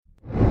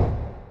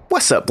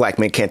What's up, Black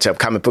Men Can't Jump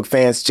comic book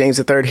fans? James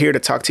III here to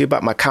talk to you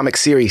about my comic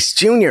series,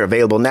 Junior,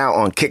 available now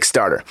on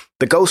Kickstarter.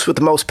 The ghost with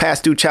the most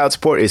past due child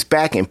support is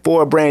back in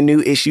 4 brand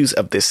new issues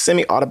of this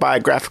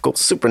semi-autobiographical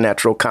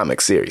supernatural comic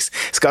series.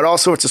 It's got all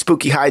sorts of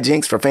spooky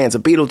hijinks for fans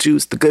of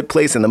Beetlejuice, The Good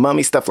Place, and The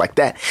Mummy, stuff like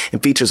that,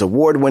 and features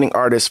award-winning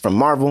artists from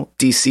Marvel,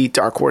 DC,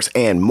 Dark Horse,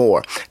 and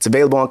more. It's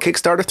available on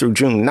Kickstarter through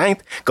June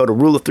 9th. Go to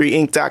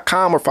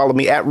rule3inc.com or follow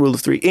me at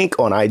rule3inc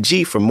on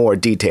IG for more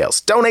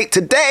details. Donate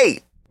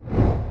today!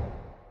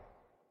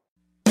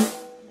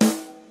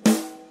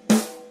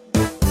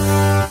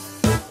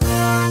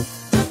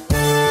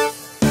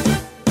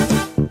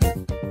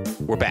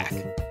 We're back.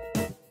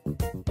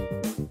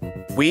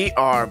 We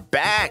are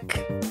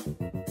back.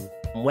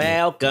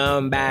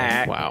 Welcome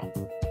back. Wow.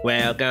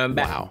 Welcome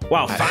back.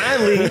 Wow.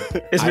 Finally.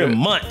 It's been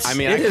months. I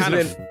mean, it I kind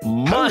of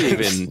months. how do we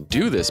even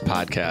do this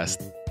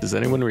podcast? Does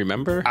anyone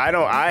remember?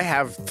 I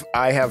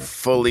have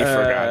fully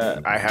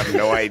forgotten. I have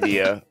no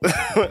idea.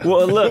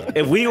 Well, look,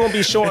 if we gonna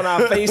be showing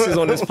our faces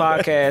on this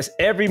podcast,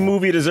 every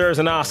movie deserves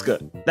an Oscar.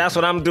 That's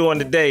what I'm doing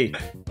today.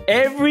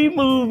 Every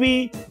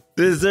movie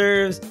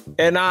deserves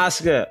an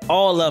Oscar.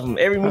 All of them.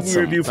 Every movie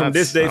review from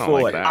this day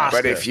forward. Like Oscar.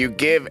 But if you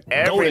give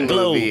every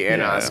movie an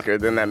Oscar,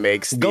 then that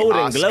makes the Golden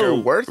Oscar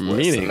Globe.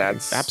 worthless. And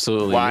that's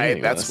Absolutely why.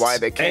 meaningless. That's why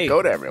they can't Hey,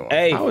 go to everyone.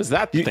 Hey, How is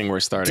that the thing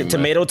we're starting with?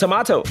 tomato.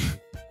 Okay.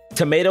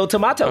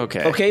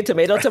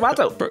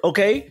 Tomato.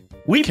 Okay.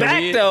 We Can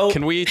back we- though.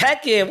 can we-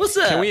 Heck yeah. What's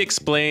up? Can we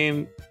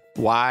explain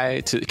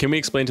can we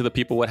explain to the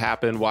people what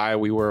happened, why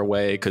we were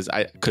away? Because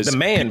The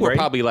man, people are Bray.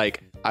 probably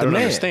like, I The don't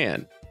man.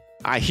 understand.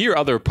 I hear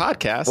other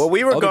podcasts. Well,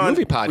 we were other gone.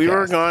 movie podcasts. We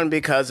were gone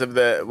because of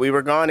we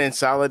were gone in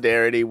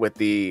solidarity with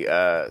the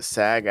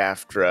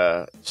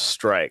SAG-AFTRA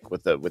strike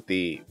with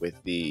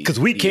the 'Cause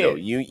we can't.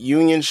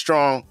 Union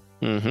Strong.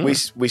 Mhm.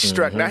 We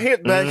struck. Now here's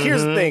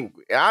the thing.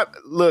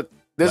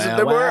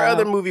 There were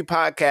other movie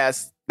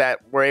podcasts that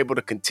were able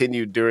to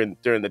continue during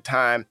the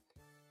time,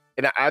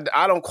 and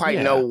I don't quite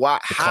know why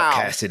how.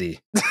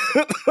 Cassidy.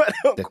 I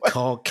don't The quite-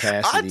 Call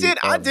Cassidy.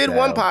 I did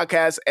one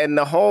podcast, and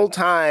the whole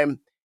time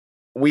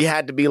we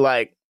had to be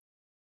like,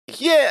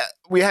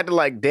 we had to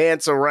like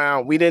dance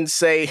around. We didn't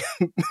say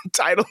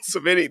titles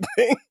of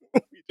anything.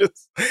 We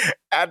just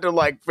had to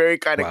like very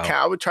kind of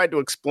Wow. I would try to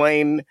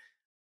explain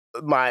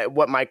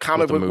what my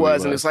comic the book movie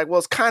was, and was. it's like,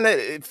 well,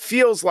 it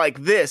feels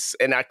like this,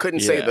 and I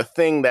couldn't say Yeah. the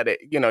thing that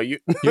you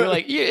You're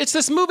like, yeah, it's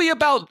this movie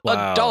about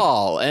Wow. a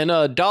doll and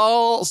a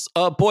doll's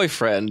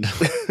boyfriend.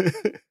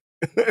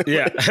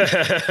 Yeah.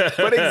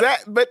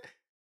 but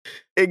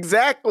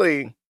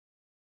exactly.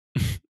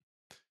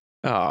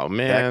 Oh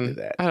man,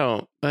 that. I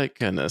don't. Thank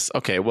goodness.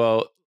 Okay,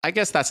 well, I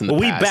guess that's in the But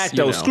we past. back you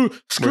though. know.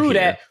 Screw We're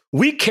that.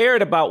 We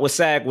cared about what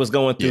SAG was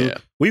going through. Yeah.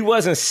 We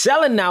wasn't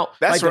selling out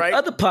That's like right. the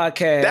other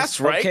podcasts. That's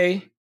right.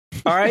 Okay.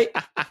 All right.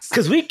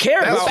 Because we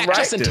care That's about back right.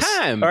 just in practice.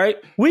 time. All right.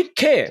 We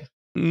care.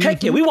 Mhm.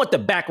 Heck yeah, we want the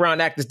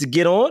background actors to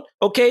get on.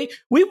 Okay.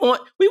 We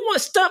want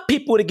stunt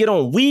people to get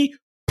on. We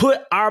put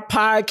our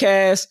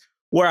podcast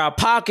where our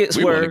pockets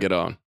We want were, to get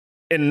on.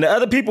 and the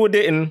other people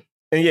didn't.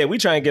 And yeah, we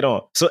try and get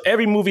on. So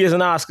every movie is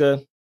an Oscar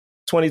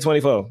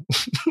 2024.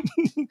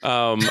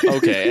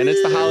 Okay, and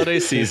it's the holiday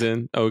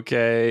season.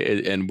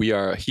 Okay, and we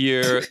are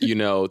here. You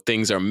know,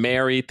 things are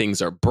merry,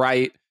 things are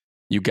bright.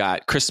 You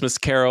got Christmas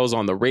carols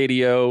on the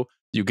radio.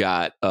 You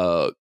got,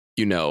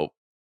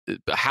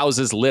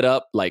 houses lit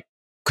up like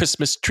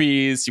Christmas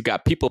trees. You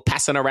got people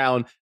passing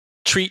around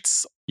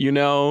treats. You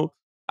know,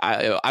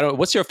 I don't.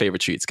 What's your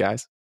favorite treats,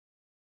 guys?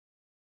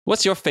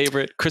 What's your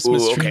favorite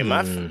Christmas Ooh, treat?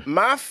 okay,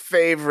 my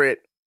favorite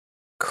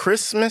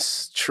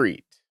Christmas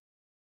treat.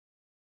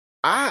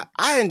 I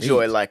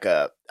enjoy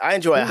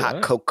a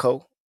hot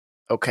cocoa.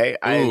 Okay,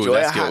 I Ooh, enjoy a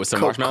that's good. hot With some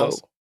cocoa.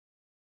 marshmallows?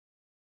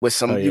 With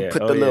some, Oh, you yeah.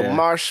 put Oh, the little yeah.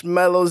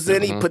 marshmallows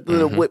in it. You Mhm, put the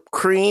little mhm. whipped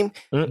cream,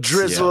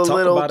 drizzle Talk a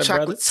little about it, brother.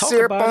 chocolate Talk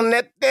syrup about on it.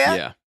 that there.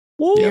 Yeah.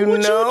 Ooh, You what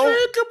know? you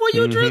drinking? What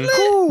you Mhm. drinking?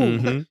 Ooh.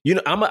 Mhm. You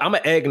know, I'm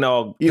an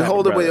eggnog. You type of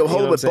hold it with- brother. hold You know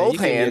it what with I'm saying? both You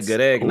give me a hands.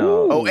 good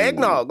eggnog. Oh,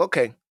 eggnog.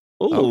 Okay.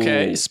 Ooh.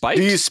 Okay, spice.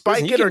 Do you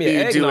spike Listen, you it or give do me you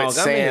an do it eggnog,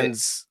 I'm in it.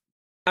 sans?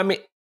 I mean,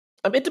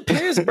 it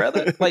depends,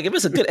 brother. Like if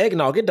it's a good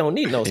eggnog, it don't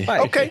need no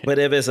spice. Okay. But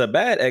if it's a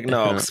bad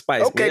eggnog,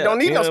 spice. Okay, me don't up.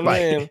 need You no know what I'm spice.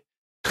 saying?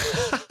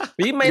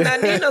 You may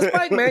not need no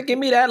spike, man. Give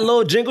me that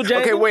little jingle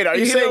jangle. Okay, wait. Are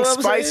you know saying what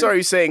I'm spice saying? or are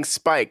you saying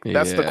spike?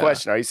 That's the Yeah.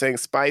 question. Are you saying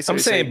spice? Or I'm are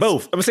you saying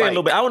both. I'm saying a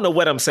little bit. I don't know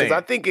what I'm saying.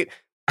 Because I think it.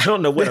 I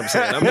don't know what I'm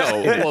saying. I'm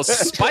No, not. well,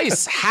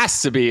 spice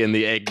has to be in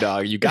the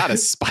eggnog. You got to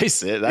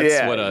spice it. That's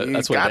Yeah, what you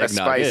that's what gotta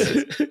eggnog spice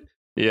is.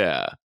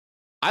 Yeah,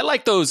 I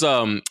like those.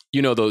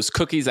 Those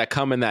cookies that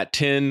come in that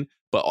tin,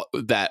 but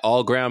that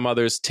all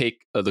grandmothers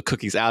take the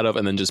cookies out of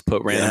and then just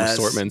put random Yes.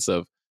 assortments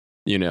of,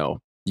 yarn,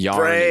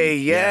 Bray,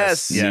 and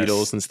yes.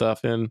 needles and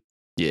stuff in.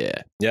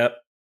 Yeah, Yep.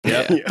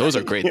 yeah, Yep. those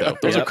are great though.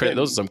 Those Yep.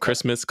 those are some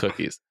Christmas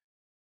cookies.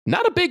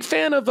 Not a big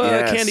fan of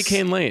Yes. Candy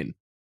Cane Lane.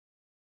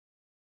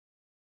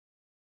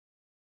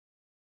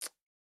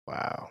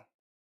 Wow.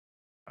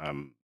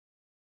 I'm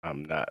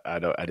not. I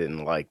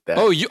didn't like that.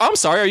 Oh, I'm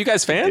sorry. Are you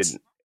guys fans?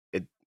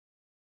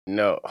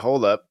 No,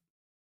 hold up.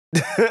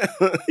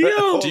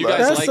 Yo, Do you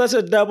guys that's like- such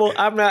a double.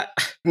 I'm not.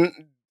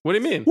 What do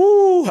you mean?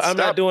 Woo! I'm Stop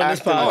not doing this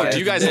acting podcast. like- Do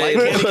you guys like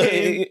candy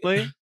cane?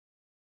 Lee?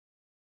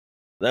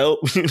 Nope,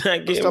 you're not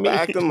getting Stop me.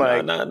 acting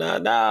like-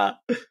 Nah.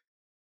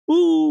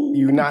 Woo!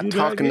 You're not You're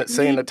talking, getting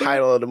saying me, the bro.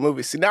 title of the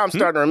movie. See, now I'm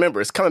starting to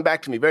remember. It's coming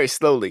back to me very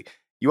slowly.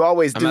 You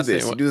always I'm do not saying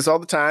this. You what- do this all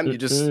the time. You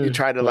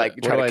try to What-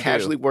 you try what do I to do?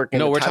 casually work in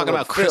No, the we're title talking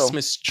of about the film.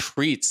 Christmas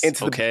treats,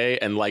 Into the- okay?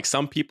 And like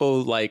some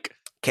people like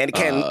Candy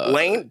cane Uh,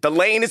 lane. The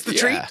lane is the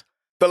treat. yeah.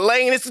 The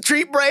lane is the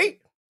treat, Bray.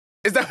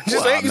 Is that what you're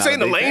Well, saying? I'm You not saying a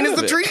the big lane fan is of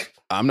the it. treat?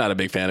 I'm not a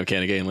big fan of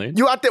candy cane lane.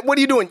 You out there? What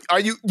are you doing? Are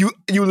you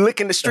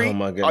licking the street? Oh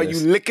my Are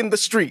goodness. you licking the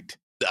street?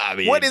 I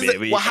mean, What is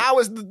maybe, it? Well, how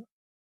is the?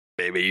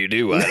 maybe you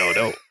do. I don't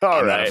know.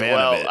 All I'm not a right. fan of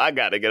Well, it. I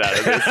gotta get out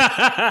of this.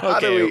 How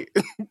do Okay.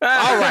 we-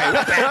 All right,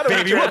 we're How back, do we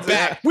baby. We're transition?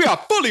 back. We are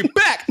fully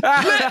back.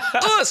 Let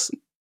us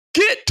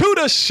get to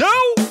the show.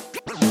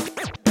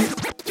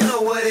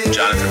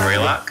 Jonathan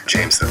Braylock,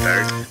 James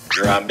III,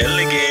 Drum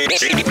Milligan.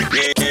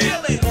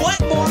 What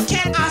more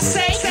can I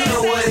say? You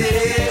know what it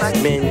is. Black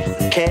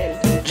men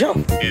can't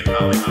jump.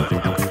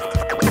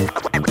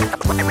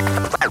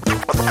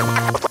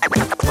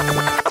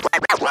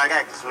 Black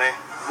actors, man.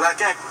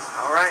 Black actors.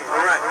 All right.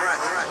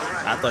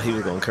 I thought he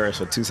was gonna curse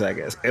for 2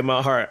 seconds. In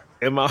my heart,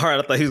 I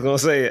thought he was gonna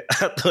say it.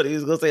 I thought he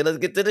was gonna say, "Let's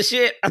get to the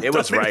shit." It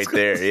was right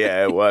there.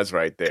 Yeah, it was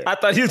right there. I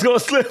thought he was gonna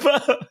slip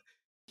up.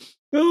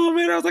 Oh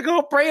man, I was like,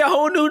 "Oh, pray a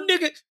whole new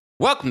nigga."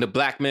 Welcome to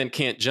Black Men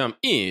Can't Jump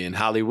in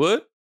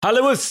Hollywood.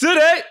 Hollywood City.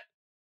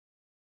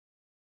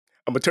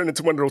 I'm gonna turn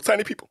into one of those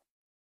tiny people.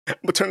 I'm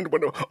gonna turn into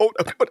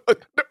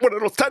one of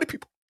those tiny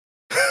people.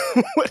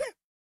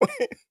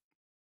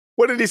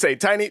 What did he say?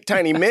 Tiny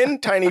men,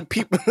 tiny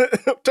people,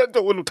 tiny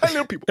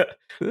little people. Yeah,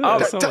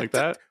 Oh, something like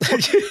that.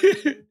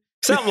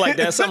 Something like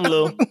that. Something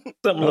little. Something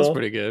That was little.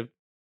 pretty good.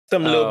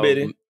 Something little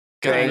bitty.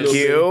 Thank Guys,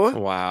 you.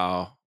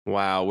 Wow.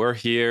 We're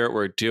here.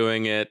 We're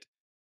doing it.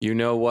 You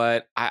know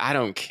what? I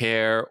don't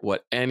care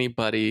what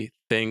anybody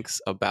thinks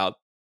about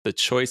the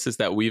choices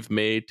that we've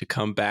made to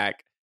come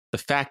back. The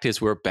fact is,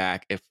 we're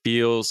back. It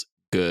feels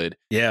good.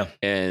 Yeah.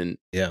 And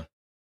Yeah.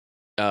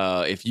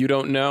 If you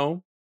don't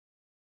know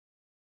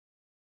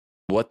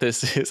what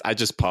this is, I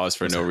just paused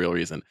for no real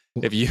reason.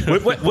 If you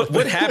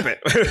What happened?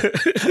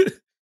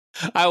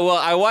 I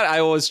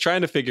was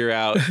trying to figure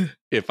out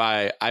if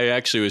I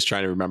actually was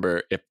trying to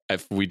remember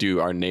if we do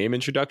our name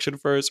introduction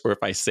first or if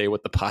I say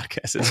what the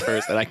podcast is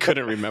first, and I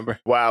couldn't remember.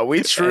 Wow,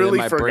 we truly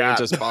my brain forgot.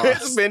 just paused.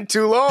 It's been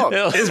too long.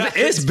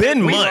 It's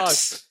been We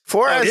months.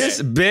 For Okay.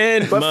 It's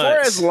been But months.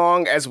 for as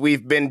long as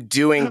we've been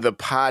doing the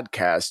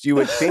podcast, you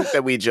would think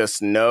that we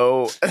just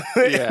know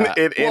Yeah.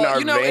 it in Well, our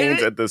you know,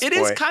 veins at this It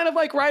point. is kind of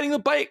like riding a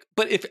bike,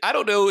 but if I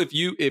don't know if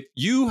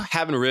you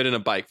haven't ridden a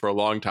bike for a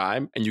long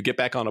time and you get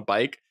back on a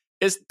bike,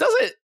 it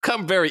doesn't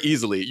come very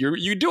easily.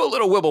 You do a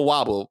little wibble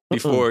wobble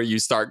before you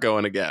start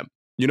going again.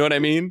 You know what I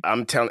mean?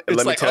 I'm telling. It's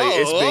Let me like, tell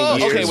you, it's been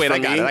years. okay, wait, for I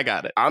got me. it. I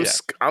got it. I'm Yeah.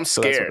 I'm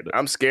So that's what scared. it is.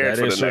 I'm scared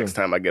That for is the true. next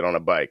time I get on a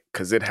bike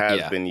because it has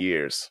Yeah. been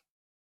years.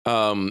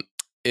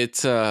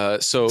 It's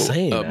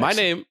Same, my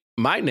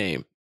actually.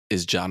 name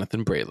is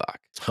Jonathan Braylock.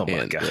 Oh my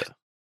And, god,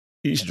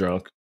 he's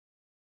drunk.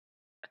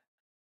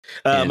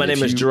 And My if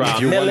name is you- Gerard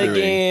if you're wondering-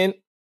 Milligan.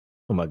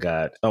 Oh my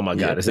god. Oh my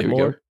god. Yeah, Is it there we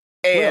more? go.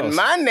 And else?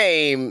 my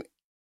name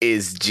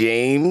is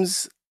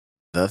James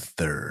the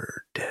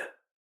Third.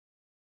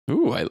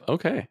 Ooh,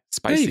 okay,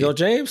 spicy. There you go,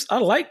 James. I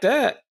like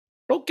that.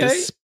 Okay.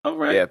 This All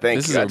right. Yeah, thank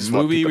This you. is I a just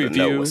want movie people to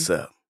know review. what's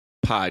up.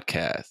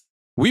 podcast.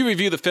 We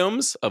review the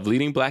films of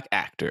leading Black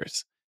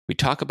actors. We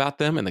talk about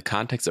them in the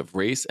context of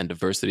race and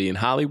diversity in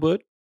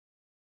Hollywood.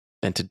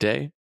 And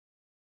today,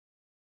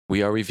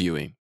 we are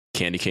reviewing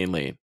Candy Cane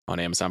Lane on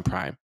Amazon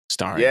Prime,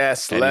 starring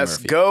Yes, Eddie let's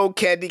Murphy, go,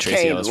 Candy Tracy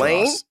Cane Ellis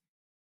Lane. Ross,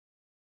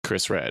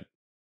 Chris Redd,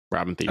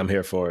 Robin Thede, I'm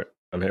here for it.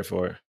 Nick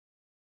for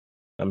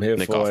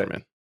Offerman,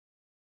 it.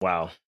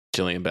 Wow.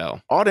 Jillian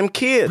Bell. All them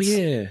kids. Oh,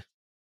 yeah.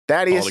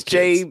 Thaddeus All the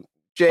kids.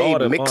 J. All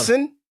them,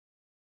 Mixon.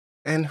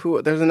 And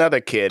who? There's another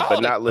kid, All but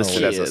the not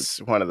listed as kids.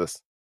 one of the.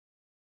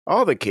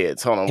 All the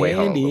kids. Hold on, wait,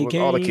 hold on. What were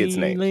all the kids'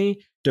 names? Lane,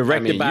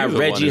 directed by you're the one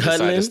Reggie who decided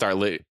to Hudlin. start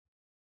late.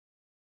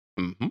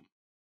 Mm-hmm.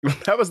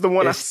 That was the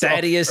one I It's saw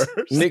Thaddeus.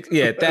 first.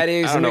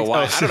 Thaddeus. I don't know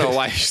why. Oh, I don't know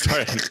why you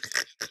started.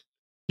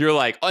 You're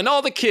like, and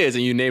all the kids,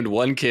 and you named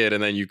one kid,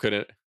 and then you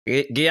couldn't.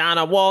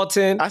 Guyana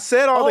Walton. I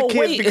said all the Oh, kids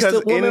wait, it's because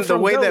the woman in the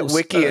from way that Ghost.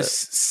 Wiki is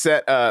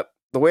set up,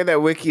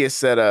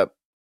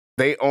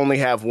 they only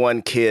have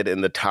one kid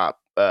in the top.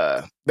 They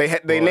Well,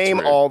 name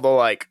that's rude. all the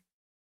like.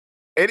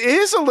 It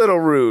is a little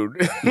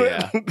rude.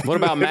 Yeah. What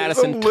about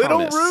Madison It's a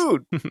little Thomas?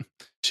 rude.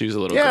 She was a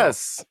little girl.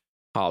 Yes.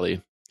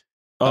 Holly.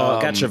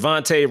 Got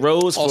Trevante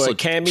Rose for also a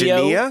cameo.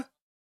 Jania?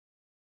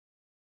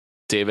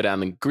 David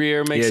Allen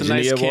Greer makes Yeah, a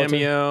nice Jania Walton.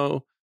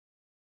 cameo.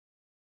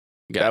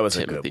 You got That was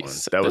a Timothy. good one.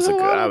 That was a There's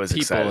good. lot I of was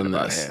people excited in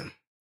about this. him.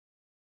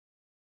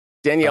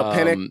 Danielle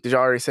Pinnock. Did you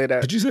already say that?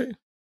 What'd you say?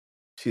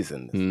 She's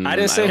in this. I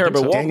didn't say her, don't but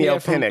think so. walk me Danielle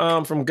up from,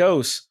 Pinnock. from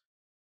Ghost.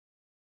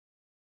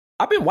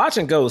 I've been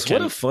watching Ghost.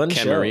 What a fun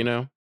Ken show.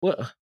 Marino.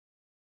 What?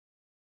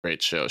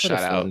 Great show. a Shout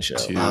fun out show.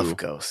 to Love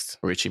Ghost.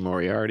 Richie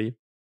Moriarty.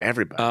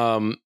 Everybody.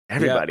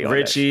 Everybody. Yeah, on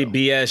Richie, that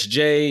show.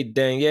 BSJ,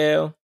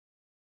 Danielle.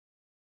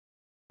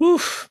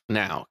 Woof.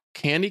 Now,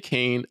 Candy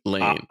Cane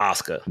Lane.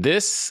 Oscar.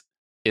 This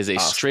is a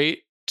Oscar.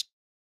 straight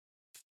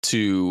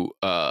to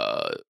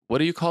what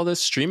do you call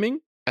this? Streaming?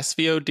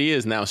 SVOD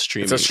is now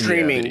streaming. It's a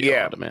streaming, video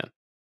yeah. on demand.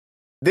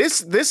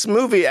 This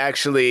movie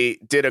actually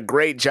did a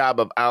great job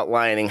of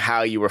outlining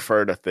how you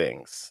refer to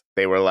things.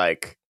 They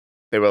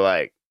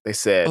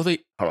said,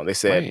 Oh, they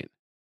said,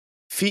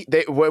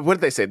 right. what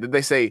did they say? Did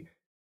they say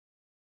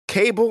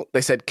cable?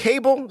 They said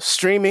cable,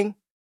 streaming,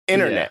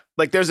 internet. Yeah.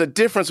 Like there's a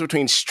difference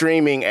between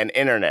streaming and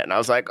internet. And I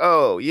was like,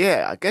 oh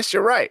yeah, I guess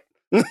you're right.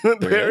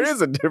 There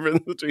is a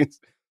difference between,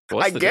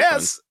 What's I the guess,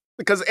 difference?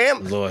 because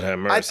Lord have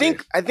mercy.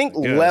 I think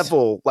Yes.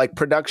 level, like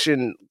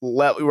production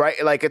level, right?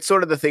 Like it's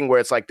sort of the thing where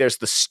it's like there's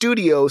the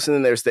studios and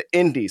then there's the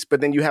indies,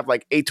 but then you have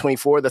like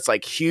A24 that's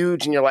like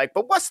huge, and you're like,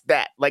 but what's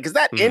that? Like, is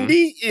that Mhm.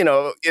 indie? You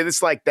know,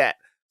 it's like that.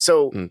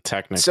 So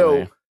Technically.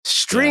 so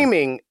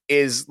streaming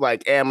is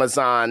like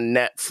Amazon,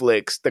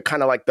 Netflix, the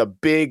kind of like the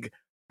big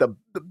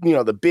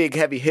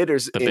heavy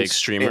hitters, The in, big in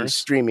streamers.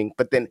 streaming,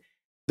 but then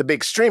the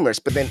big streamers,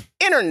 but then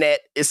internet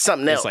is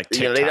something It's else. like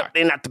You know, TikTok.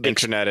 they're not the big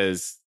internet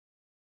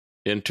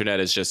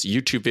is just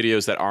YouTube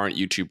videos that aren't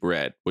YouTube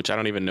Red, which I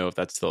don't even know if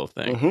that's still a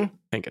thing. Mhm. I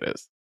think it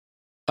is.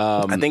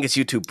 I think it's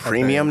YouTube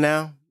Premium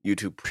now.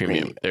 YouTube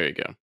Premium. There you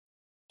go.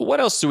 What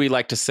else do we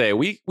like to say?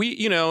 We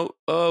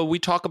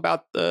talk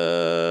about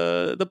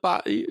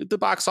the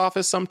box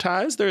office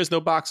sometimes. There is no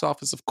box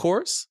office, of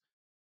course.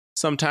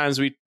 Sometimes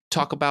we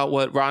talk about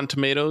what Rotten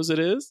Tomatoes it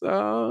is.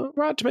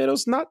 Rotten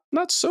Tomatoes not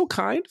so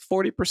kind.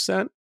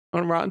 40%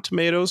 on Rotten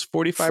Tomatoes,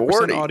 45%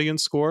 40.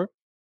 audience score.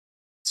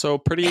 So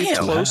pretty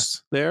Damn.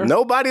 close there.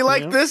 Nobody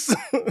like Yeah. this.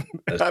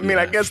 That's I mean,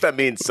 I too guess that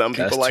means some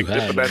That's people like too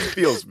this, but high. that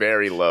feels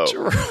very low.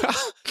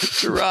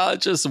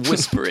 Gerard just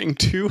whispering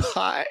too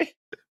high.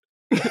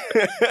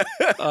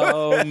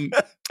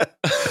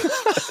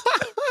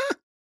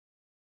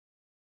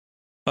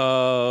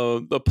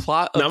 The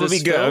plot of No, it'll be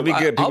this good. It'll film, be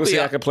good. People say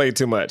I I'll can play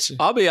too much.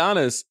 be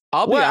honest.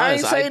 Well, I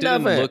ain't I say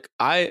didn't nothing. look.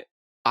 I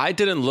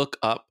didn't look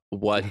up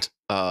what.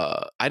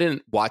 I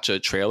didn't watch a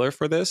trailer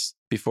for this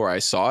before I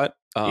saw it.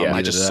 Yeah, I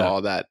neither just did I.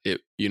 saw that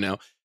it.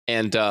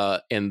 And the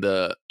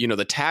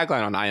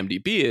tagline on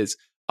IMDb is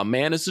a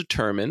man is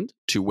determined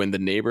to win the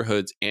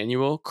neighborhood's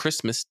annual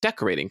Christmas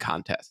decorating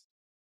contest.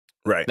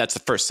 Right. That's the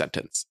first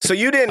sentence. So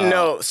you didn't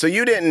know. So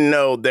you didn't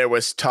know there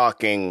was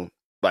talking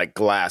like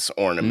glass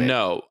ornament.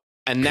 No.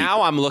 And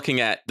now I'm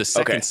looking at the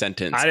second Okay.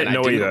 sentence. I didn't and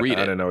know I didn't either. read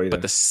I it. didn't know either.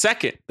 But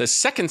the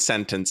second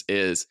sentence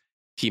is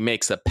he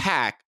makes a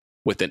pact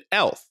with an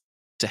elf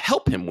to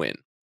help him win.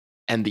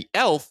 And the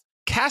elf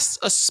casts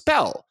a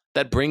spell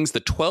that brings the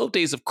 12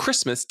 days of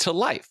Christmas to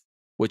life,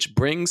 which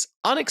brings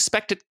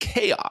unexpected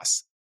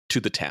chaos to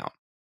the town.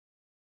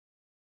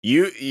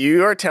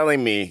 You are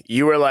telling me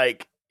you were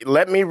like,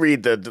 let me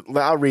read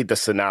I'll read the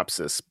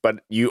synopsis,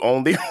 but you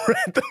only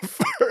read the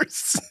first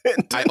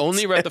sentence. I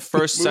only read the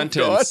first Moved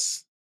on.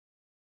 sentence.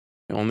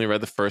 I only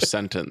read the first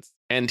sentence.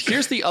 And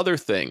here's the other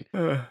thing.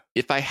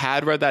 If I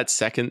had read that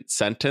second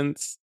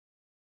sentence,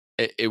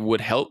 it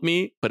would help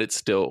me, but it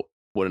still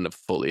wouldn't have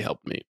fully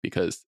helped me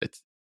because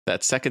it's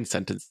that second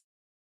sentence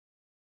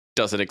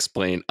doesn't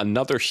explain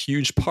another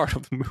huge part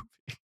of the movie,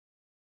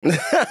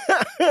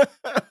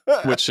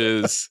 which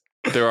is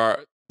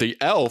the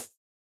elf,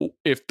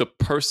 if the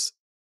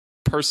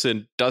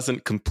person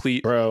doesn't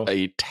complete Bro.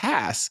 a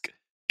task,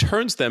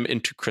 turns them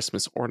into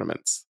Christmas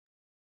ornaments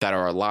that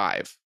are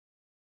alive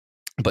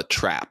but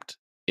trapped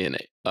in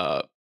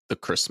the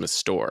Christmas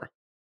store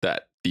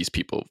that these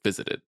people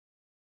visited.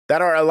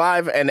 that are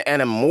alive and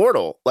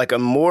immortal, like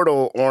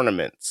immortal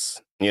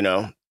ornaments. You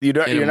know, you're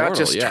not Immortal,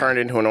 just yeah. turned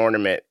into an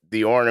ornament.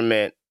 The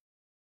ornament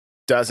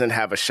doesn't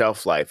have a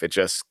shelf life.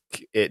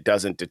 It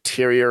doesn't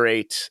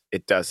deteriorate.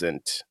 It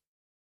doesn't.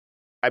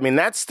 I mean,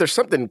 there's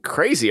something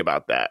crazy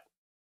about that.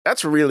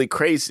 That's really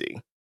crazy.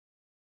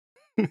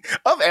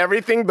 Of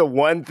everything, the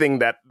one thing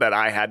that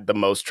I had the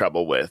most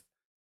trouble with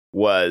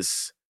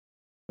was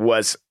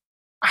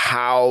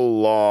how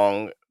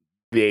long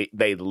they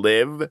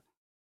live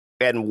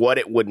and what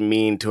it would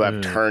mean to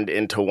have turned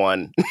into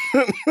one.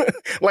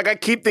 Like, I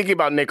keep thinking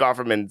about Nick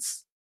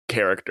Offerman's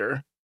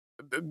character.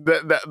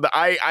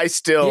 I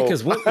still, Yeah,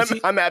 'cause what was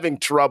he- I'm having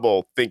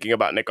trouble thinking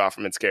about Nick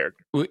Offerman's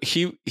character.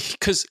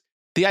 Because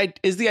the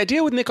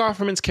idea with Nick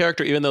Offerman's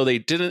character, even though they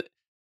didn't,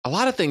 a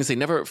lot of things they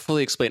never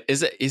fully explained, is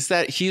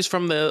that he's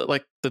from the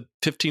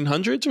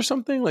 1500s or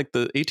something, like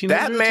the 1800s.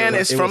 That man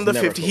is It from was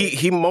the never 50s.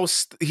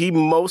 He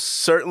most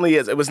certainly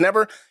is. It was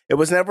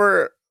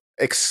never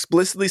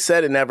explicitly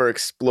said and never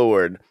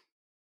explored,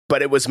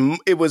 but it was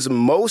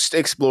most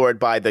explored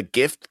by the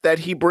gift that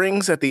he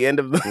brings at the end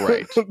of the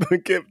Right. the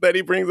gift that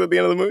he brings at the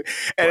end of the movie,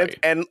 and Right.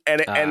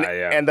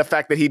 and the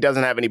fact that he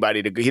doesn't have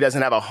anybody he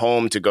doesn't have a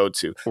home to go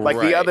to. Like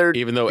Right. the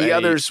Even though the Eddie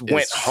others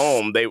went is-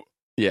 home. They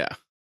Yeah.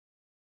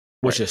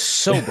 Which is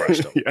so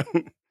brushed up.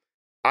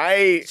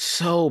 yeah.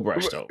 So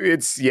brushed up.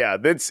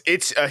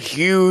 It's a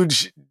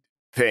huge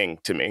thing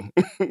to me.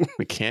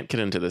 We can't get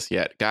into this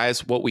yet.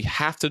 Guys, what we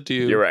have to do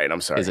You're right.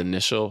 I'm sorry. is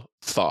initial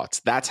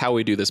thoughts. That's how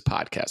we do this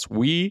podcast.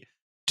 We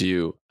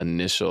do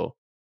initial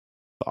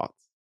thoughts.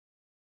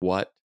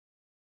 What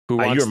Who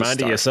Are wants you to reminding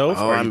start? yourself?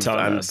 Oh, or are you I'm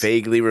telling us?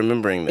 vaguely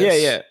remembering this.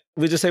 Yeah, yeah.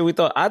 We just say we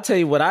thought. I'll tell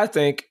you what I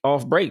think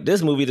off break.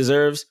 This movie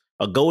deserves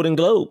a Golden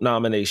Globe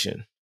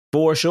nomination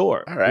for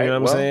sure. All right, You know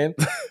what well. I'm saying?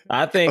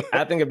 I think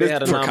if they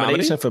had a For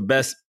nomination for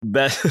best,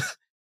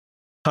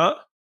 huh?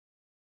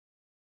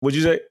 What'd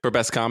you say, For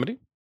best comedy?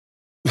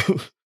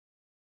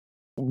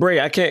 Bray?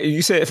 I can't.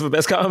 You said for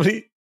best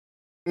comedy?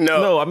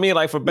 No, No, I mean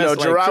like for best. no, like,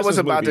 Gerard Christmas was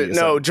about movie to. or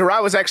No, something.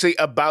 Gerard was actually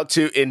about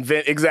to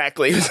invent.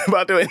 Exactly, he was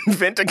about to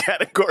invent a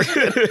category.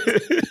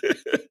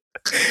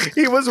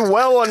 He was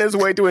well on his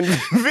way to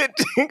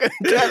inventing a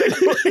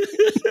category.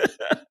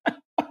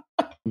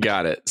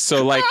 Got it.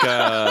 So like,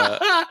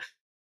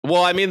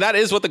 well, I mean, that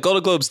is what the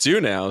Golden Globes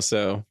do now.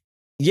 So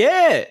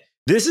Yeah,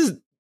 this is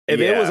if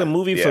it was Yeah, a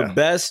movie yeah. for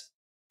best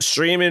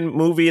streaming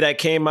movie that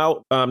came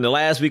out the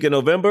last week of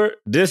November.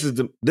 This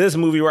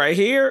movie right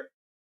here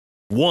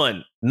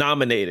won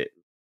nominated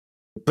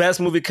best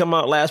movie come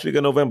out last week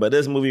of November.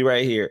 This movie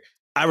right here.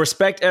 I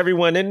respect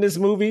everyone in this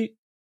movie.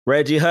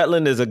 Reggie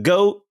Hudlin is a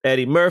GOAT.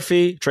 Eddie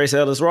Murphy, Trace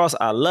Ellis Ross,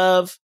 I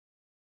love.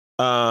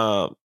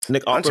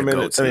 Nick Bunch of Offerman.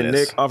 goats I in mean,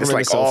 this. Nick Offerman It's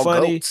like is so all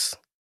funny. goats.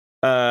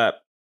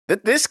 This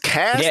This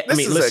cast. Yeah, I this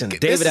mean, is listen, a,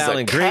 David this is Allen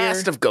a Greer.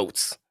 cast of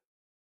goats.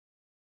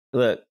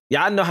 Look,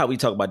 yeah, I know how we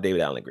talk about David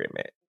Allen Greer,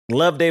 man.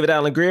 Love David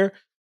Allen Greer.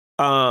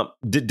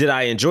 Did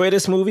I enjoy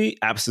this movie?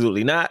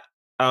 Absolutely not.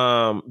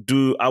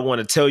 Do I want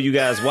to tell you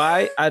guys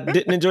why I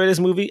didn't enjoy this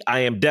movie?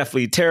 I am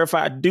definitely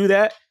terrified to do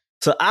that.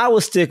 So I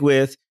will stick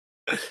with.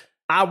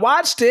 I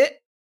watched it.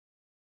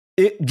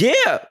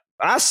 Yeah,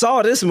 I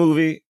saw this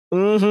movie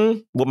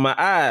with my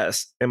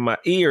eyes and my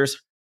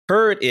ears.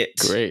 Heard it.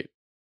 great.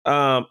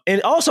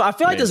 And also, I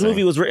feel like this Amazing.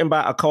 movie was written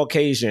by a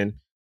Caucasian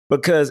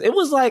because it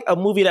was like a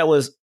movie that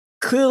was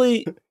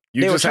clearly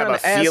You they were just have trying a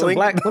to add some feeling.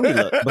 black. Let me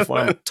look before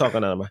I'm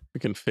talking on my. We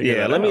can figure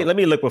Yeah, that let out.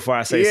 me look before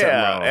I say something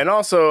Yeah, wrong. and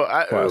also,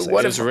 Well,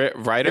 what It if was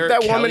writer if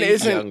that woman Kelly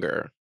isn't-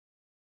 Younger?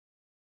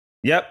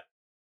 Yep,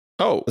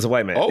 Oh, it's a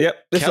white man. oh, Yep,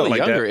 it felt Kelly like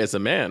Younger that. is a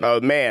man. Oh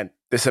man,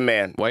 this is a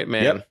man. White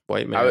man. Yep.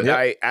 White man. I, was-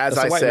 Yep. as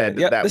That's a I white said,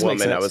 man. Yep, that this makes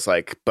woman, I sense. was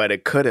like, but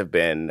it could have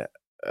been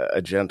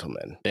a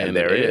gentleman, and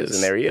there it is,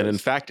 and there he is. And in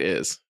fact,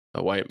 is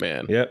a white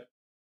man. Yep.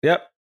 He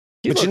But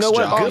you looks know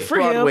what? jolly. Good for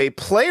him. Off-Broadway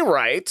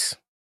playwright.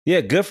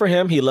 Yeah, good for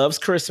him. He loves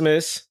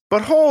Christmas.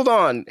 But hold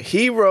on,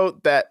 he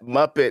wrote that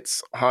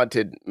Muppets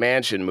Haunted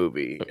Mansion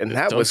movie, and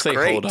that Don't was say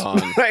great. hold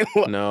on. Like,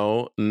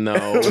 No.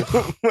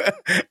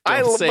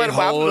 I, say but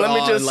hold let me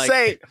on, just like-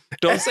 say,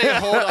 Don't say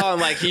hold on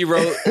like he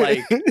wrote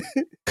like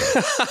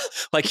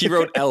like he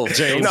wrote Elf.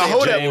 James. no, Don't say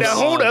hold up, James now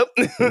hold up,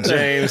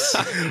 James.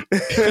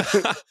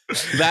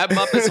 That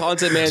Muppets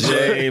Haunted Mansion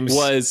James.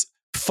 was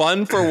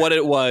fun for what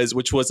it was,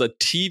 which was a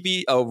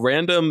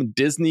random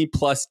Disney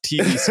Plus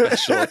TV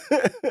special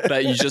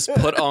that you just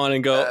put on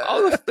and go,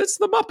 oh, it's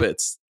the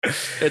Muppets.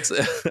 It's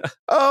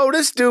Oh,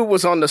 this dude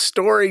was on the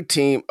story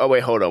team. Oh,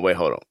 wait, hold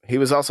on. He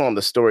was also on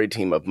the story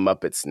team of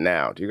Muppets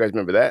Now. Do you guys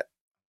remember that?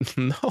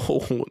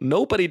 no,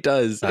 nobody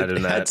does. I do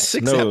It had not.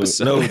 6 No, episodes.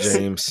 no,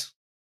 James.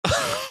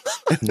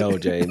 No,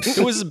 James.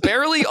 It was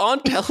barely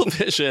on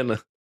television.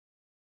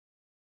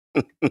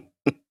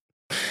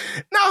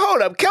 Now,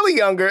 hold up. Kelly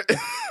Younger.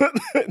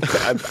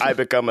 I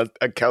become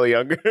a Kelly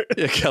Younger.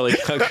 Yeah, Kelly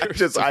Younger.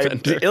 Just- I-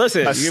 defender.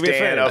 Listen, A you give me a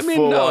stand fan. up. I mean,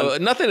 full no,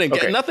 on. nothing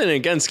Okay.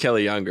 against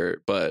Kelly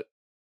Younger, but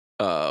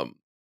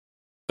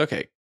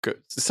okay,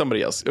 good.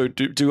 Somebody else. Or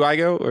do I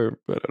go, or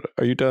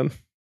are you done?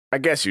 I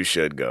guess you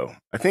should go.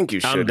 I think you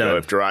I'm should go done.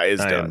 if Dry is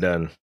I am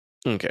done.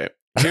 done. Okay,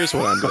 here's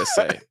what I'm going to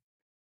say,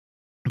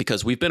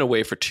 because we've been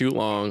away for too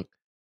long,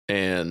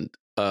 and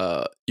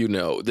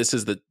this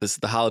is the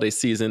holiday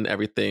season.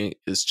 Everything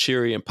is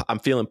cheery, and I'm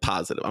feeling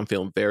positive. I'm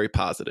feeling very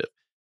positive,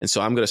 and so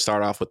I'm going to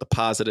start off with the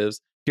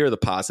positives. Here are the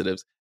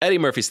positives. Eddie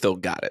Murphy still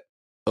got it.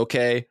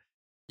 Okay,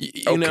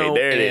 Okay,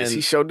 there it is. and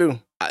He sure do.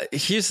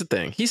 here's the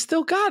thing. He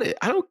still got it.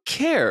 I don't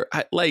care.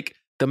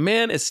 The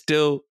man is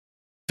still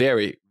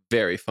very,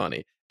 very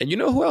funny. And you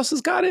know who else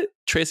has got it?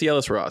 Tracy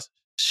Ellis Ross.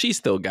 She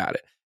still got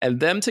it. And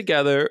them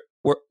together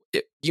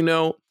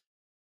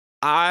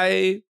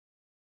I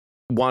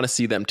want to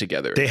see them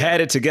together. They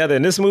had it together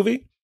in this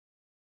movie.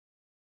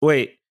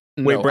 Wait,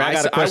 No, Brad, I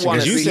got a question. wanna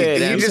 'cause you see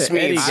said them- He just said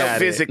Eddie means got it.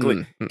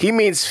 physically. He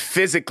means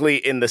physically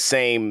in the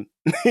same.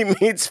 He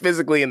means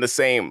physically in the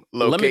same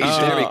Let me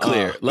location. be very Uh,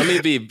 clear. Let me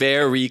be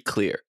very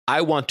clear.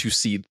 I want to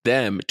see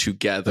them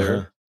together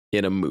Uh-huh.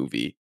 in a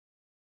movie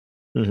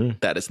Mhm.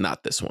 that is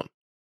not this one.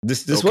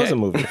 This was Okay. a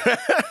movie.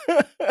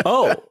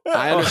 Oh,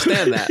 I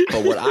understand that.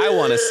 But what I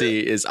want to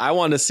see is I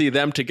want to see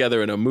them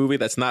together in a movie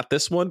that's not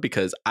this one,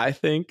 because I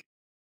think that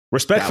would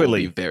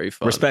Respectfully, be very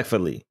fun.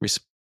 respectfully, Res-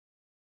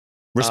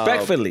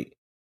 respectfully.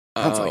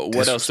 Sounds like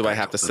what else do I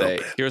have to say?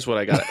 disrespect a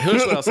little bit.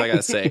 Here's what else I got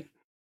to say.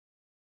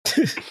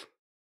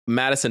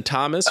 Madison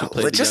Thomas, who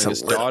played the just a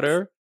youngest little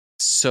daughter,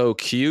 so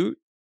cute.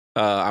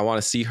 I want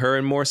to see her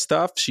in more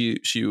stuff. She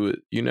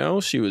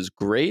was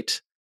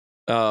great.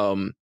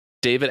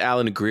 David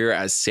Allen Greer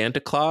as Santa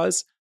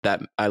Claus.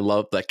 That I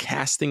love the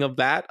casting of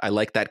that. I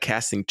like that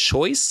casting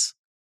choice.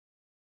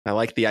 I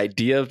like the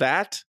idea of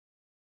that.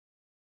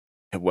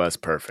 It was I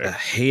perfect.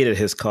 hated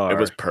his car It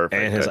was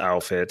perfect. and his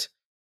outfit.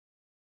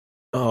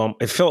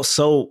 It felt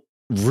so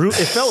rude.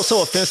 It felt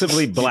so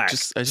offensively black.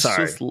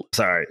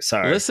 Sorry.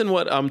 Listen,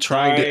 what I'm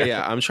trying to.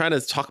 Yeah, I'm trying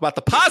to talk about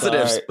the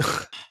positives.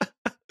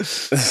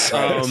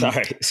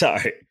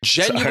 Sorry.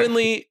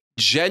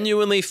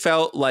 Genuinely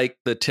felt like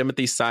the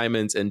Timothy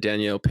Simons and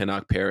Danielle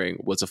Pinnock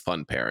pairing was a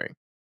fun pairing.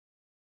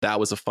 That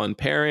was a fun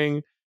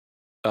pairing.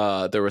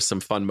 There were some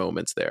fun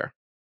moments there.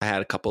 I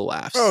had a couple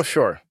laughs. Oh,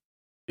 sure.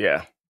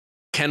 Yeah.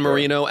 Ken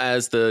Marino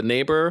as the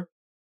neighbor,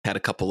 had a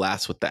couple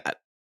laughs with that.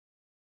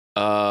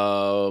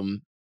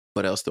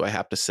 What else do I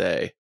have to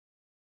say?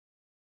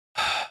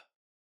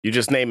 You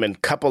just naming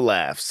couple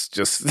laughs.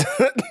 Just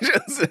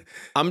here's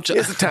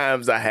the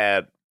times I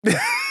had. These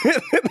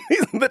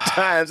are the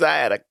times I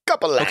had a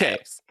couple laughs. Okay.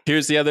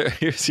 Here's the other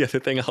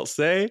thing I'll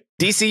say.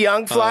 DC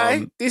Young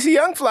Fly.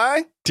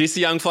 DC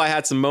Young Fly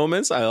had some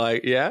moments.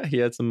 He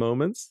had some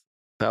moments.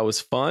 That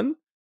was fun.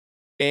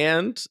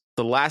 And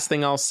the last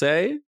thing I'll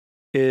say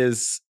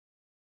is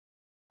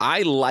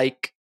I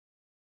like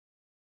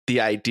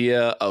the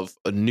idea of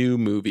new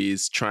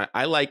movies.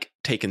 I like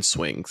taking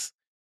swings.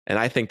 And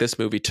I think this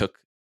movie took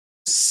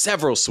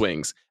several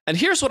swings. And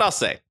here's what I'll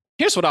say.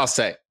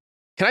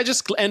 Can I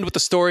just end with the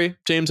story,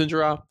 James and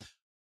Gerard?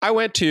 I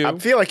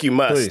feel like you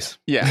must. Please.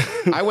 Yeah.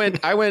 I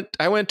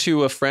went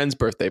to a friend's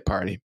birthday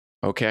party.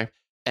 Okay.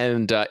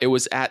 And it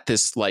was at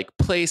this like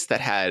place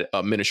that had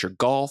a miniature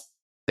golf.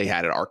 They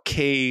had an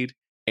arcade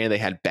and they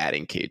had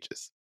batting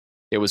cages.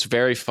 It was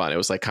very fun. It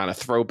was like kind of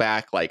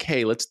throwback, like,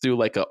 hey, let's do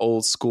like an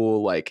old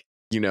school, like,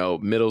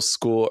 middle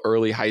school,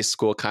 early high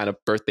school kind of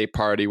birthday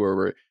party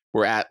where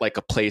we're at like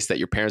a place that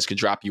your parents can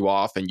drop you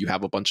off and you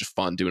have a bunch of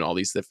fun doing all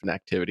these different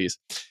activities.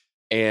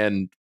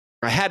 And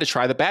I had to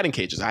try the batting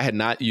cages. I had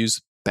not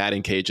used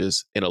batting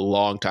cages in a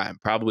long time,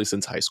 probably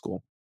since high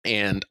school.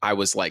 And I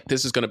was like,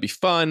 this is going to be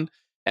fun.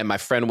 And my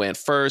friend went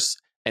first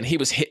and he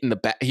was hitting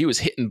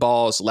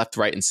balls left,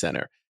 right, and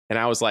center. And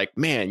I was like,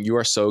 man, you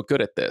are so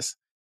good at this.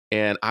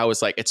 And I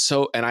was like,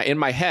 in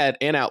my head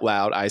and out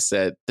loud, I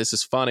said, this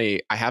is funny.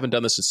 I haven't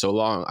done this in so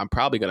long. I'm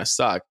probably going to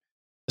suck,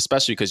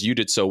 especially because you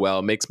did so well.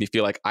 It makes me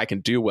feel like I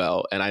can do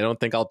well. And I don't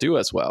think I'll do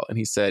as well. And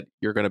he said,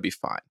 you're going to be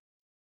fine.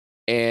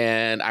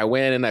 And I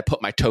went and I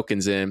put my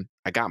tokens in.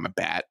 I got my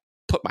bat,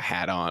 put my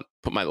hat on,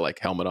 put my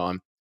helmet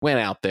on, went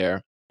out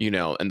there,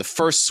 and the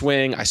first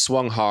swing, I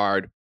swung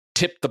hard,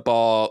 tipped the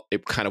ball.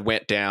 It kind of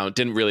went down,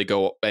 didn't really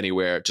go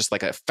anywhere, just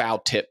like a foul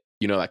tip,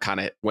 that kind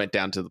of went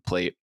down to the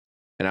plate.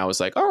 And I was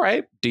like, all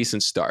right,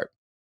 decent start.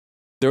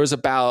 There was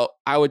about,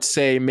 I would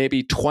say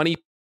maybe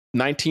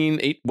 19,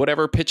 8,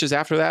 whatever pitches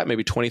after that,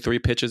 maybe 23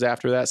 pitches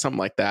after that, something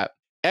like that.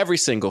 Every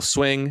single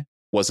swing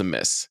was a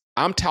miss.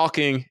 I'm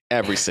talking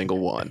every single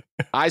one.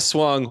 I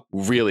swung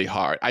really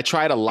hard. I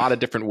tried a lot of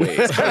different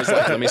ways. I was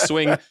like, let me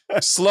swing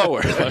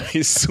slower. Let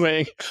me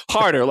swing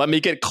harder. Let me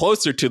get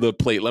closer to the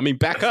plate. Let me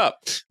back up.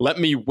 Let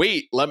me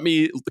wait. Let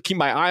me keep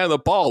my eye on the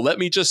ball. Let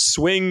me just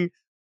swing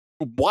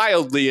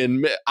wildly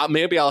and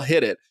maybe I'll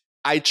hit it.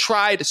 I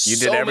tried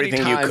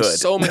everything I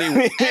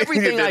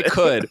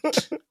could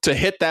to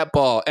hit that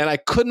ball, and I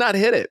could not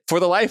hit it for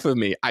the life of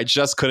me. I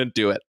just couldn't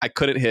do it. I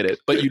couldn't hit it.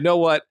 But you know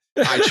what?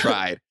 I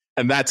tried.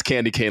 And that's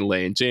Candy Cane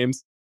Lane,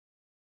 James.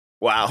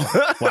 Wow.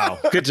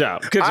 Good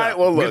job. Good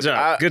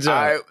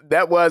job.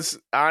 That was,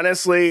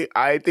 honestly,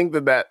 I think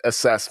that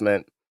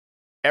assessment,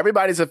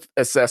 everybody's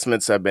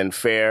assessments have been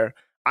fair.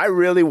 I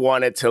really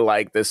wanted to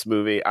like this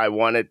movie. I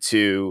wanted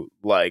to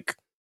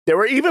there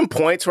were even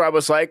points where I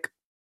was like,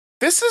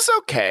 this is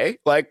okay.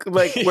 Like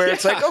where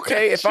it's like,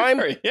 okay,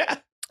 there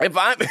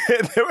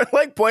were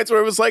points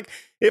where it was like,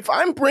 if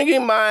I'm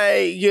bringing my,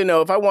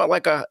 if I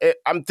want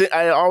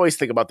I always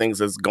think about things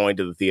as going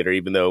to the theater,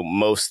 even though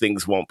most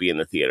things won't be in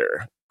the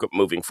theater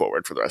moving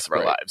forward for the rest of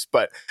our lives.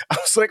 But I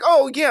was like,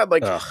 oh yeah,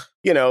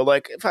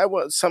 if I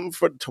want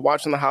something to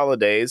watch in the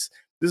holidays,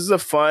 this is a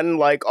fun,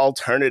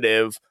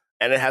 alternative,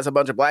 and it has a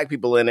bunch of Black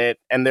people in it,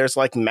 and there's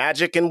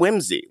magic and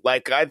whimsy.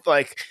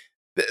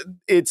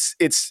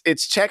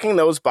 It's checking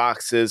those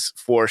boxes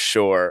for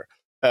sure.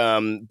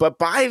 But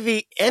by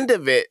the end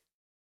of it,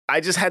 I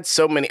just had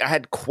I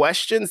had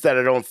questions that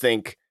I don't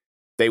think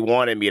they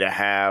wanted me to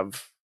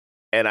have.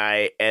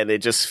 And it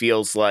just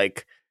feels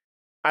like,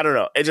 I don't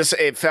know.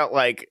 It felt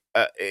like,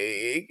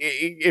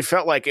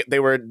 they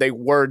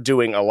were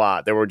doing a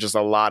lot. There were just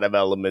a lot of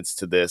elements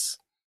to this.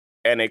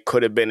 And it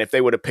could have been, if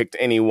they would have picked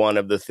any one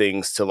of the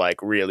things to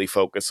really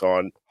focus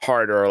on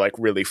harder or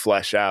really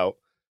flesh out,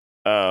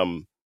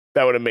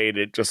 that would have made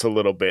it just a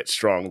little bit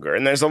stronger.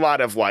 And there's a lot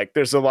of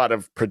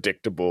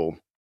predictable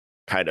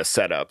kind of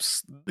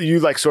setups. You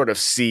sort of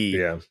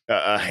see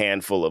a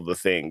handful of the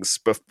things,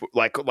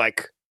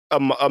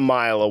 a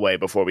mile away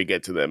before we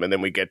get to them, and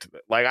then we get to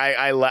them.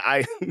 I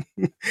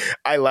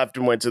left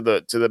and went to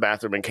the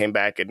bathroom and came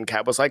back, and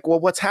Kat was like, "Well,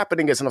 what's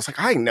happening is," and I was like,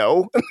 "I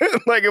know."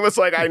 It was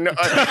like I know,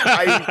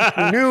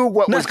 I knew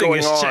what was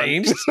going on.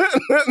 Changed.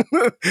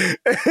 I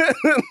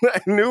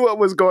knew what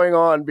was going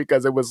on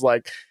because it was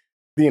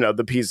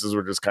the pieces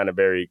were just kind of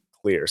very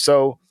clear.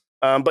 So,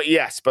 but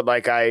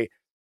I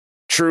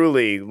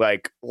truly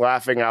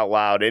laughing out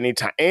loud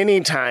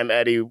anytime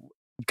Eddie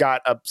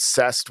got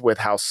obsessed with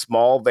how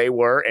small they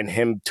were and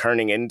him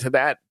turning into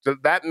that.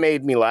 That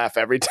made me laugh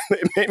every time.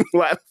 It made me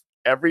laugh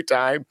every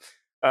time.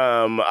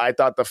 I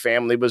thought the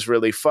family was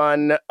really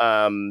fun.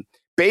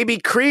 Baby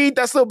Creed,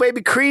 that's little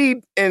Baby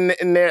Creed in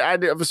there. I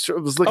was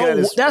looking at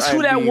his. That's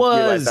who that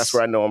was. That's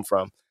where I know him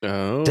from.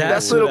 Oh,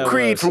 That's who little that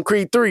Creed was. from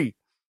Creed 3.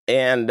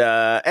 And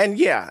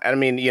yeah, I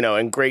mean,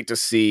 and great to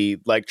see,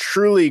 like,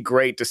 truly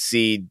great to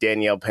see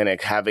Danielle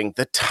Pinnock having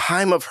the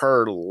time of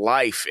her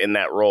life in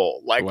that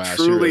role. Like, Wow, she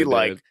truly, really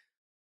like,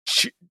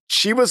 did.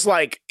 she was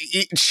like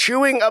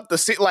chewing up the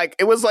scene. Like,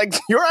 it was like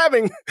you're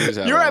having, She's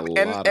having you're a having,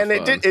 lot and of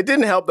it fun.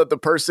 didn't help that the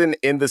person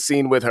in the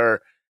scene with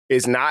her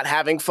is not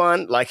having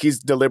fun. Like, he's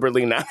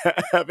deliberately not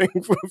having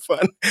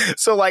fun.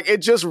 So, like,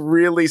 it just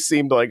really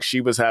seemed like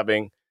she was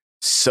having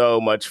so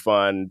much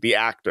fun. The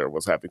actor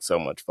was having so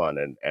much fun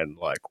and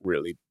like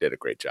really did a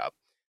great job.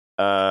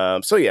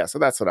 So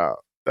that's what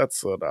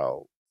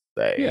I'll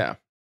say. Yeah.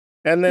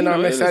 And then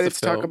I'm it is a excited to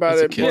talk film. about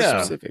It's a it more kid's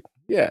film. specific.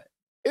 Yeah.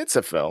 It's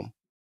a film.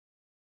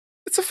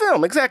 It's a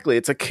film, exactly.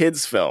 It's a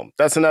kid's film.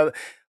 That's another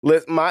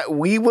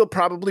we will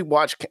probably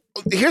watch.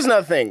 Here's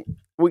another thing.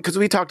 Because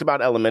we talked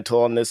about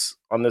Elemental on this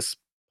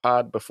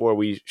pod before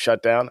we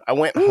shut down. I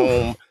went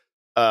home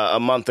a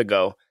month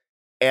ago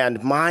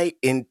and my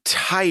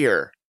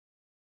entire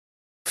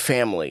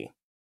family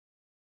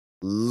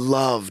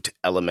loved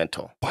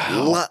Elemental.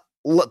 Wow.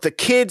 The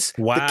kids,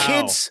 Wow.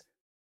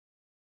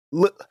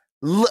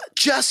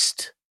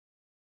 just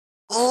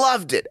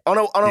loved it on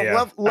a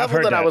I've level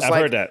heard that I was I've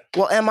like, heard that.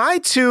 well,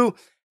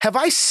 have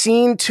I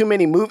seen too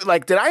many movies?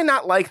 Like, did I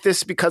not like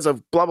this because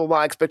of blah, blah,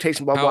 blah,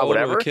 expectation, blah, How blah, old were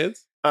whatever? the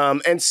kids?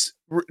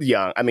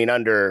 Young. I mean,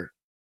 under,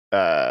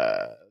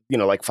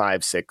 like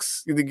 5,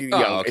 6. Young.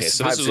 Oh, okay. It's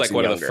So 5, this was 6 like and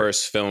one of younger. the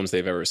first films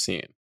they've ever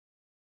seen.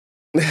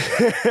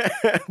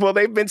 Well,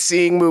 they've been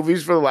seeing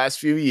movies for the last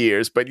few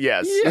years, but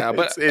yes, Yeah,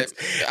 but it's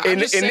I'm in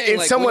just saying, in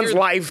like, someone's when you're-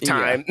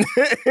 lifetime.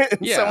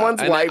 Yeah,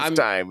 Someone's and I'm-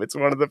 lifetime. It's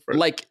one of the first.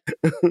 Like,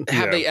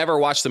 have they ever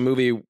watched the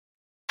movie?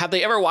 Have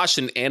they ever watched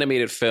an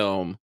animated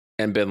film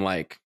and been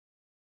like,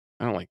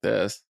 I don't like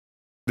this?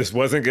 This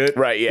wasn't good.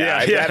 Right,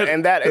 yeah. Yeah.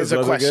 That This is a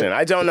wasn't question. good.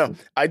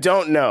 I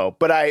don't know.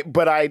 But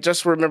I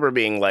just remember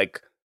being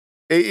like,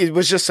 it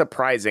was just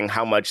surprising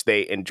how much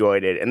they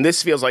enjoyed it. And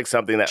this feels like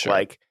something that Sure.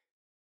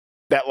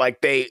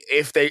 they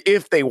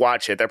if they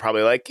watch it, they're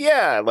probably like,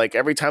 yeah, like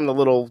every time the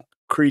little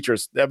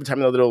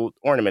little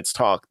ornaments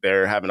talk,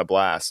 they're having a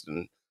blast.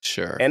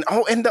 Sure. And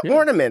the Yeah.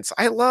 ornaments,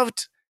 I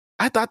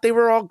thought they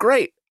were all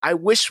great. I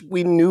wish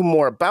we knew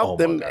more about Oh my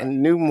them God.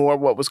 and knew more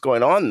what was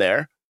going on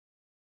there.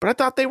 But I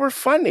thought they were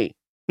funny.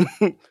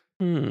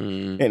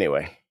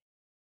 Anyway.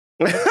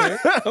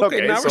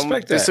 Okay, now I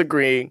respect that.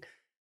 disagreeing.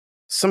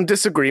 Some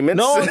disagreements.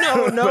 No.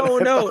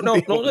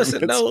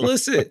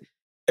 Listen.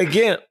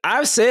 Again,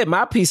 I've said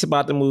my piece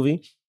about the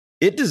movie.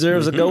 It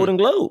deserves a Mhm. Golden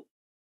Globe.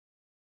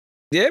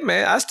 Yeah,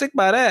 man, I stick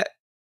by that.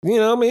 You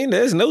know what I mean?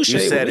 There's no You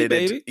shade said with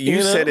me, it. baby. You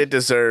know? said it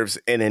deserves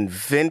an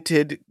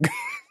invented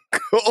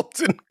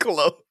Golden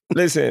Globe.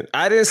 Listen,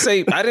 I didn't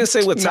say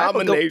what type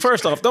of Nomination.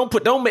 First off, don't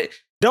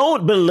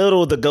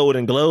belittle the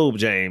Golden Globe,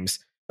 James.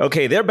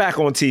 Okay, they're back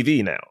on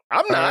TV now.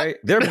 I'm All not. right?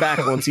 They're back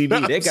on TV. They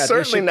I'm got their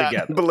certainly shit not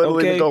together.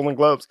 belittling Okay? the Golden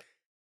Globes.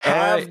 Have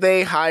Alright.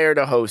 they hired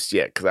a host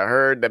yet? Because I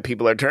heard that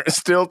people are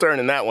still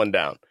turning that one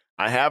down.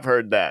 I have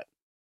heard that.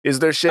 Is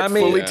their shit I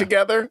mean- fully Yeah.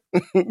 together?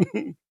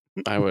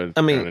 I would. I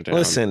turn mean, it down.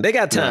 listen, they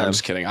got No, I'm time.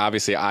 just kidding.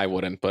 Obviously, I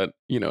wouldn't, but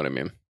you know what I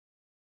mean.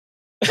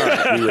 All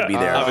right, we would be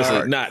there. Obviously,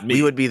 hard. not me.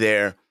 We would be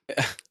there.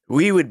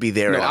 We would be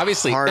there. No, in a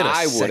obviously, heart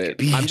I second wouldn't.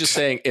 beat. I'm just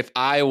saying, if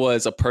I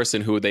was a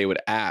person who they would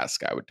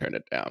ask, I would turn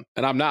it down,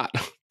 and I'm not.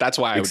 That's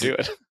why I would do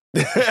it.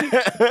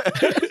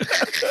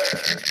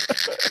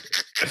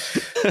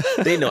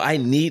 They know I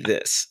need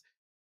this.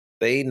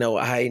 They know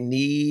I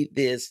need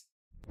this.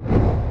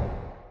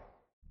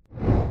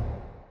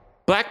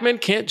 Black Men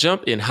Can't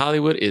Jump in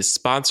Hollywood is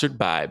sponsored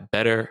by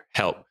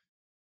BetterHelp.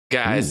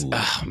 Guys,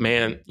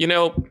 man,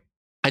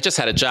 I just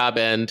had a job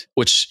end,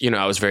 which,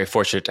 I was very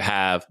fortunate to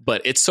have,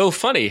 but it's so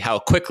funny how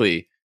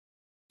quickly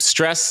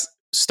stress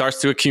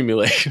starts to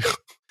accumulate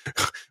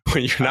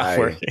when you're not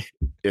working.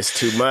 It's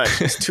too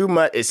much. It's too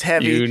much. It's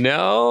heavy.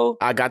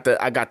 I got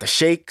the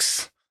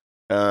shakes,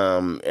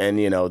 and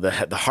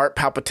the heart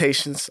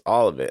palpitations,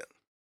 all of it.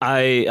 I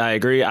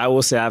agree. I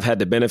will say I've had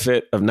the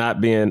benefit of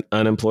not being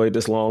unemployed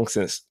this long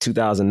since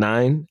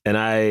 2009.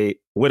 And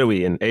what are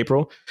we in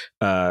April?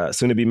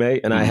 Soon to be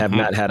May. And I have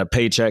not had a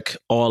paycheck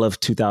all of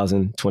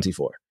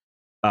 2024.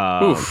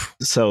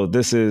 So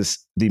this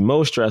is the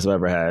most stress I've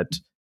ever had.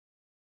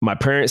 My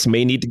parents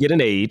may need to get an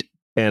aid.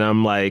 And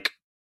I'm like,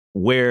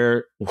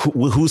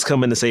 who's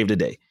coming to save the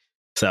day?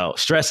 So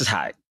stress is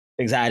high.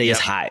 Anxiety is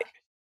high.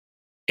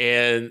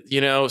 And,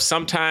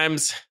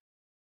 sometimes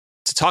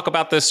to talk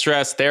about this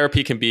stress,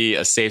 therapy can be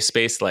a safe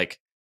space. Like,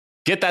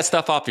 get that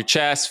stuff off your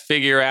chest,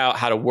 figure out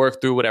how to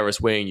work through whatever's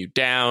weighing you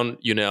down,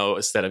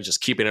 instead of just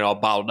keeping it all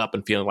bottled up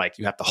and feeling like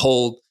you have to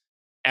hold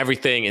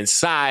everything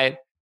inside.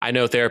 I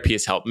know therapy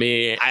has helped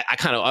me.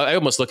 I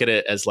almost look at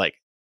it as like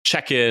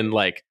check in,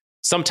 like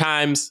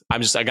Sometimes I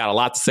got a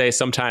lot to say.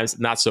 Sometimes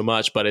not so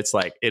much, but it's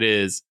like, it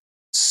is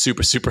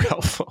super, super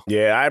helpful.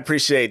 Yeah, I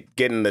appreciate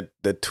getting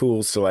the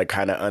tools to like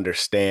kind of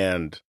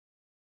understand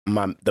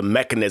the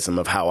mechanism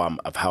of how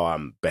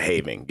I'm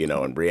behaving,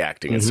 and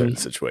reacting in certain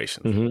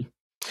situations. Mm-hmm.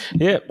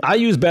 Yeah, I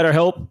use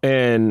BetterHelp,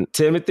 and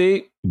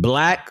Timothy,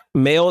 black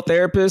male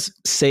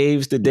therapist,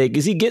 saves the day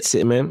because he gets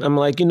it, man. I'm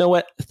like, you know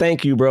what?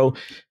 Thank you, bro.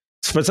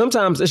 For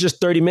sometimes it's just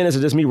 30 minutes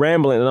of just me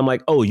rambling, and I'm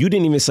like, oh, you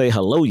didn't even say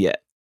hello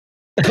yet.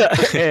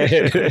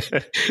 and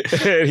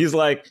he's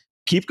like,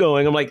 keep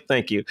going. I'm like,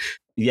 thank you.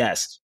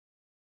 Yes.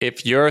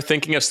 If you're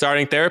thinking of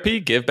starting therapy,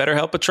 give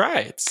BetterHelp a try.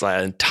 It's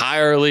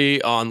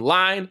entirely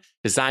online,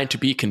 designed to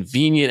be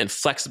convenient and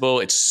flexible.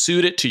 It's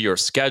suited to your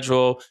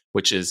schedule,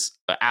 which is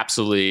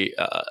absolutely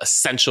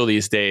essential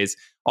these days.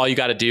 All you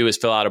got to do is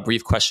fill out a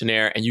brief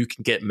questionnaire and you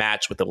can get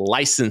matched with a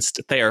licensed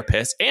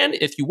therapist. And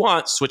if you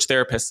want, switch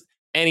therapists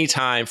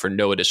anytime for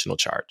no additional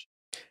charge.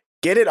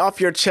 Get it off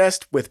your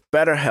chest with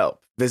BetterHelp.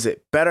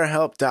 Visit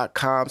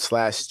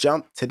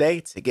BetterHelp.com/jump today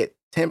to get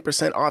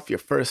 10% off your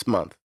first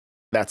month.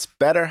 That's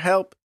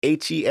BetterHelp,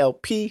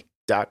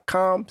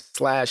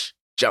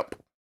 HELP.com/jump.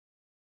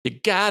 You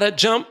gotta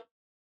jump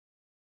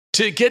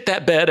to get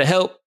that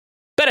BetterHelp.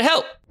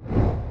 BetterHelp.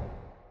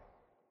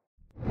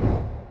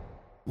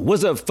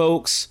 What's up,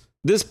 folks?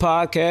 This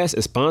podcast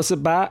is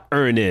sponsored by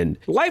Earnin.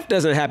 Life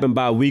doesn't happen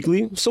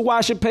bi-weekly, so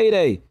why should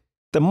payday?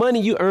 The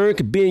money you earn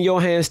could be in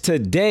your hands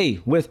today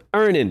with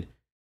Earnin.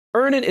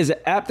 Earnin is an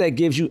app that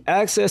gives you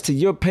access to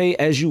your pay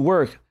as you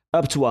work,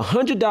 up to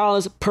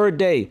 $100 per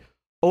day,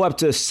 or up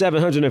to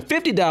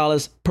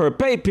 $750 per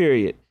pay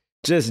period.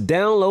 Just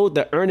download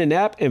the Earnin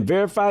app and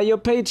verify your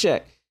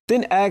paycheck.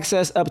 Then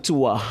access up to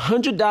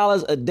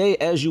 $100 a day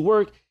as you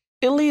work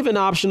and leave an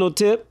optional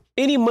tip.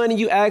 Any money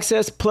you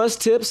access plus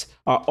tips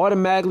are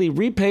automatically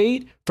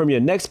repaid from your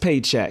next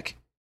paycheck.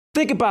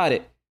 Think about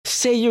it.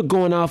 Say you're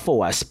going out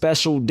for a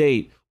special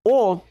date,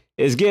 or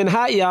it's getting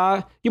hot,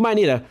 y'all. You might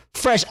need a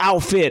fresh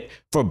outfit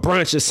for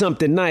brunch or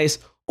something nice,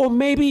 or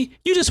maybe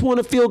you just want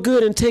to feel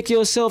good and take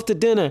yourself to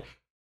dinner.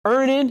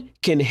 Earnin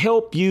can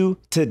help you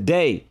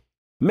today.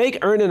 Make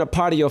Earnin a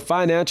part of your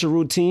financial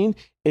routine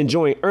and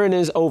join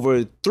Earnin's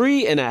over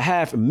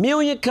 3.5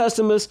 million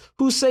customers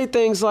who say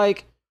things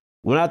like,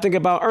 when I think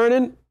about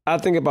Earnin, I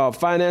think about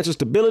financial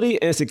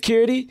stability and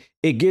security.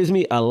 It gives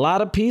me a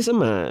lot of peace of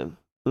mind.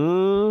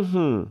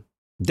 Download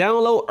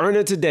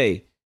Earnin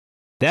today.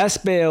 That's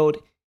spelled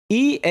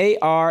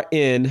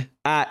EARNIN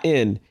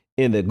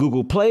in the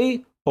Google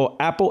Play or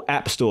Apple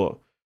App Store.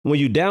 When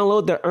you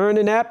download the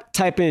Earnin app,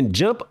 type in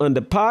Jump under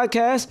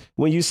podcast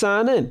when you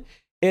sign in.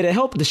 It'll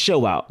help the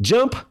show out.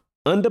 Jump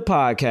under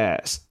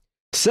podcast.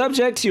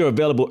 Subject to your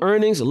available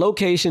earnings,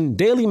 location,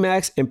 daily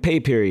max, and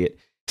pay period.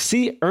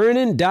 See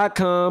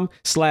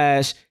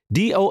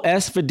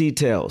earnin.com/DOS for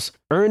details.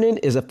 Earnin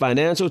is a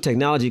financial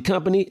technology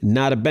company,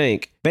 not a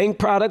bank. Bank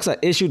products are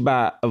issued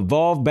by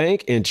Evolve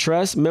Bank and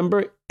Trust,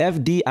 member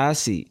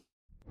FDIC.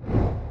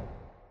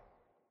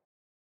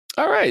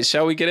 All right.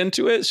 Shall we get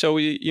into it? Shall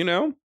we,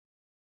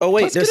 Oh,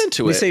 wait. Let's get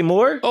into we it. say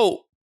more?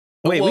 Oh,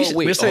 wait.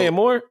 We're saying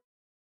more?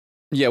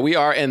 Yeah, we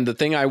are. And the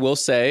thing I will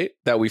say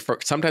that we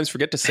sometimes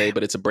forget to say,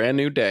 but it's a brand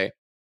new day.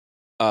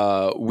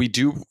 We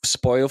do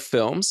spoil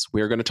films.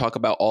 We're going to talk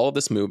about all of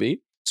this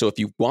movie. So if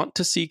you want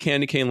to see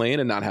Candy Cane Lane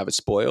and not have it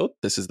spoiled,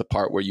 this is the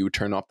part where you would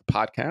turn off the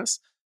podcast.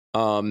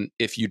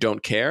 If you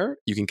don't care,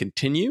 you can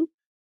continue.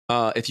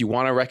 If you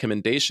want a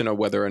recommendation of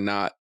whether or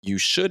not you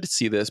should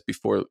see this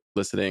before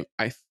listening,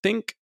 I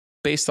think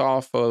based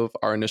off of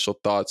our initial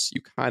thoughts,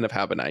 you kind of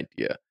have an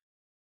idea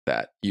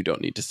that you don't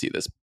need to see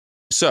this.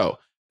 So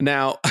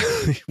now,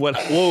 what?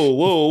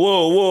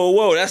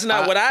 Whoa. That's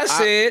not what I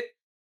said.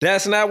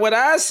 That's not what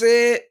I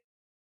said.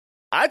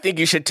 I think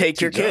you should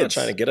take your kids.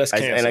 Trying to get us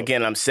canceled. And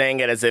again, I'm saying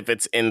it as if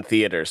it's in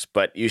theaters,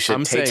 but you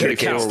should take your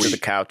kids to the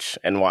couch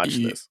and watch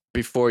this.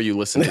 Before you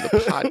listen to the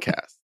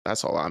podcast.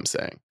 That's all I'm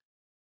saying.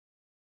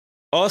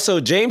 Also,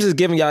 James is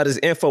giving y'all this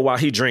info while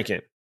he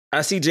drinking.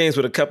 I see James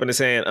with a cup in his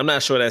hand. I'm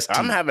not sure that's tea.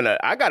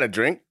 I got a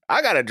drink.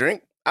 I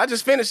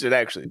just finished it,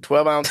 actually.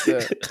 12 ounce.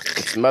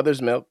 It's Mother's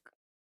Milk.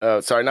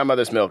 Sorry, not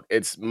Mother's Milk.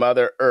 It's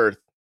Mother Earth.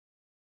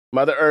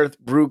 Mother Earth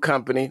Brew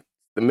Company.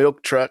 The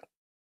milk truck.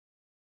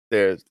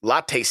 There's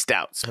latte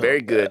stouts.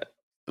 Very good.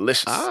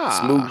 Delicious.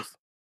 Smooth.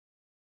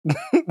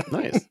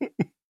 Nice.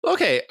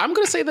 Okay, I'm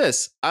going to say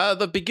this.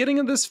 The beginning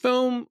of this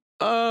film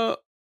was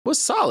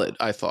solid,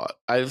 I thought.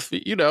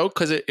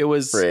 Because it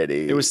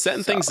was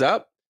setting things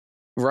up,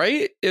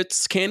 right?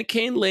 It's Candy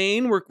Cane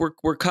Lane.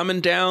 We're coming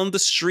down the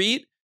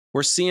street.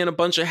 We're seeing a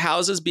bunch of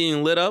houses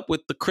being lit up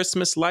with the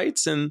Christmas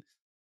lights, and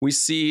we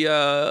see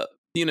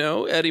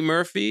Eddie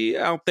Murphy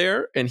out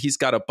there, and he's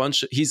got a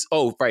bunch of he's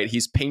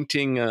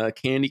painting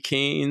candy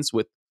canes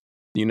with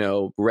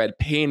red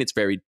paint. It's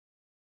very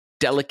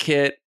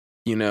delicate.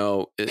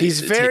 He's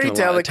very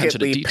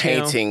delicately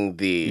painting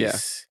these. Yeah.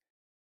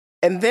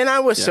 And then I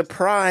was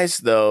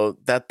surprised, though,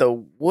 that the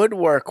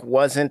woodwork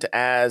wasn't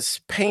as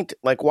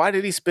like, why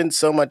did he spend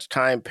so much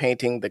time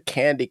painting the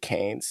candy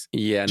canes?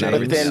 Yeah, not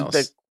everything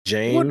else.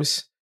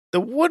 James. The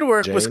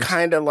woodwork was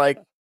kind of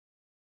like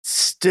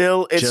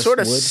still, it Just sort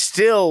of wood?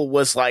 still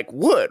was like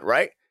wood,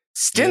 right?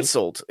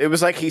 Stenciled. It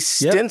was like he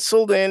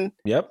stenciled in.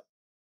 Yep.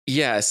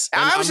 Yes.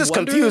 And I was I'm just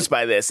wondering- confused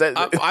by this.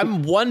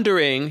 I'm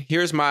wondering.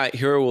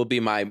 Here will be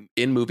my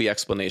in-movie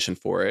explanation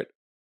for it.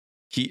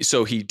 He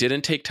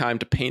didn't take time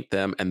to paint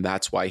them, and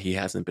that's why he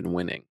hasn't been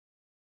winning,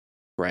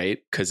 right?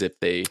 Because if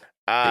they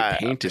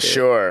painted it,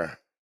 sure,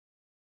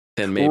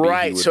 then maybe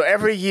right. he would, So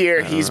every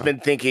year he's know. been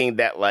thinking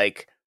that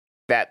like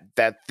that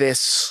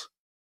this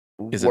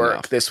Is work,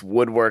 enough. this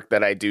woodwork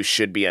that I do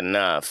should be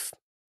enough.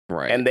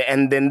 right.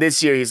 And then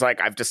this year he's like,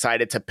 I've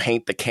decided to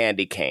paint the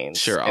candy canes.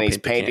 Sure, I'll and he's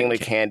paint the painting the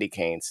candy candy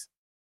canes.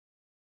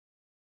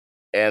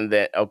 And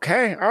then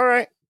okay, all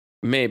right.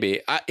 Maybe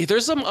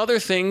there's some other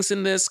things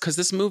in this because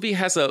this movie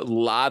has a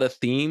lot of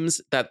themes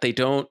that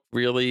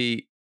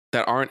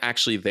that aren't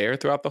actually there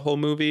throughout the whole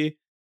movie.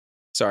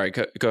 Sorry,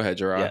 go ahead,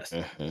 Gerard.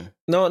 Yes.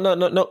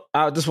 No.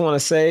 I just want to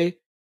say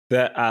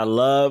that I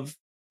love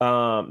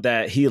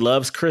that he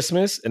loves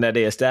Christmas and that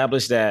they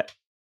established that.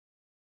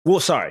 Well,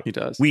 sorry. He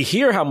does. We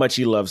hear how much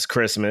he loves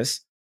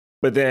Christmas,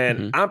 but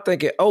then I'm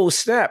thinking, oh,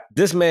 snap,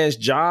 this man's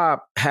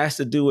job has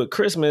to do with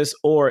Christmas,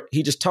 or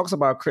he just talks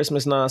about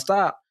Christmas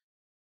nonstop.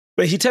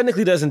 But he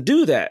technically doesn't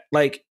do that.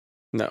 Like,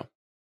 No.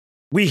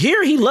 we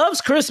hear he loves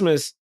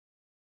Christmas.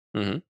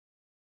 Mhm.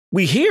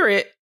 We hear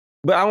it,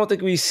 but I don't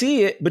think we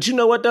see it. But you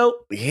know what, though?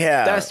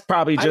 Yeah. That's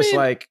probably I just mean,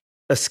 like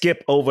a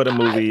skip over the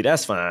movie.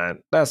 That's fine.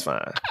 That's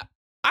fine.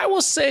 I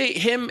will say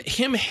him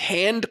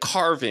hand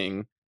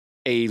carving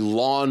a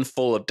lawn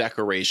full of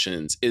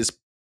decorations is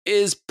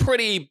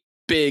pretty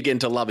big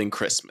into loving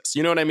Christmas.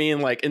 You know what I mean?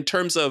 Like in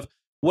terms of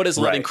what does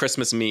loving Right.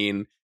 Christmas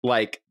mean?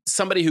 Like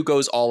somebody who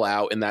goes all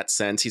out in that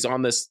sense. He's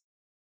on this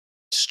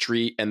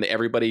street and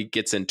everybody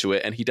gets into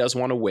it and he does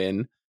want to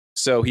win.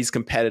 So he's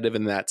competitive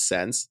in that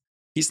sense.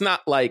 It's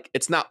not like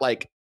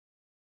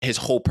his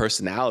whole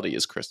personality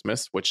is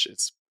Christmas, which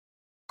is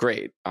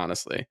great,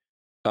 honestly.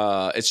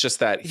 It's just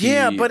that he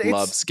but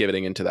loves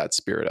getting into that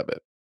spirit of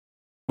it.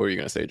 What were you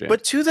going to say, James?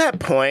 But to that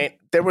point,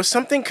 there was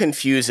something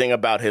confusing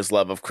about his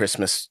love of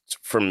Christmas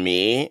for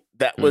me.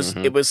 That was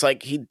Mhm. It was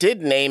like he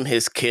did name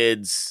his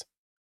kids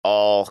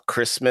all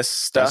Christmas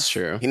stuff. That's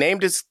true. He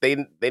named they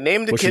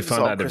named the Which you kids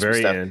found all out at the Christmas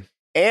very stuff. end.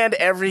 And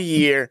every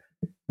year,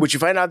 which you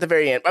find out at the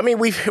very end. I mean,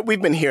 we've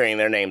been hearing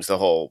their names the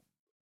whole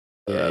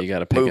yeah, you got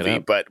to pick movie, it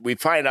up. but we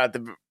find out at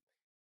the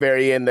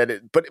very end that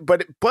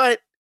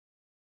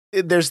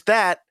there's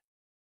that,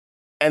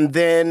 and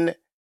then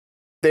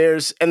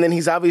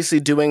he's obviously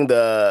doing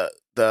the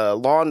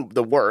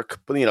work,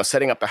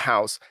 setting up the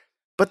house.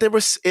 But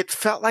it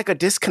felt like a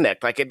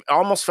disconnect. Like it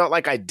almost felt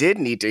like I did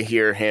need to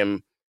hear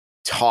him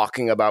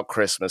talking about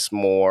Christmas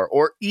more,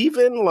 or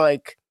even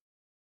like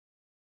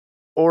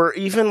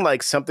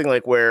something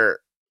like where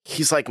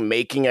he's like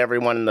making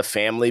everyone in the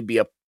family be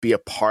a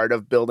part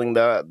of building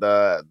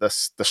the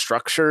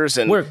structures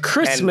and We're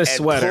Christmas and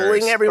sweaters.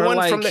 pulling everyone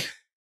or from like,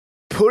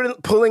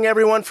 pulling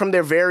everyone from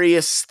their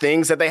various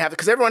things that they have,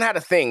 because everyone had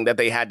a thing that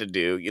they had to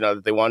do,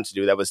 that they wanted to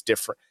do that was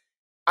different.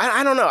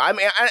 I don't know. I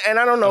mean, I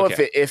don't know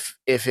Okay.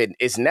 if it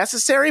is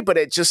necessary, but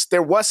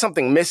there was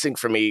something missing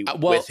for me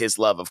with his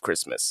love of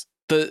Christmas.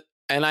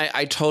 And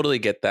I totally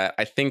get that.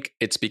 I think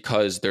it's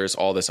because there's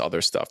all this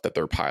other stuff that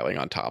they're piling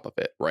on top of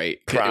it, right?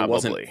 Probably. It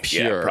wasn't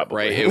Yeah, pure, probably.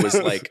 right?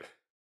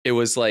 It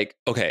was like,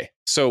 okay,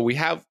 so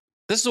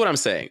this is what I'm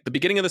saying. The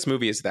beginning of this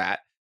movie is that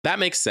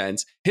makes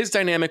sense. His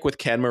dynamic with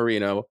Ken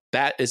Marino,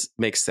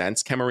 makes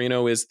sense. Ken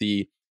Marino is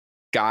the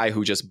guy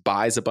who just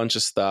buys a bunch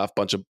of stuff,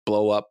 bunch of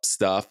blow up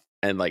stuff,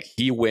 and like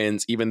he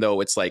wins, even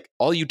though it's like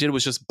all you did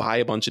was just buy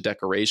a bunch of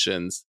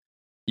decorations,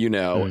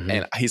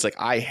 and he's like,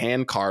 I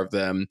hand carved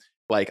them.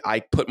 Like I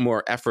put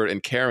more effort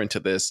and care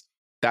into this.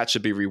 That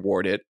should be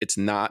rewarded. It's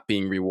not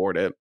being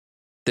rewarded.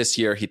 This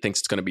year, he thinks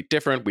it's going to be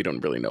different. We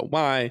don't really know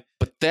why.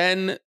 But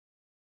then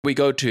we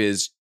go to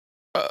his.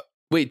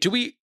 Do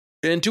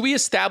we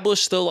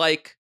establish the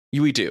like?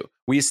 We do.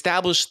 We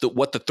establish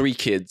what the three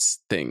kids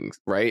thing,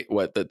 right?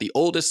 What the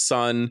oldest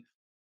son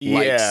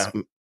is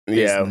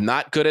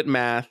not good at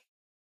math,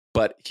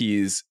 but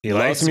he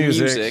likes loves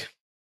music.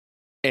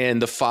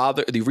 And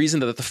the reason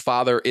that the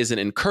father isn't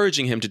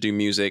encouraging him to do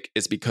music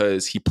is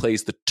because he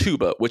plays the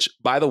tuba, which,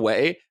 by the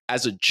way,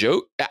 as a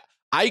joke,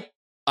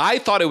 I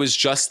thought it was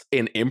just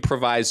an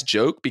improvised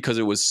joke because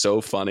it was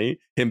so funny.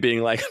 Him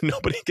being like,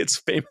 nobody gets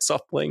famous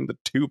off playing the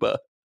tuba,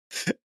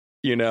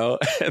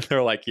 and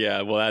they're like,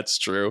 yeah, well, that's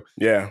true.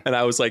 Yeah. And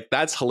I was like,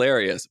 that's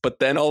hilarious. But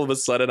then all of a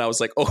sudden I was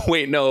like, oh,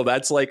 wait, no,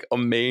 that's like a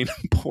main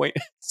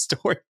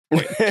story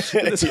point.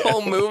 This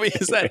whole movie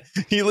is that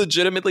he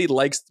legitimately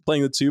likes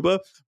playing the tuba.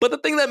 But the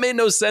thing that made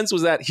no sense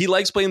was that he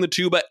likes playing the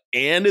tuba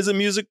and is a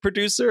music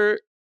producer.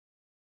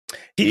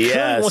 He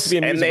clearly wants to be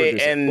a music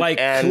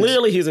producer.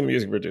 Clearly he's a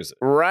music producer.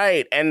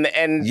 Right. And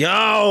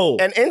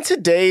in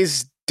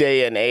today's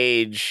day and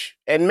age,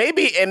 and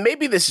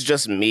maybe this is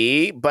just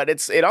me, but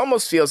it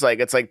almost feels like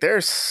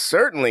there's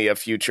certainly a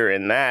future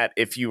in that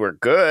if you were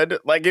good.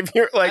 Like if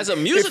you're like as a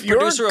music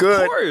producer,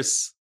 good, of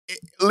course.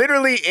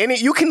 literally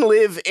you can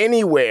live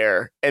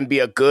anywhere and be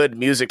a good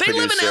music They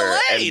live producer. in LA.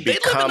 And They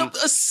become, live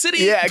in a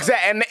city. Yeah,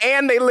 exactly.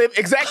 And they live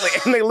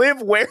and they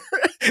live where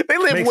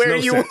Makes where no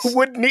you sense.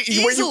 would need where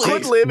you Easily.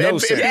 could live. No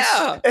and, sense.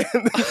 Yeah.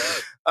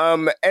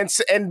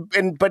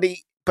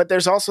 But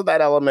there's also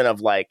that element of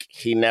like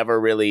he never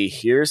really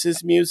hears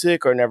his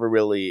music or never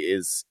really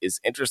is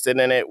interested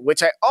in it,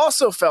 which I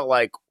also felt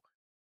like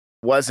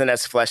wasn't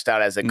as fleshed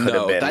out as it could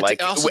have been. that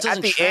Like also at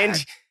doesn't the track.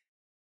 end,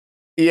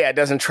 yeah, it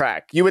doesn't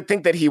track. You would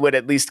think that he would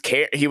at least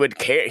care. He would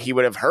care. He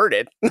would have heard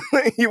it.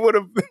 He would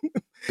have.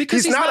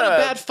 Because he's not a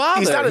bad father.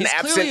 He's not an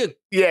clearly absent.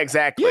 Yeah,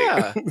 exactly.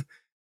 Yeah.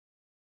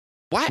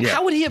 Why? Yeah.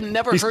 How would he have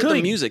never He's heard clearly-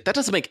 the music? That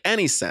doesn't make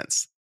any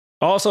sense.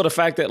 Also, the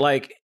fact that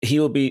like he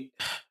will be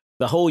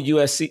the whole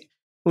USC.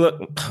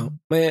 Look,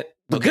 man,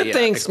 the Okay, good yeah,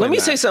 things. explain Let me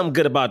that. say something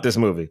good about this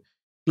movie.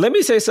 Let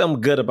me say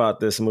something good about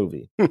this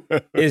movie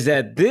is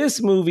that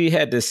this movie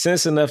had the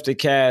sense enough to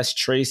cast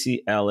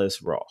Tracy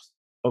Ellis Ross.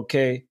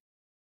 Okay,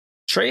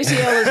 Tracy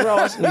Ellis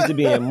Ross needs to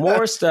be in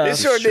more stuff. It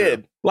sure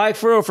did. Like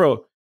for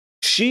real.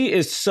 She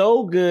is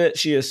so good.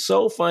 She is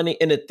so funny.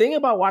 And the thing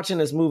about watching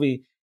this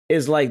movie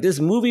is like this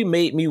movie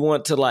made me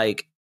want to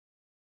like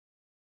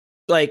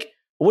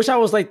wish I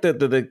was like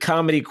the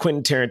comedy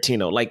Quentin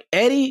Tarantino. Like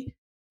Eddie,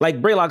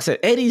 like Braylock said,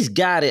 Eddie's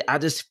got it. I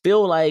just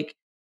feel like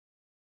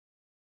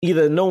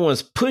either no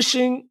one's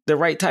pushing the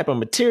right type of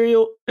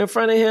material in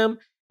front of him.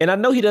 And I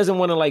know he doesn't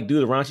want to like do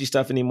the raunchy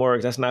stuff anymore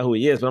because that's not who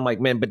he is. But I'm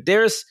like, man, but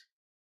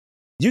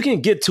you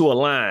can get to a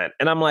line.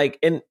 And I'm like,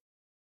 and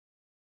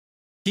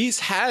He's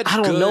had. I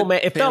don't good know, man.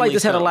 It felt like family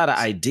this had a lot of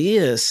films,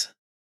 ideas.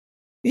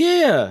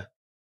 Yeah.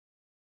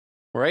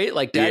 right?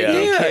 Like Daddy Yeah.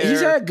 Don't Yeah. Care. He's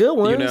had good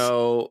ones. You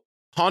know,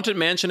 Haunted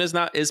Mansion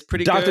is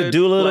pretty Dr. good.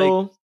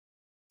 Doolittle. Like,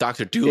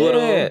 Dr.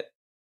 Doolittle. Yeah.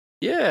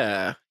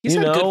 Yeah. He's You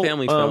had know, good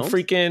family films.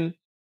 freaking.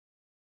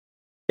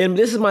 And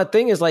this is my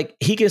thing is like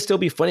he can still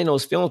be funny in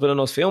those films, but in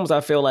those films,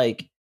 I feel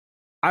like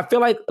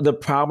the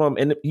problem,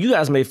 and you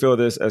guys may feel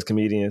this as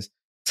comedians.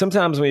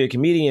 Sometimes when you're a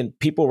comedian,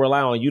 people rely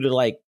on you to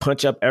like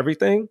punch up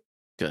everything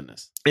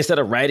Goodness. instead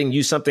of writing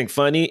you something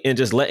funny and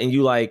just letting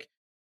you like,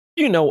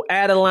 you know,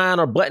 add a line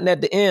or button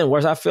at the end.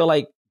 Whereas I feel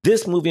like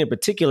this movie in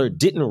particular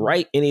didn't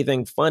write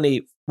anything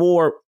funny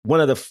for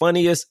one of the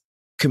funniest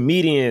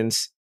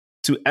comedians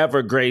to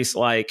ever grace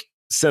like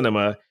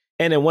cinema,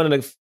 and then one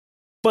of the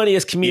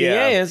funniest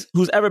comedians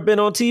who's ever been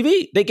on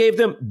TV. They gave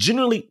them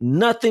generally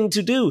nothing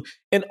to do,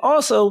 and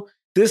also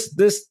this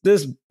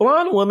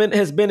blonde woman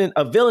has been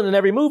a villain in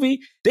every movie.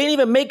 They didn't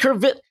even make her.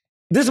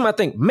 This is my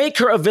thing. Make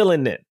her a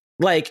villain then.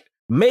 Like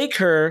make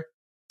her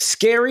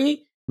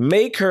scary.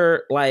 Make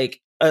her like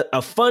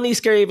a funny,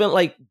 scary event.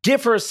 Like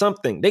give her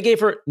something. They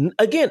gave her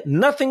again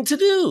nothing to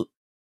do.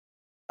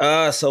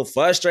 So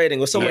frustrating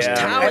with so much Yeah.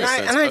 talent.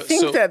 And I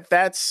think So-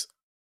 that's.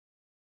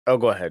 Oh,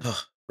 go ahead,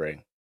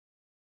 Ray.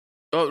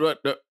 Oh,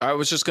 no, I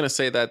was just gonna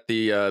say that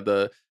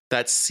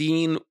that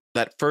scene,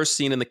 that first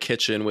scene in the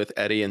kitchen with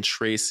Eddie and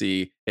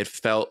Tracy, it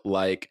felt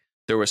like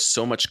there was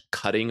so much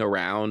cutting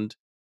around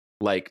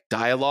like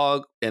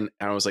dialogue, and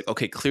I was like,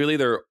 okay, clearly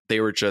they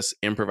were just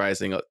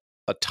improvising a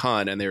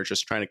ton, and they were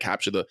just trying to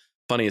capture the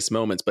funniest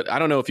moments. But I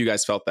don't know if you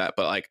guys felt that,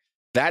 but like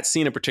that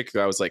scene in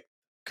particular, I was like,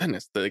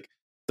 goodness, the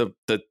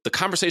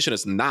conversation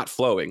is not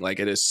flowing, like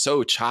it is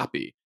so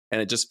choppy, and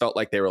it just felt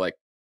like they were like,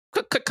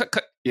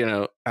 cut. You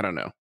know, I don't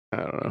know.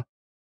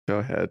 Go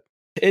ahead.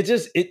 I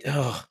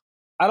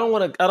don't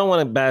want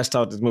to bash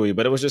talk this movie,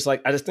 but it was just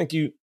like I just think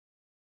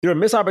there are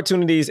missed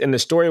opportunities in the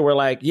story where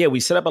like, yeah, we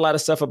set up a lot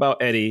of stuff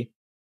about Eddie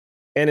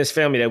and his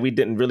family that we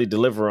didn't really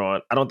deliver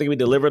on. I don't think we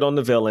delivered on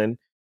the villain.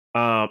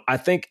 I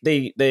think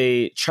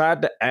they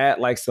tried to add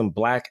like some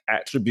black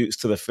attributes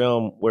to the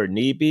film where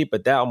need be,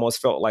 but that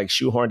almost felt like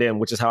shoehorned in,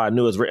 which is how I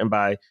knew it was written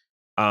by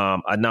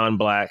a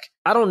non-black.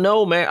 I don't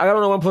know, man. I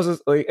don't know what I'm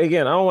supposed to. Like,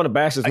 again, I don't want to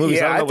bash this movie.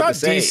 So I I don't know what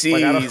thought to say.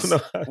 Like, I don't DC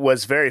know.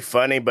 was very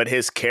funny, but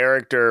his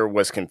character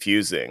was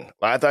confusing.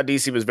 I thought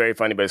DC was very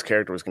funny, but his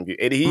character was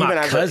confusing. He My even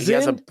has he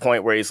has a cousin?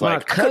 point where he's My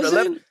like, I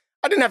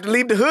didn't have to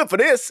leave the hood for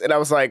this, and I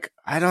was like,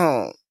 I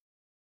don't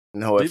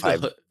know Leave if the I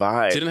hood-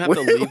 buy. Didn't have to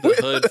leave the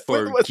hood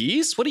for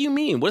geese? What do you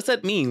mean? What does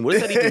that mean? What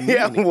does that even mean?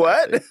 Yeah,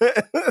 what?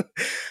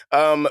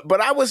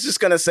 But I was just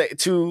gonna say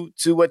to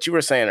what you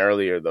were saying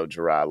earlier, though,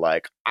 Gerard.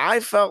 Like, I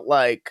felt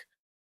like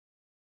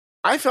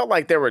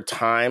there were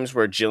times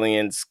where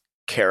Jillian's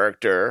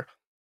character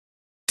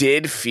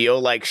did feel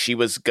like she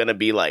was gonna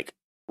be like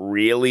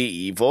really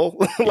evil.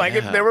 Like,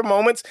 if Yeah. there were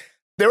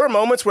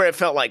moments where it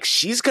felt like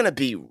she's gonna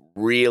be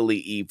really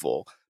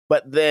evil,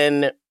 but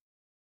then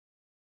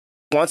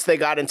once they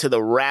got into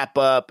the wrap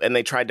up and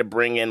they tried to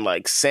bring in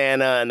like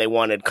Santa and they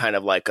wanted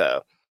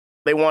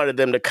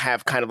them to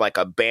have kind of like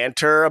a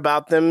banter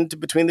about them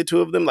between the two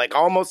of them, like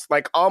almost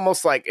like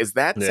is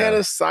that Yeah.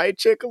 Santa's side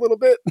chick a little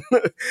bit?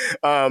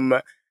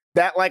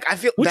 That like I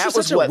feel Which that was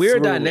was such a what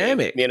weird threw me,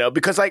 dynamic. you know,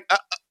 because like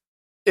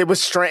it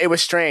was strange. It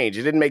was strange.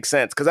 It didn't make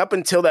sense because up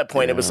until that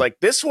point, it was like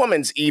this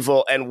woman's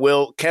evil and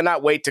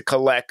cannot wait to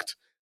collect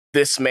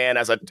this man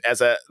as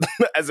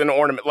an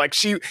ornament. Like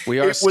We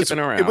are skipping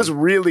around. It was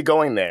really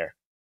going there.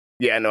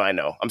 Yeah, no, I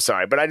know. I'm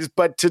sorry,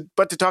 but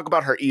to talk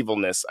about her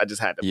evilness, I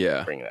just had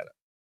to bring that up.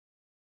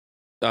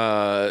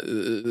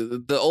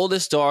 The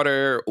oldest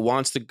daughter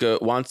wants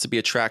to be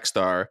a track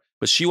star,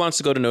 but she wants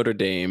to go to Notre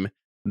Dame.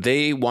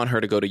 They want her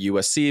to go to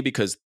USC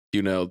because,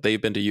 you know,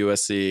 they've been to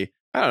USC.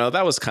 I don't know.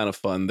 That was kind of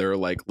fun. They're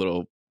like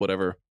little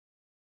whatever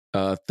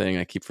thing.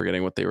 I keep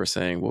forgetting what they were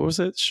saying. What was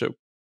it? Show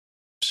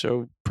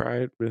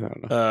pride? I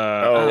don't know.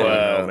 I don't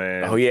know,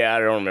 man. Oh yeah, I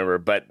don't remember,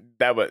 but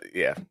that was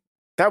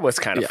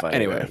kind of funny.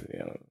 Anyway, but, you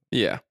know.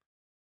 yeah.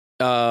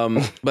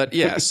 But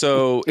yeah,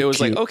 so it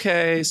was like,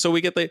 okay, so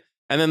we get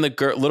and then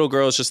the little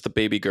girl is just the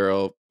baby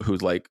girl who,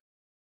 like,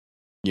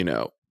 you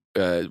know,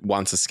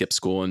 wants to skip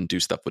school and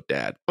do stuff with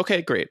dad.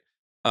 Okay, great.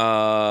 He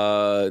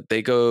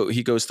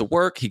goes to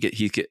work. He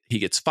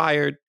gets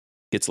fired,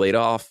 gets laid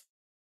off.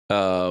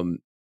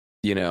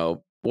 You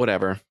know,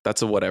 whatever.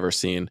 That's a whatever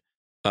scene.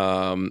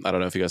 I don't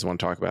know if you guys want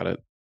to talk about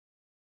it.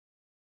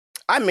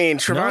 I mean,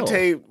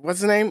 Trevante,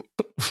 what's his name?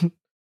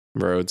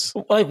 Rhodes.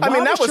 Like, I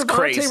mean, that was Trevante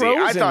crazy.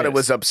 Rhodes I thought in it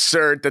was this?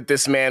 absurd that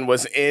this man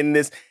was in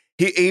this.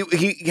 He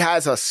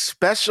has a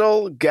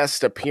special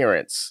guest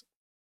appearance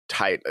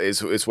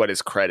is what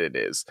his credit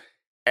is.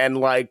 And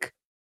like,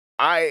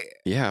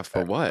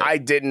 for what? I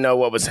didn't know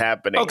what was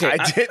happening. Okay,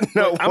 I didn't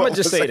know I'm what gonna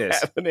just was say this.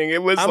 happening.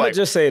 It was I'm gonna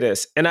just say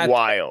this, and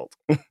wild.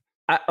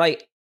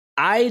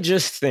 I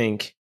just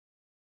think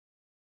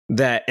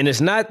that, and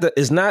it's not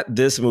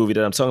this movie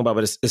that I'm talking about,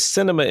 but it's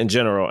cinema in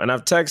general. And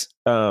I've texted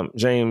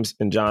James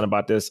and John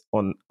about this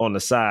on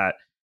the side.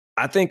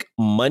 I think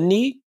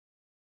money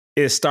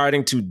is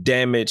starting to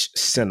damage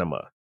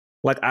cinema.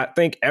 Like, I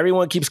think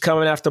everyone keeps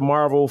coming after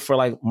Marvel for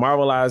like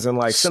Marvelizing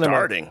like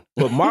cinema,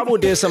 but Marvel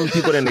did something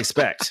people didn't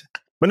expect.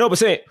 But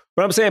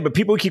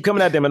people keep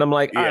coming at them, and I'm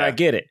like, all right, I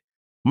get it.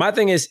 My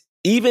thing is,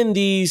 even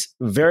these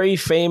very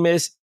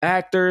famous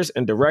actors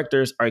and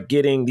directors are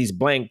getting these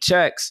blank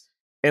checks,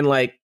 and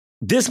like,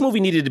 this movie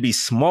needed to be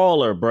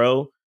smaller,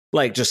 bro.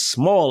 Like, just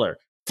smaller.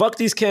 Fuck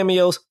these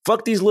cameos.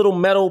 Fuck these little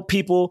metal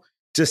people.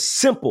 Just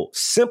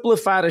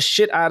simplify the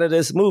shit out of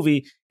this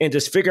movie and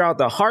just figure out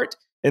the heart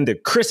and the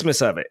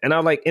Christmas of it. And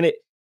I'm like, and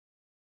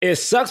it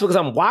sucks because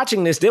I'm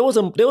watching this. There was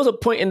a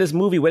point in this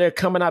movie where they're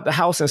coming out the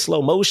house in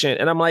slow motion,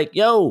 and I'm like,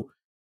 yo,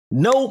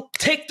 no,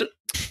 take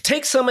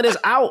some of this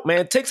out,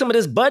 man. Take some of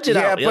this budget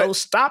out. Yo,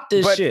 stop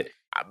this shit.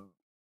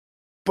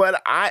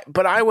 But I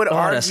would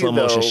argue, that slow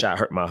motion shot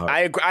hurt my heart.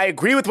 I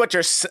agree with what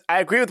you're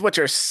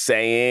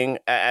saying.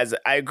 As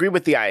I agree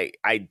with the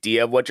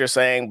idea of what you're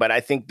saying, but I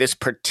think this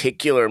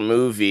particular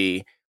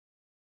movie,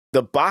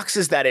 the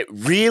boxes that it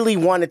really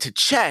wanted to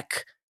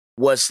check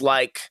was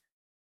like,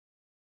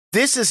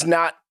 this is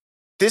not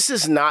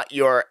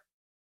your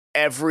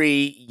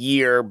every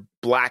year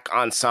black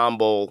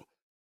ensemble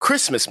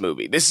Christmas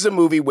movie. This is a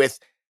movie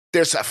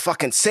there's a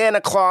fucking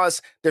Santa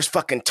Claus, there's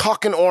fucking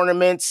talking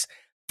ornaments.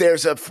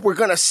 We're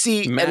gonna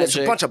see, magic, and there's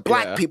a bunch of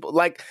black people.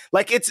 Like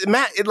it's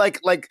I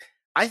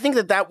think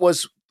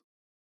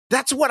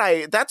that's what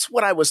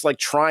I was like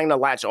trying to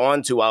latch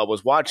on to while I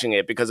was watching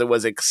it, because it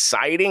was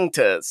exciting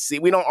to see.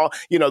 We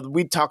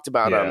talked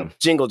about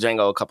Jingle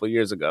Jangle a couple of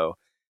years ago.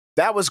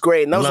 That was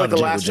great, and that was like the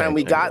last time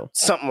we got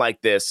something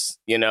like this,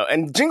 you know.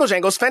 And Jingle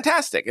Jangle is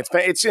fantastic.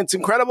 It's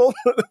incredible.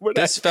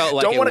 This felt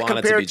like it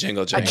wanted to be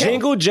Jingle Jangle.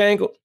 Jingle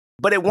Jangle,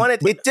 but it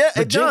wanted it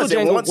does.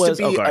 It wants to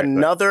be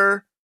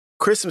another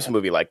Christmas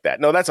movie like that.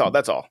 No, that's all.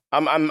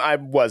 I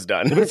was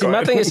done. But see,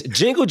 my thing is,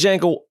 Jingle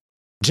Jangle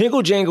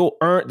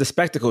earned the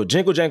spectacle.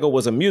 Jingle Jangle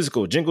was a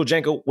musical. Jingle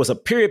Jangle was a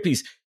period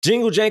piece.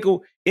 Jingle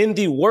Jangle in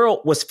the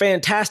world was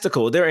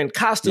fantastical. They're in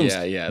costumes.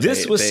 Yeah.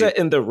 This was set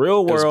in the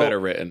real world. It was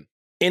better written.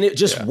 And it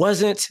just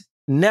wasn't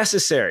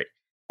necessary.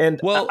 And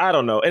I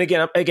don't know. And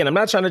again, I'm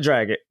not trying to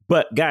drag it,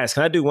 but guys,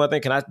 can I do one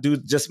thing? Can I do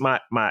just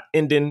my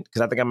ending?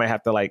 Because I think I might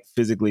have to like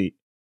physically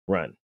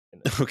run.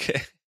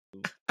 Okay.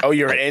 Oh,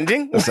 you're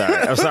ending? I'm sorry.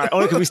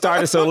 Only because we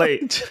started so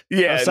late.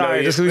 Yeah. I'm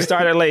sorry. Just because we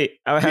started late.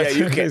 I was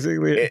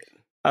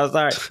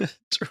sorry.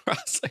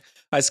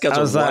 I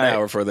scheduled 1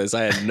 hour for this.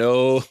 I had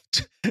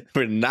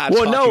we're not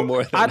talking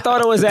more than I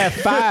thought it was at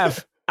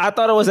 5. I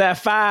thought it was at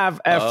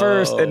 5 at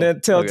first, and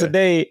then till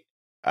today.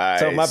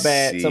 So my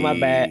bad. My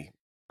bad.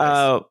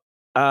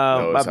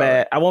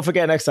 I won't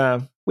forget next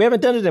time. We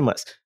haven't done it in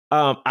months.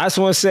 I just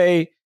want to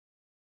say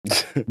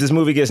this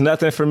movie gets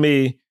nothing from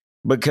me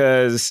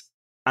because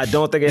I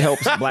don't think it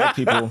helps black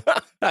people.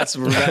 That's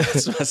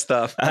messed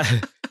up.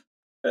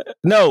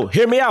 No,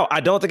 hear me out. I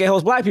don't think it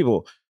helps black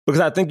people because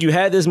I think you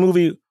had this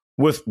movie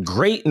with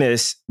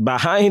greatness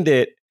behind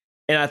it.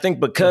 And I think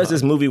because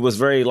this movie was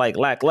very like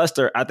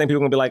lackluster, I think people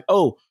are going to be like,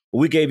 oh,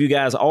 we gave you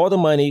guys all the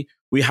money.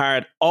 We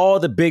hired all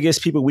the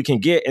biggest people we can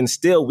get. And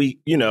still we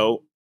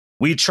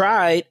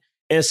tried.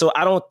 And so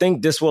I don't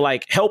think this will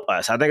like help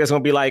us. I think it's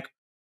going to be like,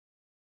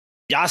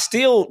 y'all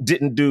still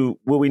didn't do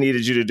what we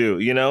needed you to do,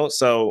 you know?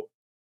 So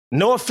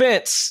no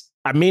offense.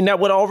 I mean that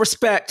with all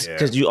respect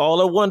because you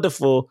all are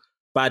wonderful,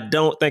 but I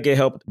don't think it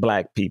helped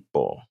black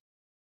people.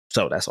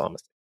 So that's all I'm going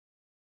to say.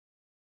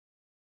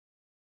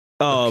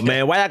 Oh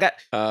man,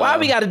 why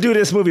we got to do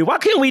this movie? Why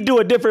can't we do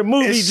a different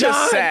movie, It's John?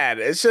 just sad.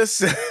 It's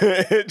just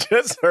it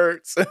just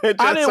hurts. I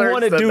didn't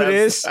want to do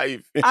this. I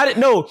didn't.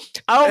 No,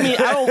 I don't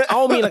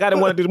mean like I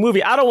didn't want to do the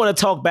movie. I don't want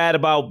to talk bad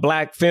about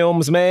black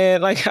films,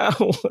 man. Like,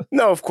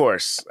 no, of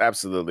course,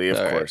 absolutely, of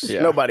course.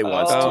 Yeah. Nobody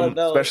wants to,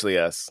 no. especially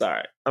us.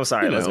 Sorry, I'm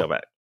sorry. Let's go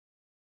back.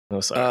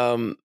 I'm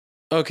sorry.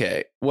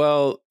 Okay.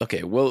 Well,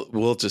 okay. We'll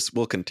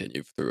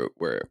continue through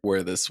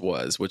where this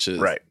was, which is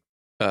Right.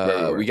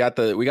 We got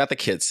the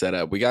kids set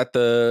up. We got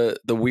the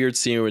weird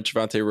scene with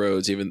Trevante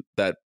Rhodes, even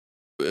that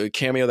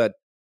cameo that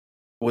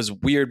was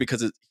weird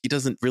because he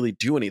doesn't really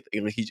do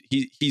anything.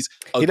 He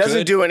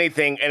doesn't do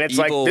anything, and it's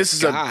like this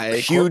is a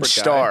huge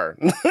star.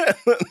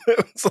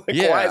 It's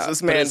like, why is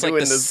this man doing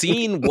like this? The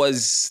scene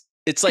was.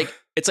 It's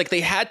like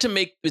they had to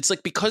make. It's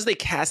like because they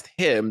cast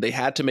him, they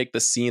had to make the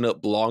scene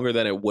up longer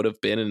than it would have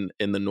been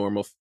in the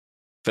normal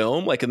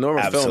film. Like a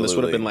normal film, this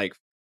would have been like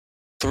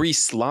 3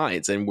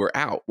 slides and we're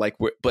out. Like,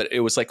 but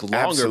it was like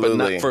longer, but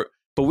not for.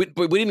 But we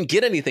didn't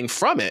get anything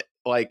from it.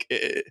 Like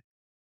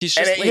he's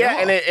just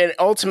and it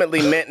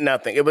ultimately meant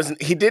nothing. It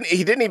wasn't. He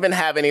didn't even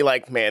have any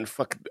like, man,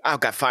 fuck, I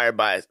got fired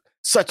by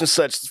such and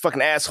such fucking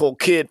asshole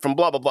kid from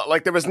blah blah blah.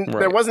 Like there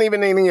wasn't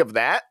even any of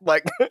that.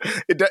 Like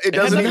it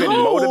doesn't even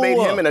motivate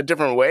him in a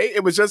different way.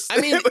 It was just.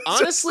 I mean,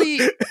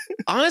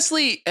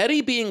 honestly,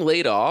 Eddie being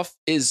laid off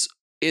is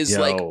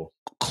like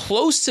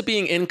close to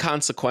being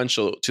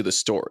inconsequential to the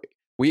story.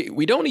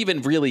 We don't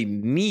even really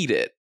need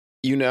it,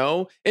 you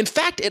know? In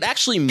fact, it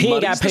actually muddies he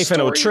ain't got to pay for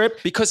no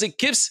trip because it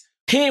gives.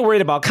 He ain't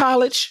worried about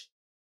college.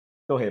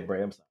 Go ahead,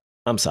 Bray.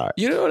 I'm sorry.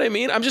 You know what I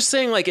mean? I'm just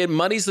saying, like, it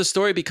muddies the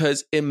story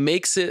because it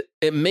makes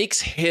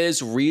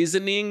his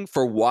reasoning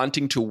for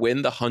wanting to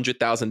win the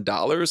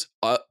 $100,000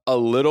 a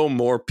little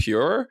more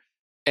pure.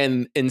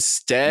 And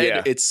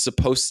instead,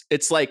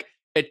 it's like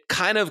it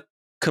kind of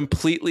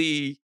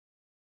completely.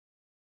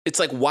 It's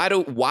like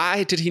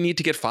why did he need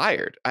to get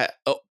fired?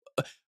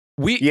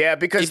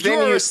 Because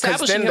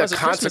then the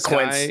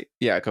consequence.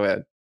 Yeah, go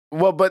ahead.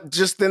 Well, but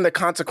just then the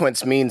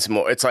consequence means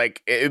more. It's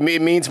like it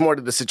means more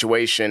to the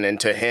situation and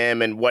to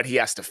him and what he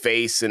has to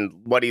face and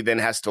what he then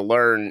has to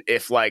learn.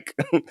 If like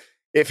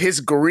if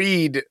his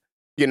greed,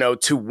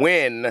 to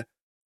win,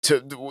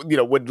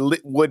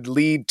 would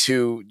lead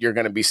to you're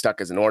going to be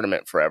stuck as an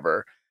ornament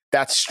forever.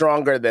 That's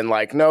stronger than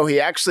like, no, he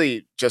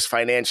actually just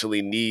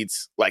financially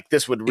needs, like,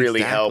 this would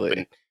really help.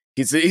 And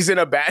he's in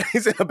a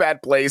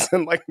bad place.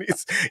 And like,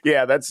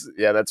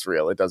 that's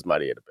real. It does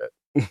muddy it a bit.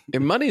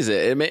 It muddies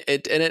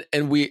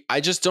it.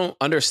 I just don't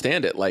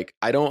understand it. Like,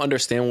 I don't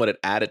understand what it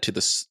added to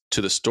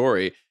the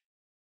story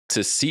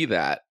to see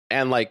that.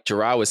 And like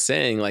Jarrah was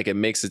saying, like, it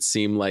makes it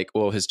seem like,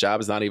 well, his job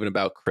is not even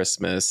about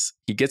Christmas.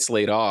 He gets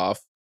laid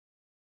off.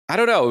 I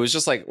don't know. It was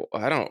just like,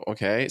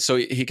 okay. So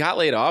he got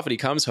laid off and he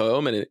comes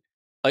home and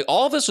like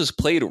all of this was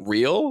played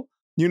real,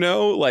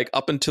 like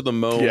up until the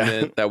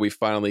moment that we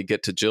finally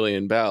get to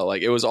Jillian Bell.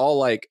 Like it was all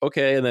like,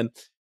 okay. And then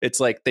it's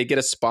like they get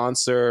a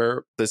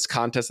sponsor. This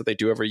contest that they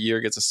do every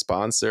year gets a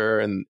sponsor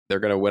and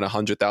they're going to win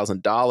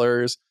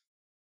 $100,000.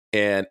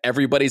 And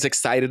everybody's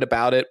excited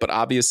about it. But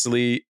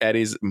obviously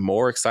Eddie's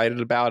more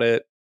excited about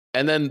it.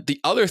 And then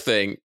the other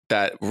thing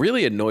that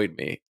really annoyed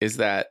me is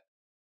that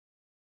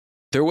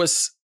there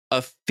was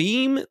a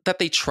theme that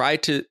they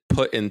tried to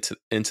put into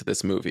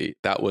this movie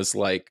that was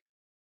like,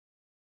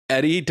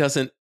 Eddie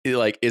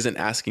isn't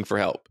asking for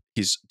help.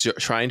 He's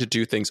trying to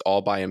do things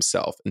all by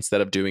himself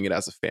instead of doing it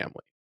as a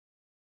family.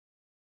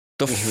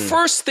 The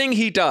first thing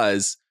he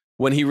does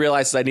when he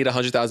realizes I need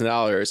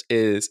 $100,000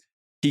 is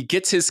he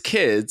gets his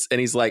kids and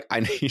he's like, I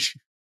need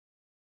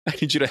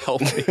you to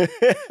help me.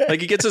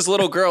 Like he gets his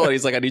little girl and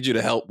he's like, I need you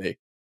to help me.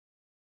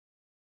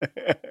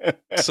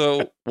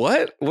 So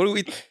what?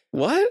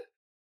 What?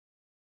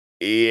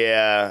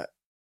 Yeah.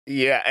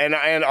 Yeah.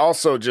 And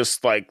also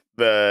just like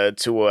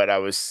to what I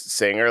was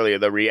saying earlier,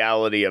 the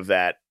reality of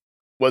that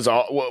was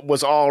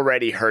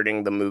already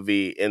hurting the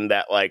movie in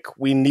that like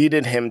we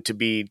needed him to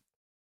be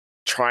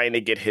trying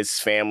to get his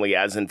family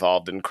as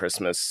involved in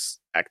Christmas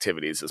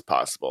activities as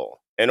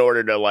possible in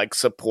order to like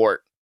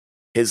support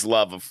his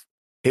love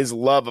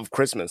of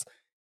Christmas.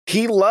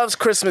 He loves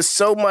Christmas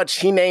so much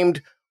he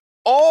named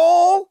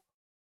all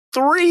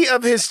 3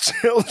 of his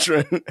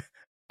children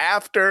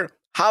after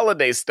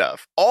holiday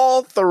stuff.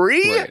 All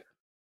 3? Right.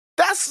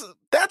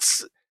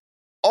 That's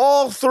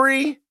all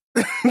 3.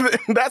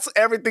 That's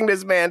everything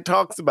this man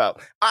talks about.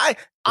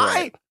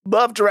 I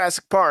love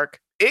Jurassic Park.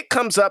 It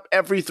comes up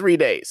every 3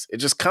 days. It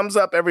just comes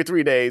up every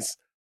 3 days.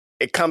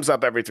 It comes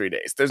up every 3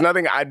 days. There's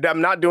nothing, I'm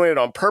not doing it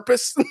on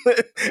purpose.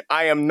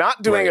 I am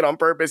not doing it on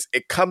purpose.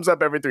 It comes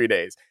up every 3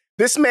 days.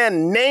 This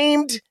man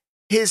named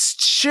his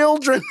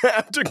children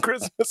after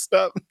Christmas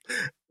stuff.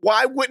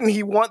 Why wouldn't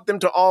he want them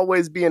to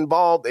always be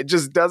involved? It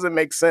just doesn't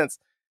make sense.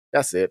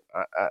 That's it.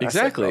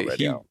 Exactly.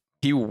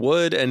 He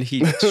would, and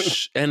he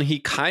and he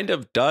kind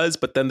of does,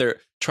 but then they're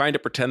trying to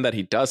pretend that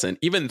he doesn't,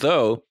 even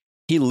though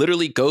he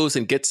literally goes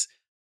and gets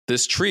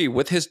this tree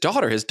with his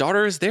daughter. His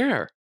daughter is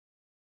there.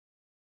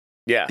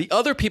 Yeah. The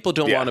other people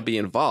don't want to be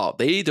involved.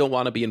 They don't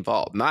want to be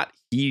involved. Not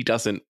he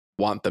doesn't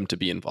want them to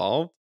be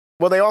involved.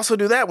 Well, they also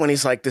do that when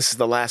he's like, "This is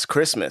the last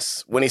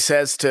Christmas." When he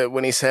says, "This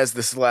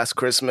is the last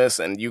Christmas,"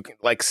 and you can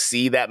like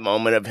see that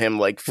moment of him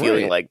like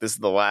feeling like this is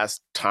the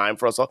last time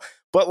for us all.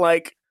 But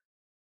like,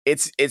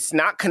 it's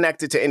not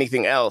connected to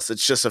anything else.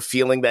 It's just a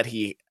feeling that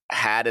he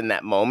had in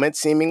that moment,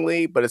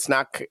 seemingly. But it's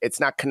not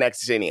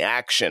connected to any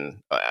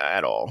action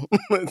at all.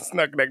 It's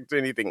not connected to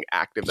anything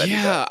active. That he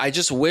does. I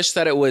just wish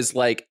that it was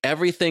like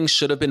everything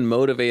should have been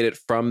motivated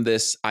from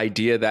this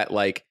idea that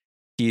like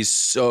he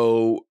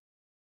so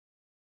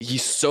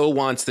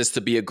wants this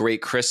to be a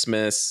great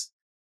Christmas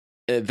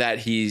that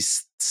he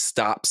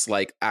stops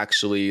like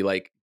actually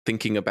like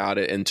thinking about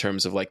it in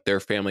terms of like their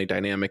family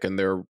dynamic and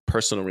their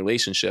personal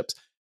relationships.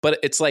 But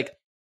it's like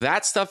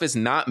that stuff is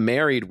not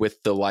married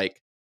with the like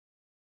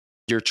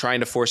you're trying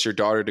to force your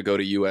daughter to go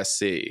to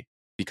USC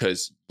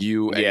because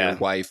you and your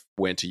wife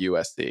went to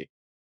USC.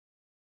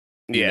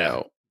 You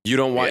know, you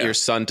don't want your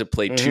son to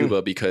play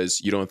tuba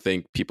because you don't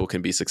think people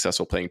can be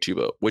successful playing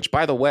tuba, which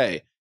by the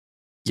way,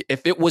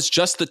 if it was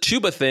just the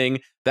tuba thing,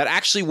 that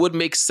actually would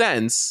make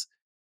sense.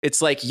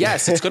 It's like,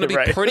 yes, it's going to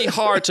be pretty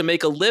hard to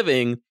make a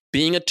living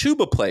being a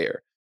tuba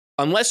player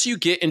unless you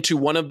get into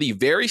one of the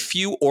very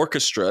few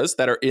orchestras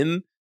that are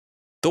in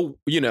the,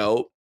 you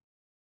know,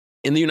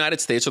 in the United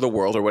States or the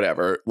world or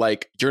whatever.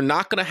 Like, you're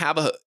not going to have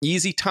an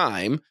easy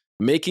time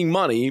making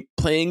money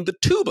playing the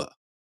tuba.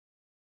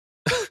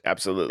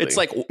 Absolutely. It's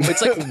like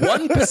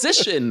one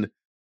position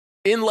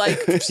in like,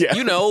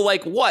 you know,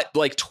 like what,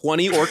 like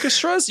 20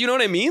 orchestras? You know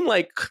what I mean?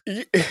 Like,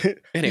 anyway,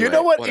 you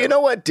know what? whatever. You know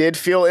what did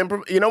feel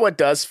you know what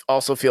does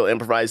also feel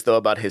improvised though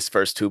about his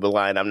first tuba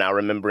line? I'm now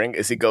remembering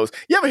is he goes,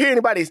 "You ever hear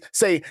anybody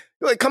say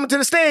like coming to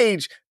the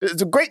stage?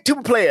 It's a great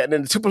tuba player," and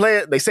then the tuba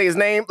player they say his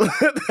name.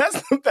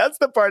 that's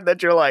the part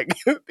that you're like,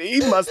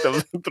 he must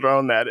have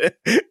thrown that in.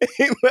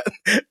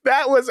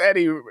 That was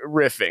Eddie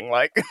riffing.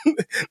 Like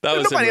that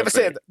was nobody ever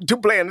said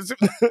tuba player.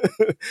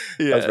 That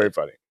was very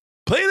funny.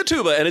 Play the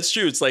tuba, and it's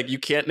true. It's like you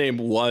can't name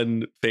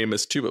one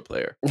famous tuba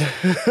player.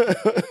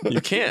 You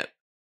can't.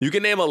 You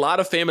can name a lot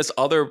of famous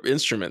other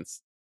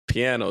instruments: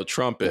 piano,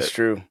 trumpet. That's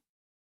true.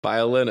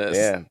 Violinist.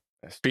 Yeah,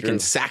 that's freaking true.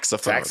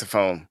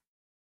 saxophone.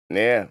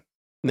 Yeah.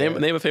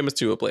 Name a famous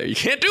tuba player. You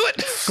can't do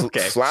it.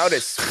 Okay.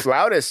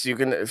 Flautist. You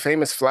can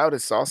famous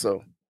flautist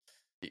also.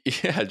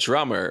 Yeah,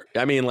 drummer.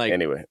 I mean, like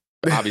anyway,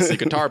 obviously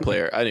guitar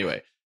player.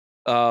 Anyway,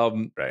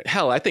 right.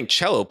 Hell, I think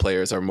cello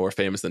players are more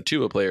famous than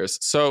tuba players.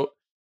 So.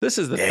 This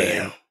is the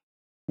thing.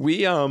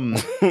 We,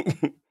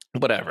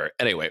 whatever.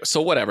 Anyway,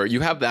 so whatever.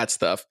 You have that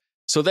stuff.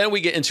 So then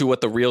we get into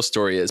what the real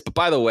story is. But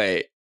by the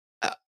way,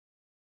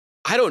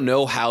 I don't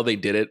know how they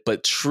did it,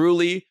 but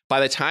truly, by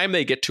the time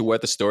they get to where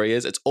the story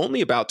is, it's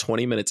only about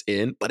 20 minutes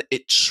in, but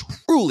it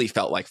truly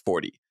felt like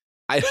 40.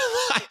 And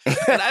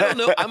I don't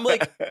know. I'm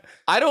like,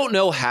 I don't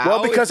know how.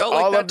 Well, because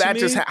all like of that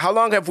just. How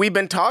long have we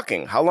been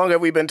talking?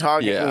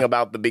 Yeah.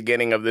 About the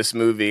beginning of this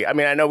movie? I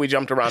mean, I know we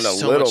jumped around a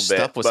little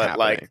bit, but happening.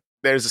 Like,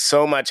 there's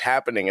so much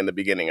happening in the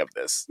beginning of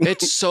this.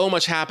 It's so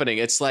much happening.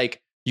 It's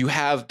like you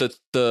have the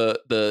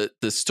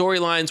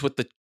storylines with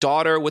the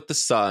daughter, with the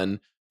son.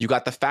 You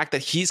got the fact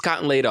that he's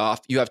gotten laid off.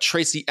 You have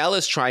Tracy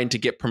Ellis trying to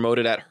get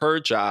promoted at her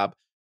job,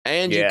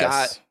 and you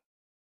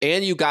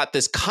got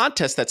this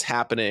contest that's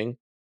happening.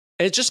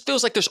 And it just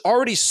feels like there's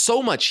already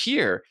so much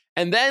here.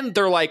 And then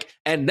they're like,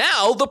 and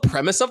now the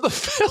premise of the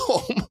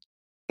film.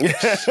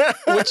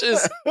 Which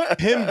is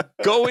him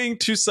going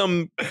to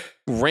some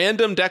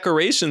random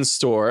decoration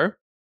store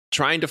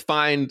trying to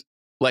find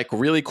like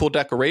really cool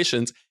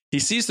decorations. He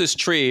sees this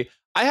tree.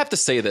 I have to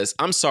say this.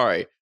 I'm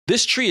sorry.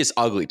 This tree is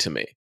ugly to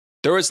me.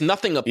 There is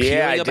nothing appealing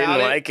about it. I didn't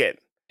like it.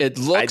 It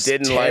looks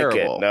terrible. Like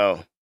it. No.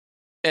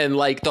 And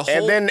like the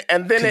whole and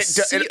then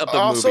it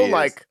also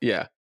like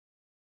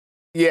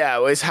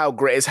it's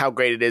how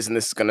great it is, and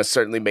this is going to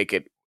certainly make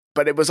it.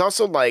 But it was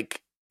also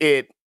like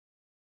it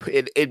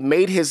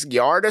made his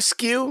yard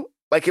askew.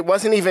 Like it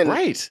wasn't even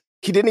right.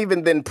 He didn't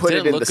even then put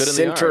it in the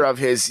center of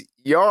his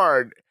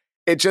yard.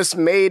 It just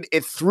made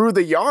it threw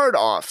the yard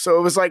off. So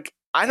it was like,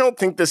 I don't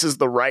think this is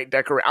the right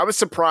decoration. I was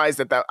surprised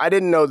that I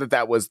didn't know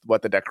that was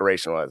what the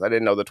decoration was. I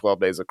didn't know the 12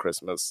 Days of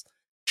Christmas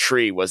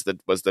tree was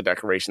the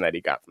decoration that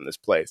he got from this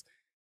place.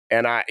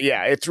 And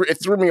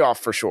it threw me off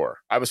for sure.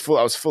 I was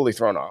fully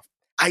thrown off.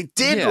 I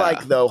did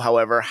like though,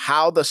 however,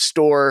 how the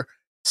store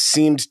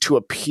seemed to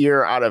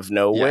appear out of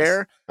nowhere.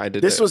 Yes, I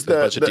did. This was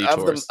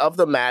of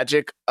the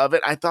magic of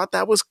it. I thought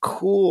that was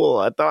cool.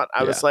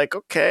 I was like,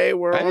 okay,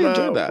 we're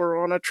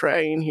on a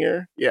train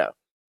here. Yeah.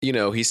 You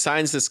know, he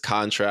signs this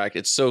contract.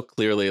 It's so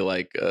clearly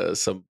like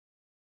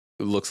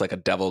looks like a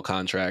devil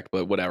contract,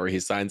 but whatever. He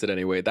signs it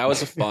anyway. That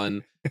was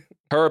fun.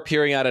 Her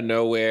appearing out of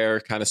nowhere,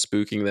 kind of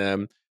spooking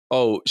them.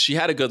 Oh, she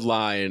had a good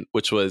line,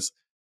 which was,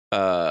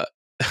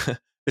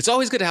 "It's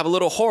always good to have a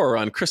little horror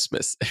on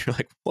Christmas." And you're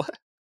like, what?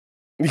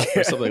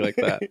 Or something like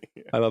that.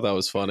 I thought that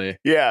was funny.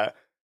 Yeah.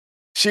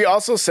 She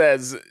also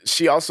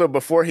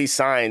before he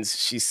signs,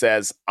 she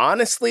says,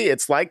 honestly,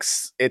 it's like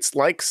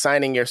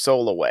signing your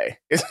soul away.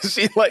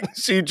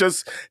 She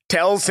just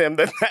tells him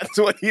that that's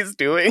what he's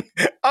doing.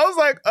 I was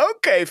like,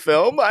 okay,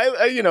 film.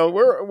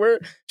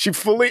 She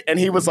fully, and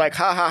he was like,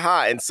 ha ha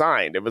ha, and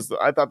signed.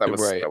 I thought that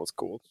was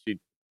cool.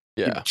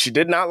 She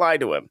did not lie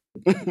to him.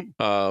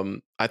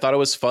 I thought it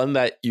was fun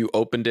that you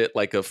opened it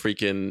like a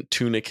freaking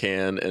tuna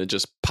can and it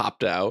just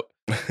popped out.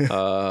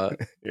 That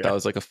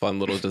was like a fun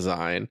little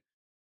design.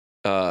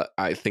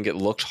 I think it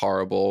looked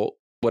horrible.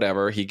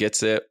 Whatever. He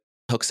gets it,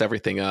 hooks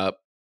everything up.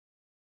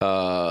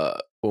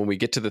 When we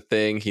get to the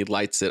thing, he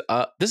lights it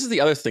up. This is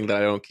the other thing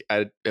that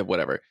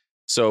whatever.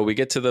 So we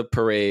get to the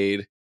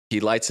parade. He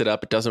lights it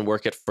up. It doesn't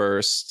work at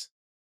first.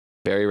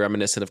 Very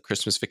reminiscent of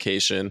Christmas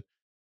Vacation.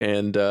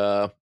 And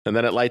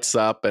then it lights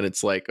up and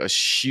it's like a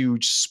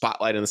huge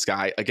spotlight in the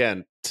sky.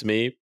 Again, to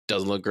me,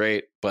 doesn't look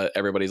great, but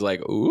everybody's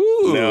like,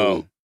 ooh.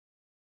 No.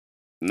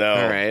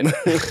 All right.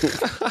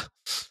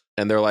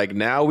 And they're like,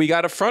 now we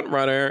got a front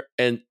runner.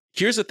 And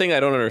here's the thing I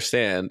don't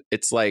understand.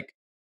 It's like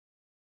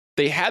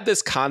they had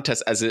this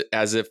contest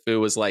as if it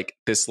was like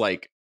this,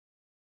 like,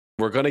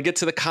 we're going to get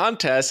to the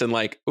contest and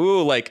like,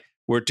 ooh, like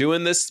we're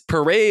doing this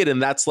parade.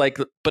 And that's like,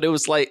 but it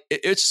was like,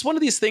 it's just one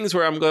of these things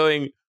where I'm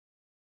going,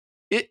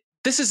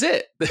 this is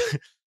it.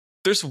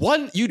 There's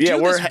one, you do this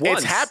once.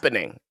 It's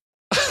happening.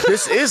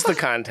 This is the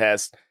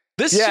contest.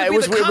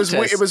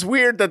 It was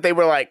weird that they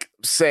were like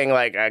saying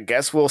like, I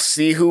guess we'll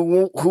see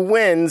who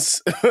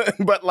wins,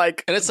 but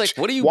like, and it's like,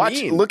 what do you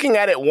mean? Looking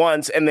at it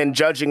once and then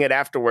judging it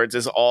afterwards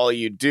is all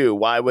you do.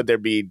 Why would there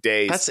be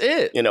days? That's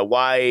it.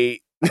 Why?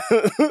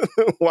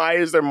 Why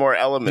is there more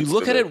elements? You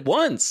look at it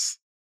once.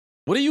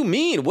 What do you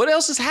mean? What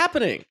else is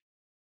happening?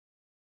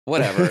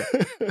 Whatever.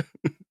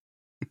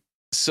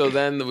 So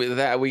then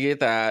we get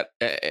that,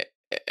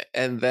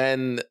 and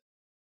then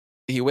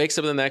he wakes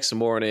up the next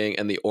morning,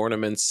 and the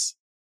ornaments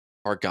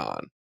are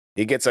gone.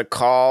 He gets a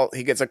call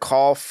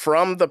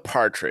from the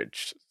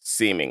partridge.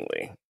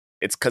 Seemingly,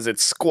 it's because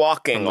it's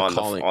squawking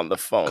on the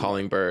phone.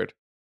 Calling bird.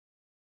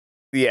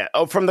 Yeah.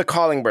 Oh, from the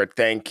calling bird.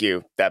 Thank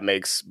you. That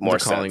makes more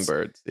sense. Calling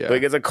birds. Yeah. So he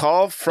gets a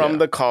call from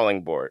the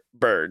calling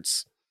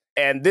birds.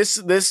 And this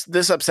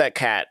upset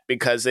Kat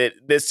because it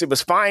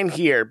was fine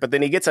here, but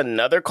then he gets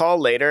another call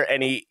later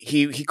and he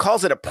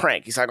calls it a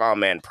prank. He's like, oh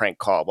man, prank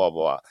call, blah, blah,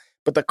 blah.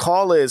 But the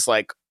call is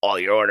like, all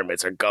your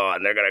ornaments are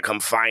gone. They're going to come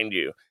find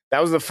you.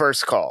 That was the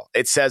first call.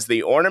 It says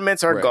the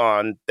ornaments are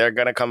gone. They're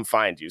going to come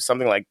find you.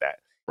 Something like that.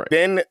 Right.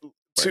 Then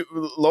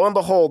lo and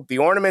behold, the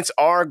ornaments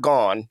are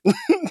gone.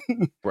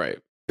 Right.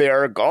 They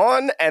are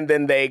gone. And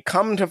then they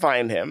come to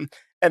find him.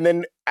 And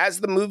then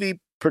as the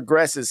movie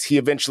progresses, he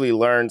eventually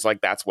learns like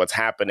that's what's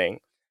happening.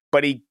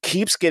 But he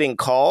keeps getting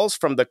calls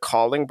from the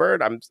calling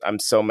bird. I'm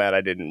so mad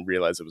I didn't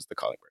realize it was the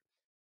calling bird.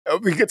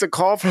 He gets a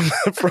call from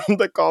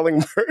the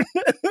calling bird.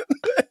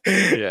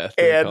 Yeah,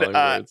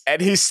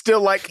 and he's still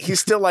like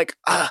this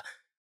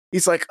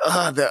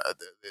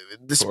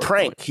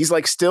prank. Point. He's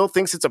like still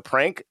thinks it's a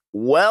prank.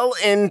 Well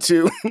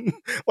into it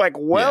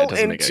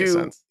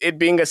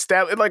being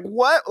established. Like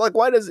what? Like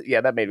why does it?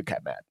 Yeah, that made me kind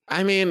of mad.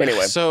 I mean,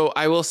 anyway. So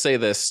I will say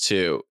this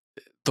too: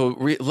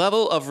 the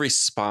level of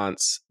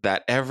response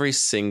that every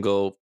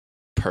single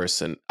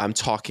person, I'm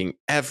talking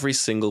every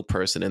single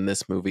person in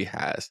this movie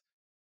has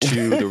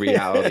to the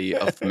reality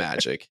of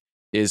magic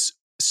is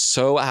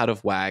so out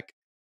of whack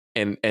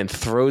and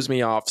throws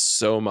me off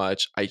so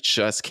much. I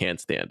just can't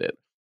stand it.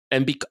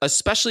 And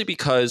especially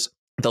because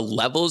the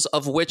levels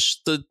of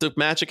which the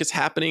magic is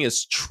happening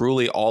is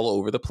truly all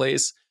over the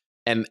place.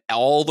 And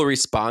all the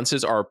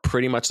responses are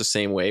pretty much the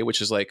same way,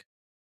 which is like,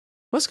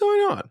 what's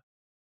going on?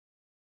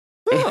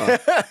 Huh.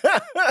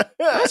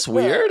 That's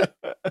weird.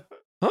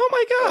 Oh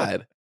my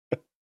God.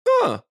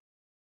 Huh.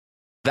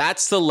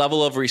 That's the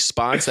level of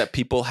response that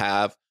people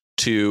have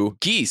to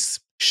geese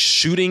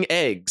shooting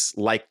eggs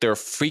like they're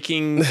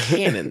freaking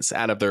cannons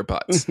out of their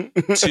butts,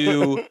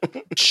 to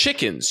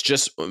chickens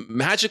just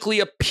magically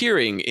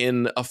appearing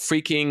in a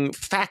freaking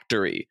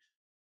factory,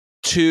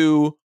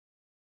 to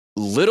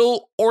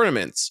little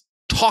ornaments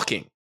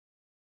talking.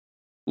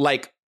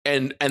 Like,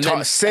 and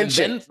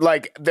then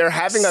like they're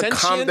having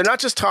they're not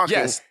just talking.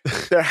 Yes.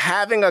 They're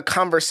having a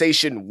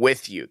conversation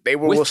with you. They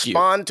will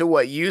respond to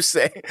what you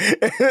say.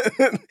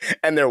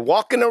 And they're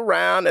walking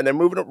around and they're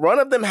moving. One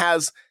of them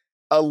has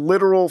a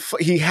literal,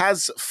 he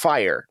has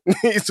fire.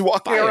 He's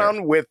walking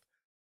around with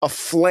a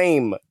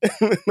flame.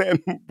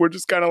 And we're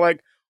just kind of like,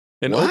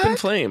 an what? Open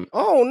flame.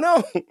 Oh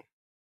no.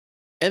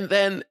 And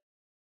then.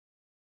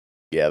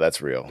 Yeah,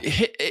 that's real.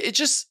 It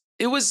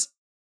was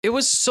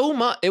so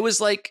much. It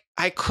was like,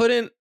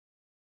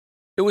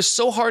 it was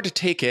so hard to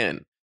take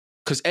in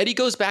because Eddie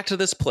goes back to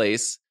this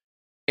place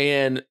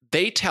and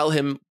they tell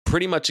him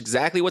pretty much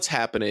exactly what's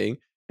happening.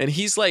 And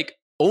he's like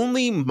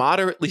only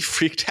moderately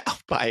freaked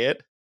out by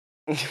it.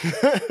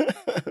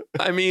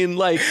 I mean,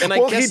 like, and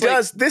I guess he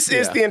does. This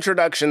is the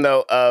introduction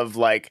though of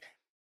like,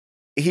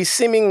 he's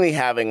seemingly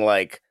having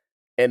like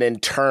an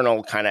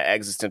internal kind of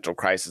existential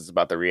crisis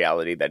about the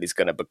reality that he's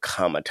going to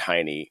become a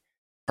tiny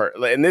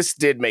and this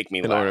did make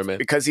me laugh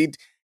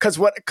because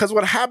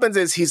what happens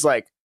is he's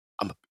like,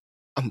 I'm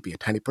gonna be a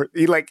tiny person.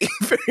 He like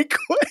very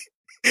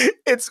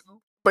quick.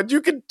 But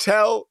you can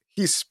tell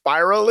he's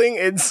spiraling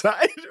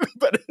inside,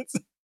 but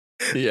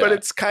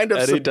it's kind of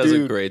Eddie subdued. does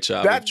a great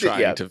job of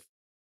trying to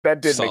that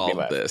did make me solve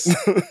laugh. this.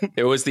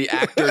 It was the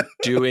actor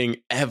doing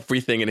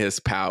everything in his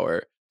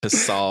power to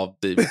solve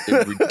the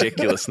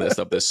ridiculousness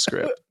of this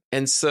script.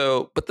 And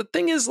so, but the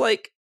thing is,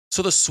 like,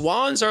 so the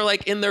swans are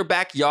like in their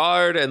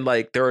backyard and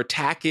like they're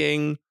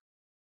attacking,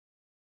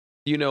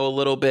 a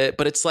little bit,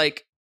 but it's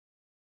like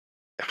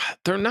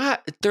they're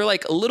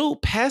like little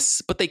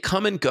pests, but they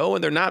come and go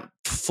and they're not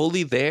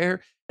fully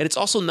there. And it's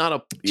also not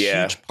a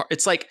huge part.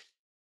 It's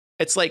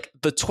like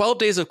the 12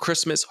 days of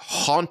Christmas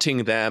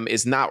haunting them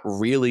is not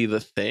really the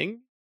thing.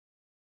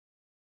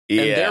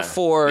 Yeah. And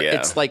therefore,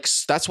 it's like,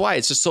 that's why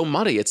it's just so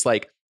muddy. It's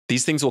like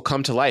these things will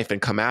come to life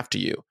and come after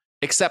you.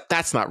 Except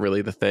that's not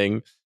really the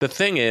thing. The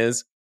thing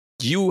is,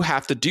 you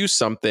have to do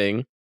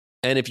something.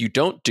 And if you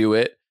don't do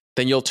it,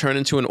 then you'll turn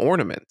into an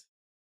ornament.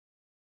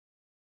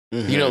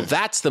 Mm-hmm.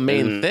 That's the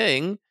main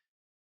thing.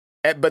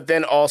 But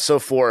then also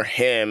for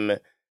him,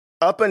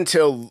 up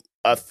until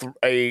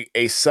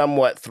a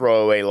somewhat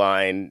throwaway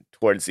line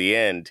towards the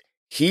end,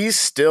 he's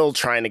still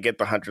trying to get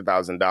the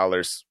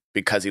 $100,000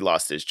 because he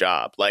lost his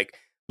job. Like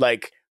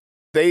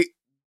they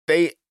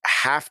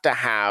have to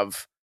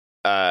have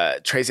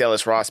Tracee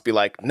Ellis Ross be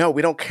like, no,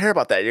 we don't care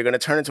about that. You're going to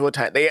turn into a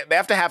tiny. They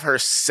have to have her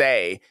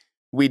say,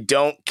 we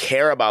don't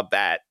care about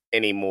that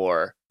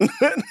anymore.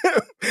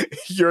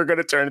 You're going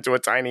to turn into a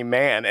tiny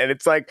man. And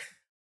it's like,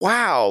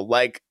 wow,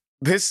 like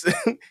this,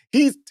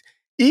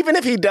 even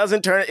if he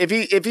doesn't turn, if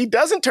he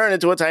doesn't turn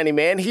into a tiny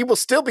man, he will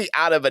still be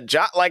out of a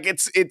job. Like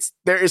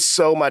there is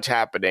so much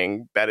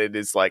happening that it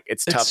is like,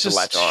 it's tough to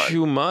latch on.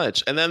 Too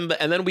much. And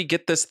then we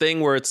get this thing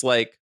where it's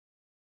like,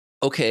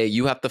 okay,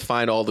 you have to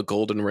find all the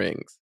golden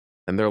rings.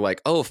 And they're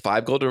like, oh,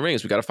 5 golden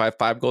rings. We got to find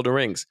 5 golden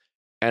rings.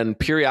 And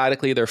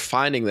periodically they're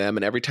finding them.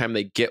 And every time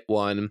they get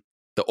one,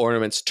 the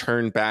ornaments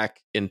turn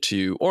back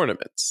into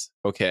ornaments.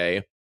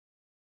 Okay.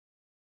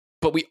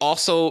 But we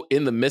also,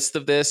 in the midst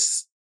of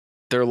this,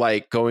 they're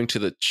like going to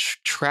the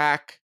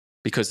track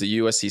because the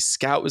USC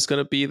Scout was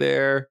going to be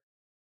there.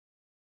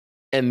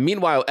 And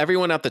meanwhile,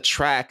 everyone at the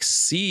track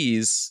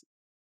sees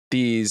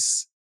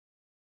these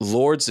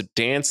lords of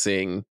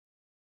dancing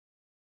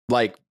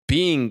like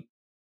being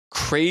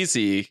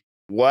crazy.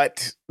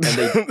 What?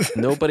 And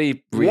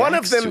nobody reacts. One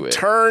of them to it.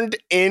 turned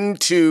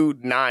into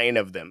 9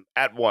 of them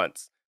at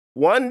once.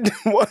 One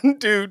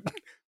dude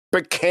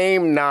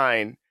became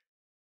 9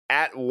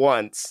 at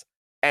once,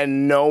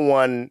 and no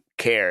one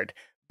cared.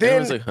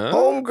 Then like, huh?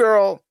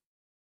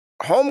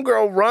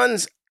 Homegirl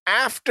runs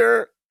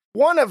after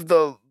one of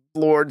the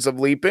Lords of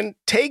Leapin,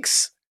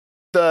 takes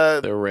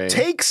the ring.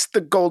 Takes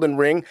the golden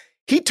ring.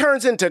 He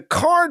turns into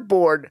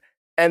cardboard,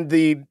 and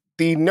we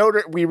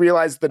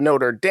realize the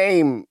Notre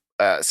Dame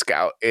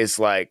scout is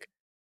like,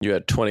 you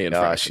had 20 in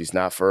front. She's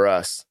not for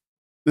us.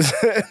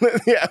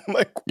 Yeah, I'm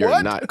like, what?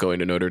 You're not going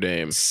to Notre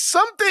Dame.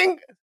 Something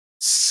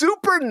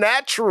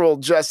supernatural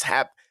just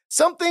happened.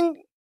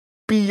 Something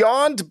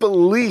beyond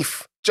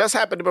belief just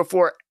happened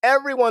before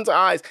everyone's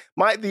eyes.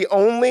 The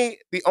only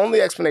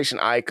explanation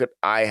I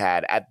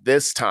had at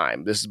this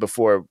time, this is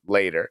before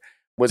later,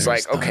 was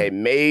There's like, okay,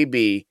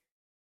 maybe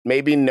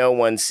no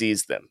one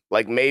sees them.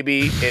 Like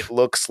maybe it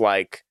looks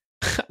like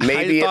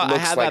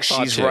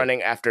she's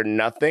running after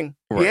nothing.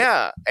 Right.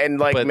 Yeah, and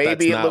like but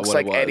maybe it looks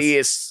like Eddie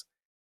is.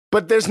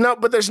 But there's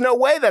no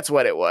way that's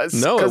what it was.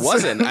 No, it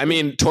wasn't. I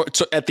mean,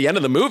 at the end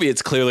of the movie,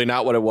 it's clearly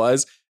not what it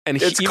was.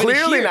 And it's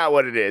clearly not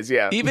what it is.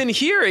 Yeah. Even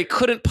here, it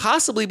couldn't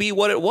possibly be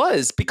what it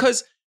was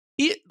because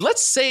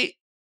let's say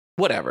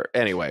whatever.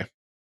 Anyway,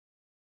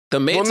 the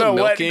maids of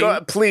milking.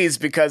 Please,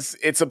 because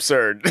it's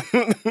absurd.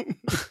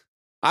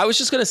 I was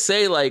just gonna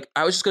say,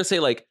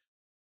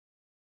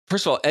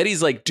 first of all,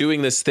 Eddie's like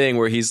doing this thing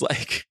where he's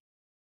like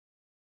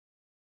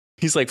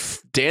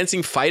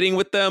dancing, fighting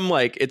with them.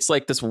 Like it's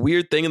like this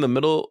weird thing in the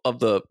middle of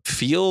the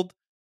field,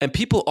 and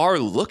people are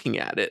looking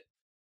at it.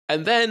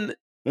 And then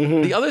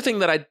the other thing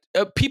that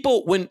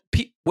people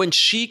when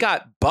she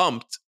got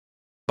bumped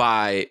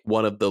by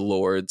one of the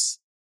lords,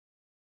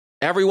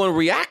 everyone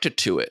reacted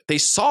to it. They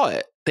saw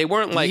it. They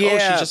weren't like, oh,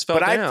 she just fell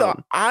down.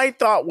 But I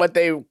thought what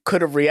they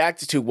could have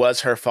reacted to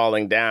was her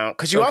falling down.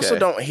 Because you also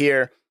don't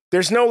hear,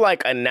 there's no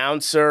like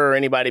announcer or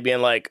anybody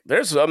being like,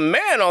 there's a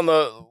man on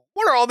the,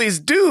 what are all these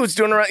dudes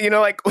doing around?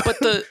 Like, but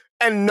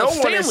and no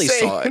one family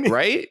saw it,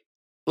 right?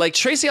 Like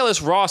Tracee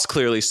Ellis Ross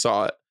clearly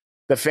saw it.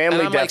 The family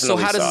definitely like, so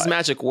how does this it.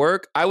 magic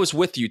work? I was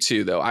with you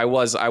too, though. I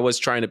was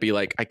trying to be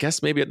like, I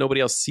guess maybe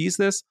nobody else sees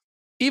this.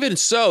 Even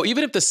so,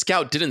 even if the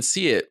scout didn't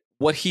see it,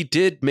 what he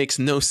did makes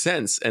no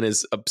sense and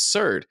is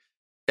absurd.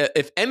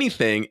 If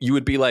anything, you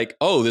would be like,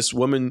 oh, this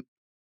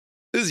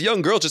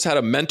young girl just had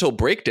a mental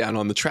breakdown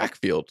on the track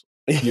field.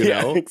 You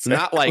know, exactly.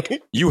 Not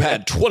like you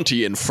had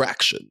 20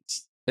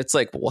 infractions. It's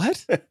like,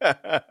 what?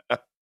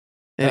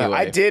 Anyway.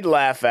 I did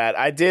laugh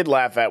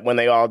at when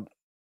they all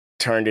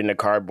turned into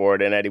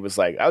cardboard, and Eddie was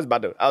like, I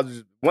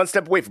was one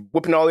step away from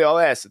whooping all y'all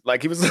ass.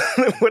 Like he was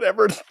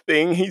whatever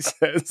thing he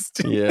says.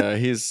 Yeah,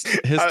 his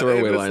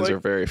throwaway lines like, are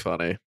very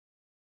funny.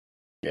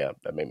 Yeah,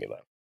 that made me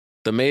laugh.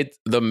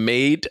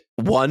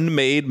 One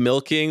maid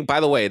milking. By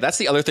the way, that's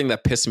the other thing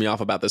that pissed me off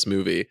about this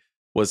movie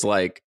was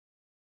like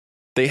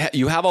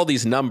you have all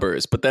these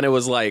numbers, but then it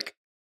was like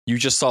you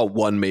just saw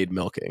one maid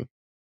milking.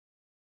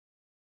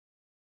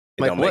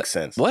 It don't make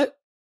sense. What?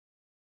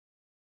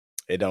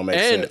 It don't make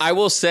sense. And I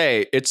will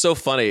say, it's so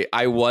funny.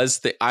 I was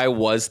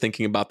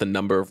thinking about the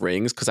number of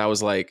rings because I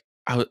was like,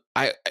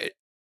 I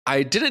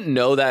didn't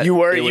know that you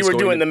were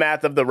doing the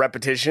math of the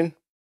repetition.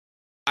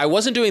 I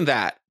wasn't doing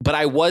that, but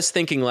I was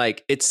thinking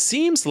like, it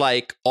seems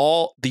like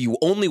the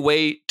only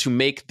way to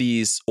make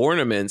these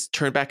ornaments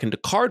turn back into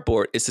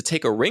cardboard is to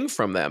take a ring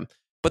from them.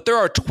 But there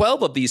are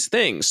 12 of these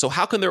things. So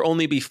how can there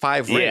only be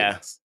 5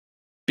 rings?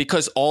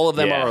 Because all of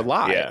them are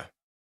alive. Yeah.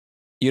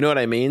 You know what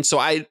I mean?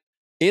 So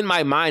in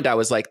my mind, I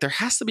was like, there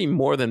has to be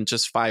more than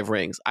just 5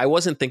 rings. I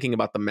wasn't thinking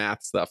about the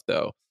math stuff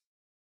though.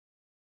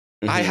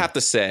 Mm-hmm. I have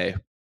to say,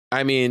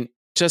 I mean,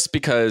 just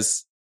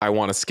because I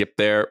want to skip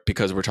there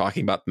because we're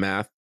talking about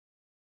math.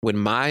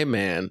 When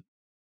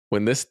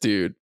this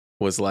dude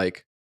was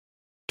like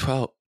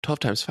 12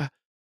 times 5,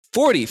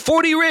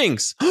 40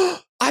 rings.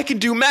 I can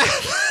do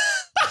math.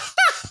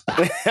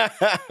 Dude,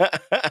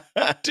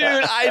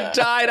 I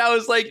died. I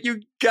was like,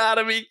 you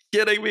gotta be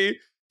kidding me.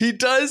 He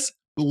does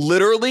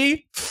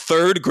literally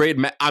 3rd grade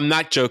math. I'm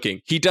not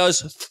joking. He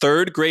does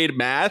 3rd grade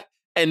math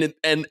and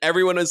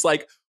everyone is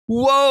like,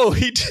 whoa,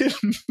 he did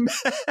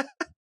math.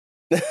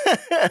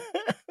 I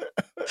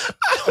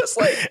was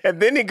like, and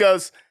then he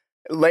goes,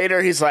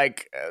 later, he's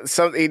like,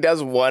 he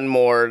does one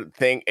more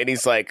thing, and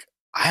he's like,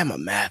 I'm a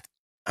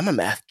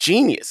math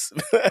genius.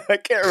 I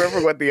can't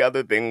remember what the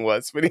other thing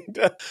was, but he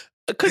does.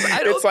 Because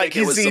I don't think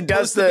he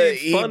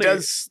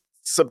does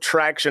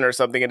subtraction or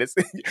something, and it's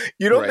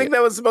you don't think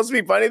that was supposed to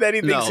be funny that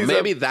he thinks in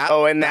that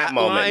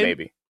moment line,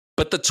 maybe.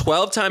 But the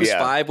 12 times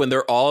 5 when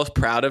they're all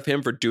proud of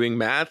him for doing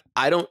math,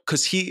 I don't,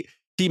 because he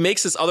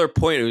makes this other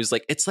point where he's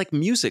like, it's like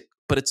music,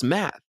 but it's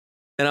math,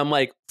 and I'm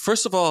like,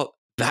 first of all,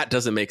 that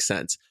doesn't make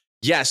sense.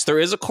 Yes, there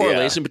is a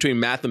correlation between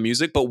math and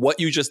music, but what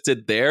you just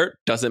did there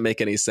doesn't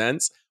make any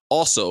sense.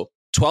 Also,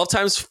 12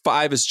 times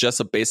 5 is just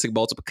a basic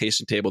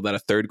multiplication table that a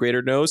 3rd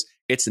grader knows.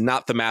 It's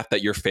not the math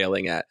that you're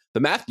failing at.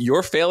 The math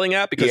you're failing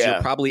at, because you're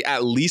probably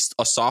at least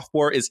a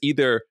sophomore, is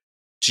either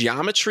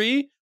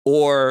geometry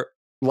or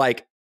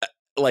like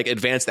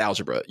advanced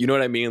algebra. You know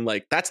what I mean?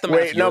 Like that's the math.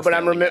 Wait, no, but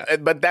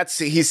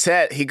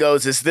he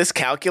goes, is this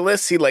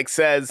calculus? He like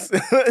says,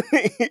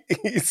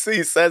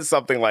 he says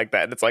something like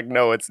that. And it's like,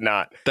 no, it's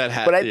not. But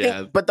I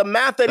think the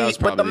math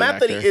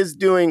that he is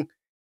doing,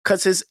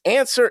 because his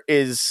answer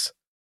is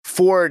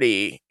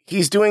 40.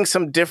 He's doing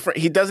some different.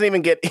 He doesn't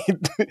even get.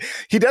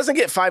 He doesn't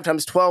get 5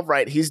 times 12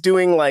 right. He's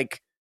doing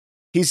like,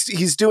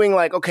 he's doing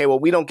like, okay, well,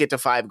 we don't get to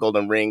 5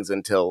 golden rings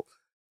until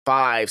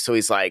 5. So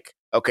he's like,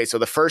 okay, so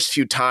the first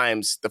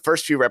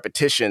few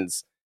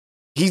repetitions,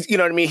 you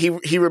know what I mean?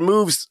 He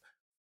removes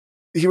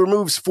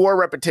 4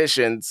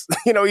 repetitions.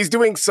 You know, he's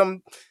doing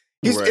some.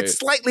 It's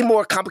slightly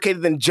more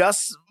complicated than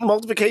just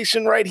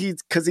multiplication, right?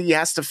 Because he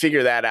has to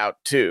figure that out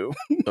too.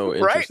 Oh,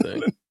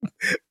 interesting. Right?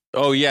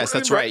 Oh, yes,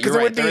 that's right. You're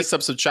right. There is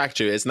some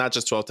subtraction. It's not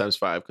just 12 times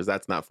 5 because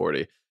that's not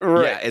 40.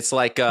 Right. Yeah, it's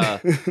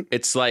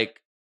like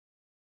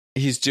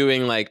he's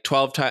doing like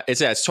 12 times.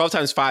 It's 12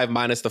 times 5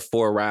 minus the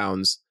 4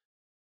 rounds.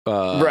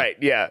 Right.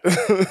 Yeah.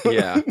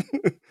 Yeah.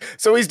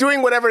 So he's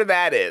doing whatever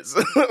that is.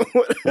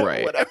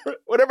 Right.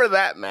 Whatever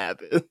that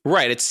math is.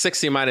 Right. It's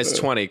 60 minus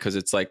 20 because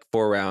it's like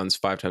 4 rounds.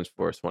 5 times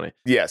 4 is 20.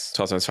 Yes.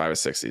 12 times 5 is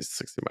 60.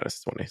 60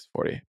 minus 20 is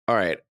 40. All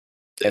right.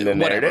 And then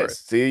there it is.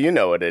 See, you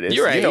know what it is.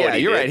 You're right.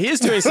 You're right. He's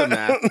doing some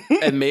math.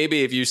 And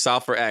maybe if you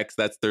solve for X,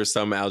 there's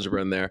some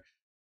algebra in there.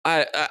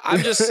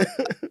 I'm just,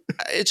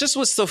 it just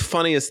was the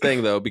funniest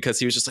thing though, because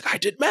he was just like, I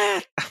did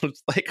math. I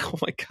was like, oh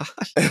my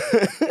gosh.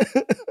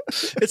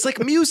 It's like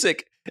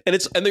music. And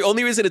the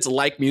only reason it's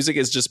like music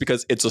is just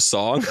because it's a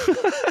song.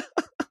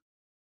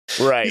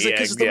 Right. He's like,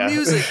 because it's the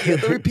music. You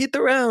have to repeat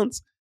the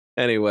rounds.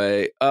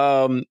 Anyway,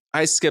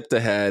 I skipped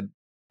ahead,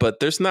 but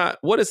there's not,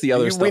 what is the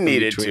other stuff? We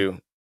needed to.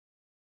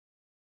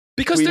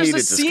 Because there's a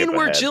scene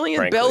where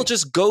Jillian Bell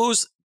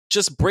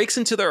just breaks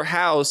into their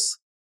house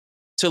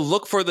to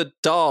look for the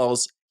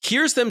dolls,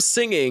 hears them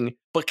singing,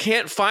 but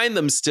can't find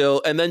them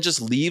still, and then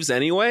just leaves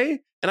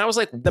anyway. And I was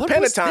like, the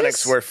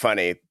pentatonics were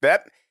funny.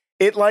 That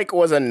it like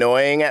was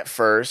annoying at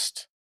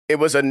first. It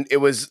was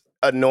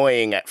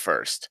annoying at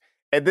first.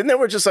 And then there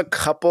were just a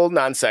couple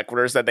non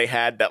sequiturs that they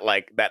had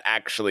that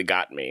actually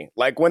got me.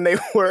 Like when they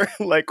were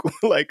like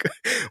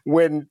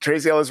when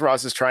Tracy Ellis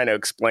Ross is trying to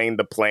explain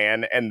the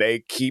plan and they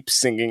keep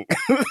singing,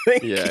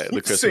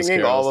 the Christmas singing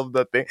carols. all of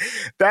the things.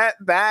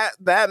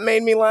 That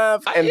made me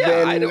laugh. And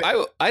then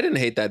I didn't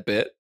hate that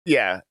bit.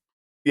 Yeah.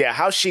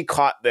 How she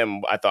caught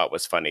them, I thought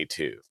was funny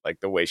too.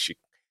 Like the way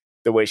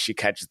she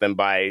catches them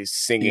by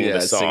singing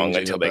the song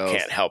until they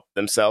can't help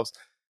themselves.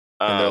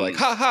 And they're like,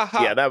 ha, ha,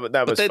 ha. Yeah, that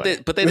was funny.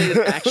 But they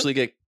didn't actually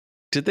get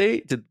did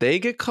they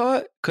get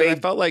caught? Because I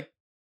felt like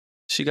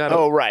she got.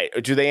 Oh, right.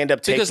 Do they end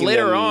up taking? Because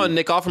later on,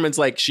 Nick Offerman's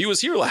like, she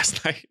was here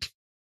last night.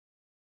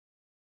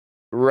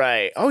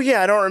 Right. Oh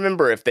yeah, I don't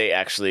remember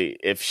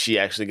if she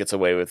actually gets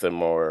away with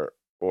them or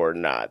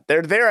not.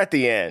 They're there at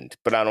the end,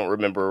 but I don't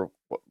remember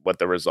what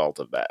the result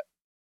of that.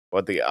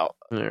 All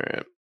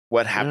right.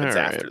 What happens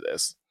after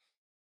this?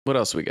 What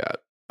else we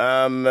got?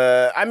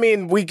 I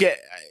mean, we get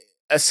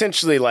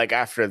essentially like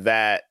after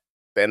that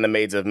and the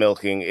Maids of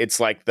Milking, it's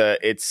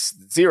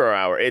 0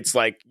 hour. It's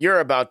like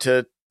you're about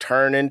to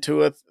turn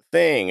into a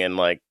thing, and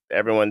like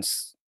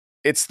everyone's.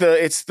 It's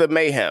the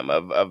mayhem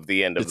of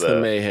the end of the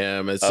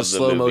mayhem. It's a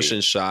slow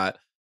motion shot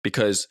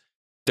because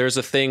there's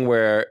a thing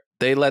where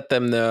they let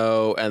them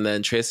know, and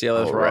then Tracy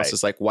Ellis Ross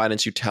is like, "Why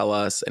didn't you tell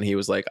us?" And he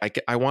was like,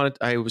 "I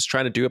was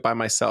trying to do it by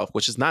myself,"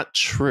 which is not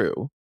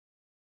true.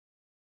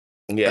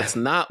 Yeah, that's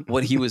not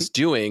what he was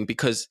doing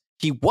because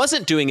he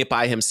wasn't doing it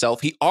by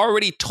himself. He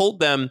already told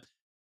them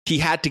he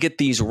had to get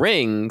these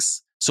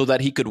rings so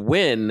that he could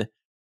win,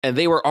 and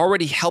they were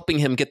already helping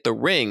him get the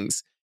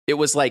rings. It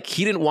was like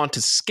he didn't want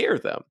to scare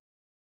them.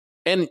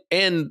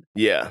 And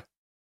yeah,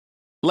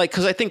 like,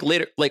 because I think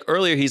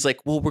earlier he's like,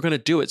 well, we're gonna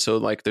do it, so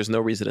like there's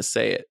no reason to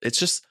say it. It's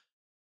just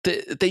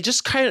they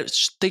just try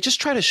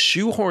to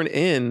shoehorn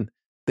in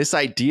this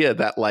idea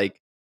that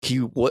like he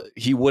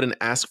wouldn't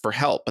ask for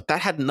help, but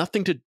that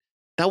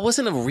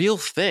wasn't a real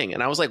thing.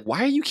 And I was like,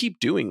 why do you keep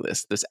doing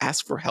this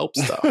ask for help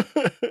stuff?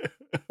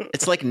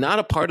 It's like not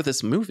a part of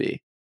this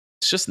movie.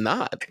 It's just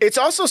not. It's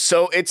also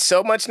so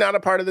much not a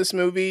part of this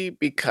movie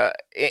because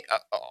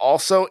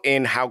also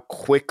in how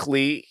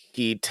quickly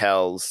he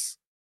tells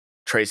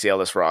Tracy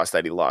Ellis Ross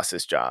that he lost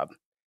his job.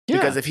 Yeah.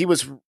 Because if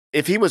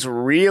he was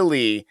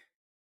really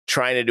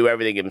trying to do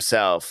everything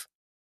himself,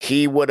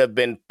 he would have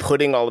been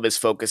putting all of his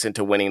focus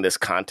into winning this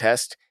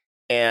contest,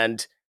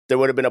 and there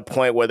would have been a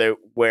point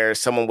where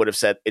someone would have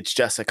said it's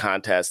just a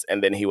contest,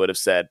 and then he would have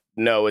said,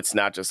 no, it's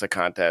not just a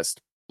contest.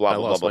 Blah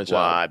blah blah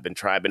blah. I've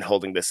been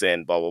holding this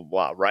in. Blah blah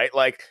blah. Right?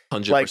 Like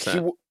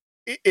 100%.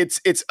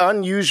 It's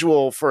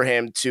unusual for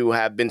him to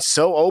have been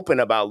so open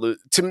about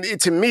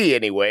to me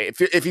anyway.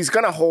 If he's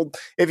gonna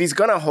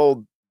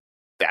hold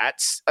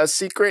that's a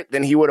secret,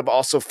 then he would have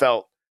also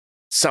felt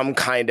some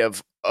kind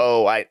of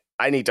I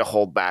need to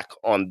hold back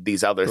on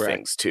these other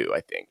things too.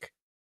 I think.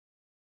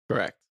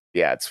 Correct.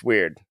 Yeah, it's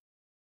weird.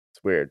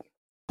 It's weird.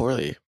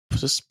 Poorly,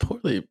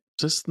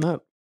 just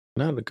not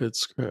a good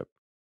script.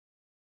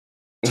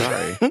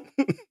 Sorry.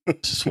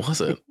 It just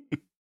wasn't.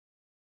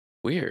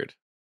 Weird.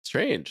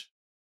 Strange.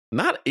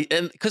 Not,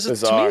 and because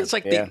to me, it's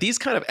like these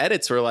kind of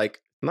edits were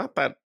like not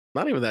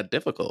even that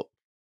difficult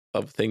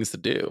of things to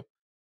do.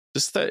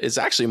 Just that it's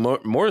actually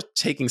more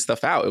taking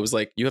stuff out. It was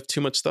like, you have too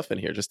much stuff in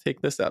here. Just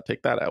take this out,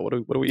 take that out. What are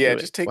we doing? Yeah,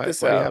 just take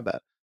this out. Why do you have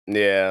that?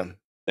 Yeah.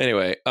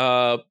 Anyway,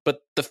 but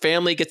the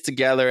family gets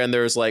together and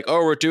there's like,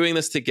 oh, we're doing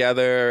this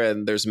together,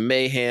 and there's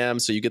mayhem.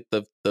 So you get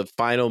the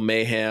final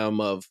mayhem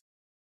of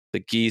the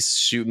geese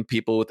shooting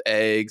people with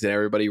eggs and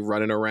everybody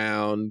running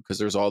around because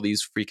there's all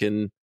these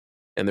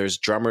and there's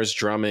drummers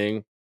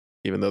drumming,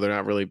 even though they're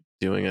not really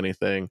doing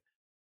anything.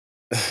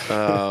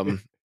 And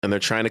they're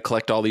trying to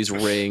collect all these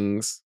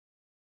rings.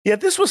 Yeah,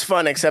 this was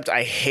fun, except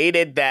I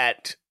hated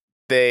that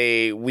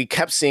we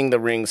kept seeing the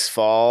rings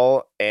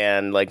fall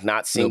and like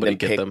not seeing them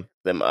pick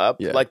them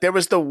up. Yeah. Like there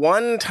was the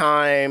one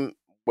time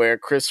where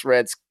Chris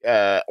Redd's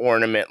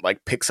ornament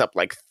like picks up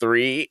like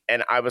 3,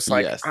 and I was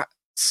like, yes.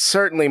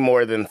 Certainly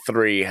more than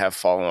 3 have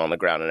fallen on the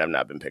ground and have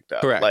not been picked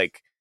up. Correct.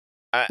 Like,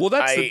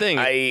 that's the thing.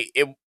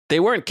 They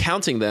weren't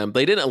counting them.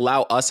 They didn't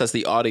allow us as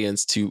the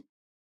audience to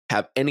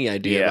have any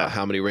idea about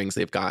how many rings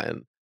they've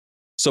gotten.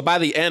 So by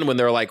the end, when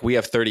they're like, we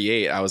have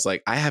 38, I was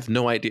like, I have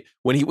no idea.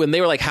 When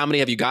they were like, how many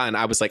have you gotten?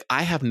 I was like,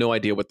 I have no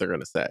idea what they're going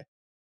to say.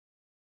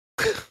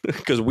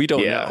 Because we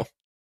don't know.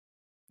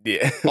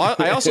 Yeah.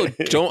 I also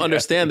don't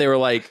understand. They were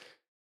like,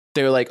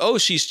 oh,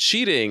 she's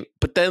cheating.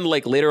 But then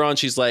like later on,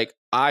 she's like,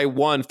 I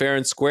won fair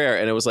and square.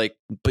 And it was like,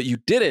 but you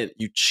didn't.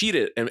 You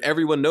cheated. And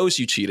everyone knows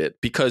you cheated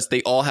because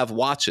they all have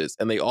watches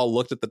and they all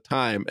looked at the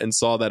time and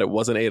saw that it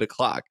wasn't 8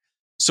 o'clock.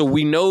 So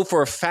we know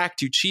for a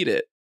fact you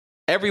cheated.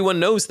 Everyone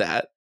knows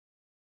that.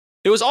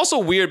 It was also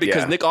weird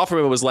because Nick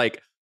Offerman was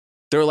like,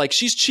 they were like,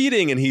 she's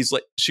cheating. And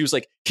she was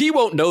like, he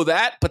won't know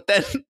that. But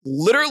then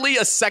literally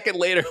a second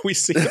later, we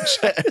see him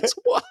check his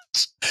watch.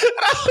 And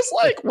I was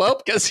like,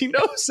 well, guess he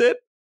knows it.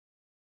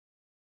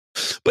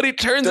 But he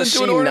turns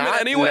into an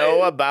ornament anyway. Does she not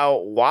know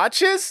about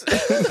watches?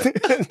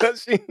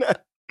 Does she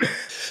not?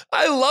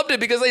 I loved it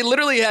because they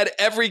literally had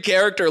every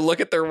character look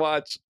at their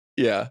watch.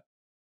 Yeah.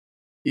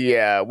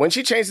 Yeah. When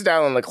she changed the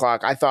dial on the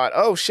clock, I thought,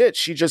 oh shit,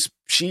 she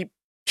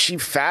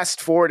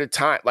fast forwarded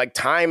time. Like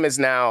time is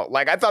now,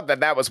 like I thought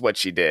that was what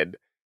she did.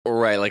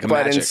 Right, like a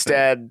magic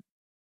instead,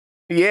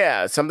 thing.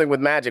 Yeah, something with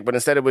magic. But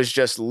instead it was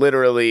just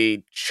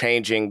literally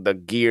changing the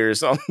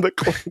gears on the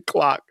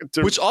clock.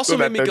 Which also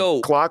made me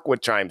go, clock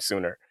would chime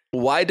sooner.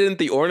 Why didn't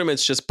the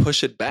ornaments just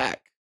push it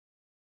back?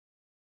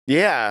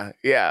 Yeah.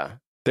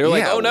 They were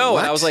like, Yeah, oh no. what?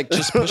 And I was like,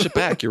 just push it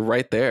back. You're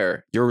right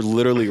there. You're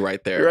literally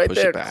right there. You're right push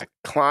there. it back.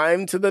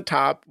 Climb to the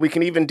top. We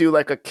can even do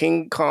like a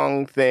King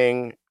Kong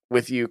thing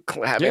with you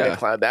having to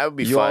climb. That would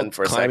be You all fun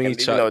for a climbing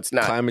second, even though it's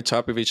not. climbing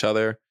top of each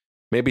other.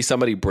 Maybe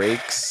somebody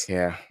breaks.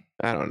 Yeah.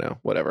 I don't know.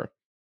 Whatever.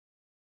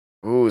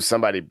 Ooh,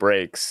 somebody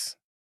breaks.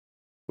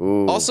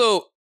 Ooh.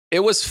 Also, it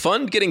was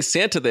fun getting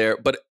Santa there,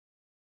 but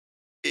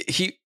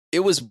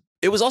it was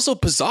also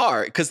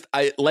bizarre because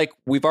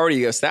we've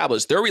already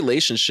established their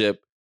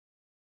relationship.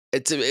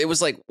 It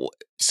was like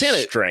Santa.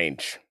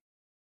 Strange.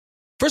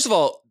 First of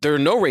all, there are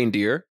no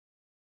reindeer.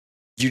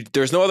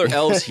 There's no other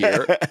elves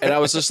here, and I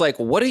was just like,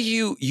 "What are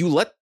you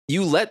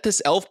let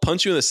this elf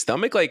punch you in the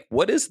stomach? Like,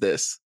 what is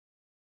this?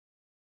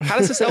 How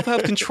does this elf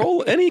have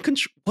control? Any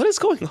control? What is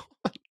going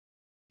on?"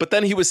 But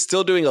then he was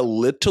still doing a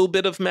little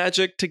bit of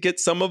magic to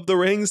get some of the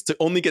rings, to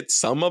only get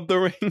some of the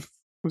rings.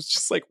 It was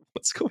just like,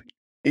 what's going on?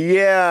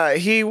 Yeah,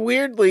 he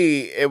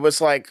weirdly, it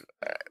was like,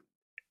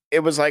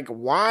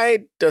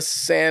 why does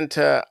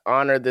Santa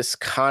honor this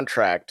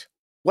contract?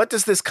 What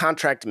does this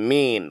contract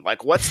mean?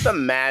 Like, what's the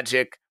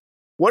magic?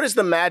 What is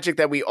the magic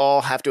that we all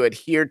have to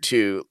adhere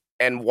to?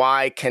 And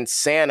why can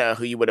Santa,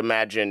 who you would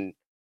imagine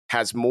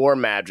has more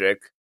magic,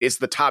 is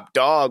the top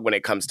dog when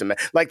it comes to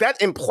like that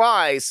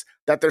implies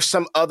that there's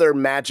some other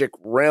magic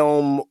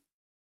realm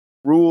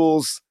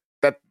rules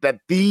that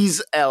these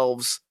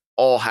elves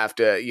all have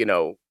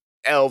to,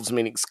 elves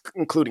meaning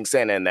including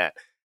Santa in that,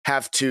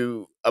 have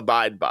to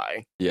abide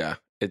by. Yeah,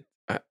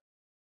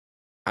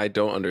 I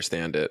don't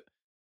understand it.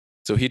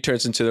 So he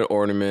turns into their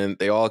ornament.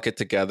 They all get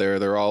together.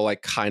 They're all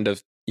like kind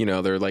of,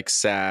 they're like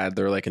sad.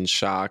 They're like in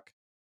shock.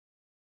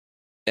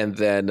 And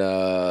then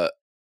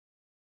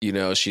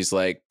she's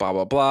like, blah,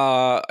 blah,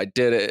 blah. I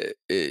did it.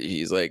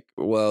 He's like,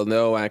 well,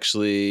 no,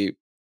 actually,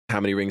 how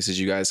many rings did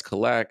you guys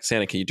collect?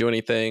 Santa, can you do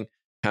anything?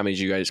 How many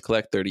did you guys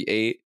collect?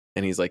 38.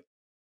 And he's like,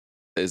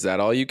 is that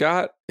all you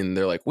got? And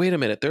they're like, wait a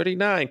minute,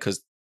 39,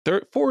 because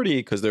 40,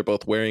 because they're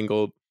both wearing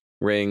gold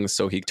rings.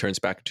 So he turns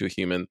back into a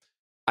human.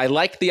 I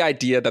like the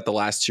idea that the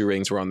last 2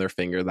 rings were on their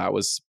finger. That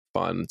was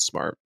fun,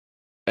 smart.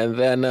 And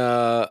then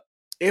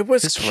it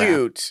was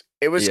cute.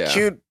 It was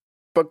cute,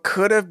 but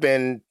could have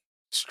been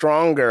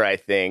stronger, I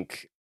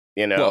think,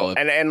 Well,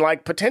 and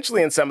like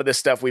potentially in some of this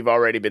stuff we've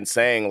already been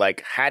saying,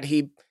 like had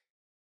he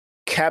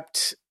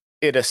kept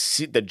it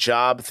the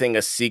job thing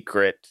a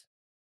secret,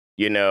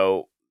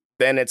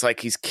 then it's like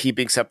he's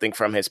keeping something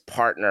from his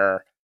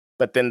partner,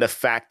 but then the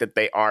fact that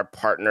they are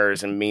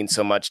partners and mean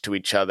so much to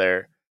each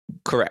other.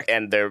 Correct.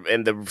 And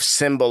the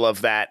symbol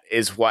of that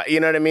is what,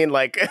 you know what I mean?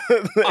 Like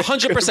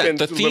 100%.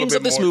 The themes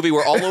of this movie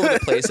were all over the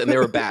place and they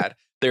were bad.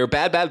 They were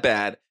bad, bad,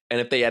 bad. And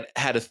if they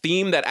had a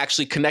theme that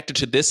actually connected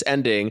to this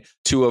ending,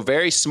 to a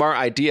very smart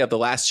idea of the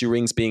last 2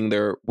 rings being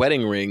their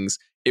wedding rings,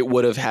 it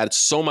would have had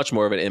so much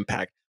more of an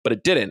impact. But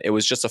it didn't. It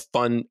was just a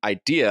fun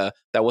idea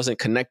that wasn't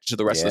connected to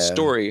the rest of the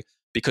story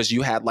because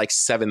you had like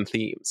 7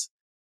 themes.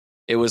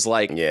 It was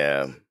like,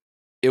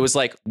 it was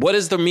like, what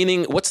is the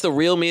meaning? What's the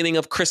real meaning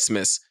of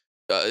Christmas?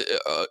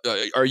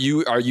 Are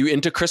you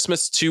into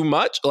Christmas too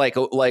much? Like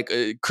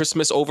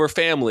Christmas over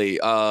family?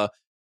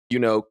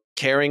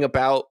 Caring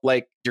about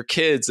like your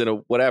kids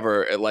and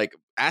whatever, like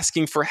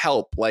asking for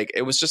help. Like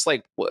it was just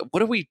like,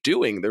 what are we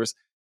doing? There's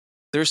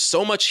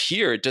so much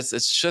here.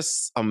 It's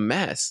just a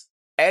mess.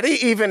 Eddie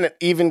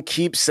even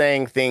keeps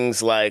saying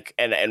things like,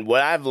 and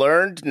what I've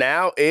learned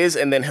now is,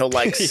 and then he'll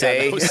like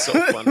say that was so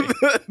funny.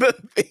 the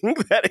thing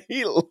that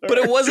he learned. But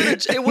it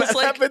wasn't. It was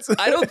like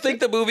I don't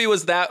think the movie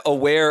was that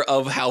aware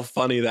of how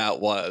funny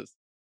that was.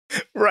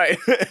 Right.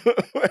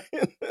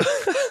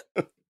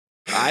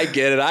 I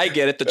get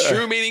it. The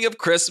true meaning of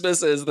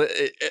Christmas is and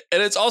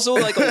it's also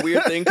like a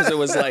weird thing because it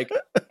was like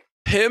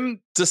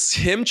him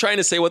trying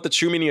to say what the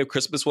true meaning of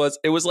Christmas was.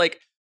 It was like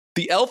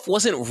the elf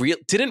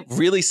didn't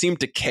really seem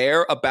to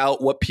care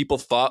about what people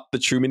thought the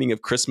true meaning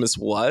of Christmas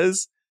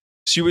was.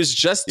 She was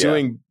just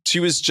doing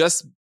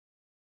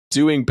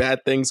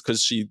bad things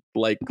because she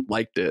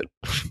liked it.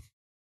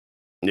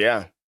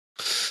 Yeah.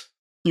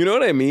 You know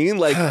what I mean?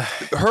 Like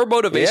her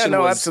motivation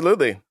was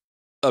absolutely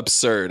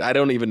absurd. I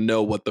don't even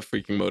know what the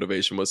freaking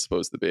motivation was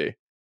supposed to be.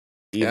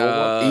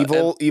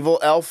 Evil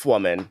elf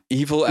woman.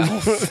 Evil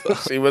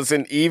elf. She was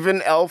an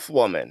even elf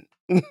woman.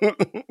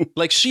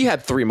 Like she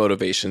had 3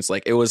 motivations.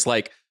 Like it was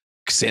like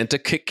Santa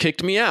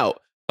kicked me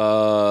out.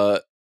 I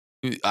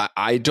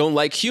don't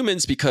like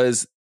humans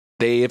because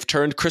they have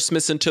turned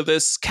Christmas into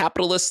this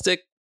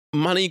capitalistic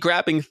money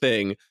grabbing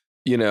thing.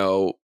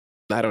 I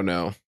don't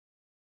know.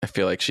 I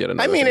feel like she had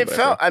another. It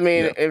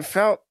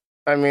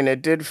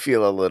did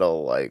feel a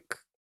little like.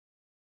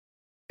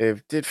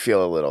 It did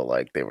feel a little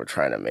like they were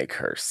trying to make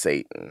her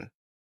Satan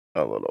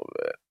a little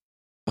bit.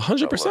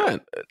 100%.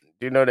 Do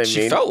you know what I mean?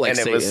 She felt like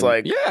Satan. It was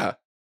like, yeah.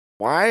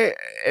 Why?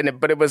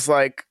 But it was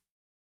like,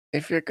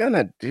 if you're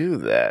gonna do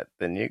that,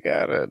 then you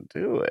gotta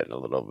do it a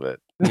little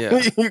bit.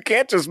 Yeah. You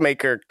can't just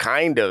make her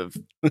kind of.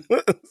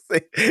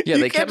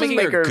 They kept making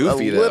her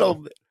goofy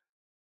though.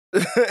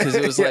 because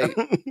it was like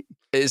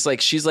it's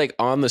like she's like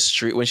on the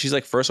street when she's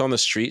like first on the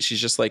street, she's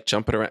just like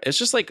jumping around. It's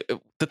just like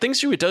the things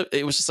she would do.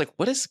 It was just like,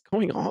 what is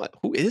going on?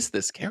 Who is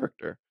this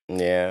character?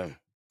 Yeah.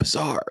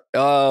 Bizarre.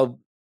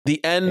 The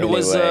end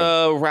was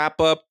a wrap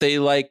up. They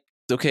like,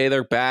 okay,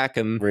 they're back,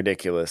 and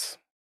Ridiculous.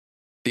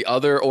 the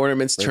other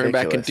ornaments turn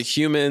back Ridiculous. into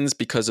humans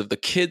because of the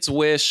kid's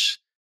wish.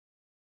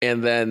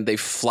 And then they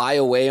fly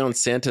away on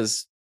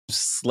Santa's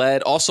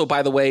sled. Also,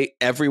 by the way,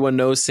 everyone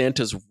knows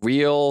Santa's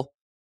real.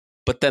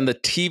 But then the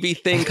TV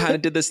thing kind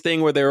of did this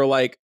thing where they were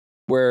like,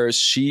 where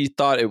she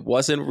thought it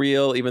wasn't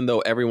real, even though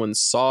everyone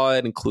saw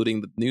it,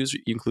 including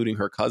including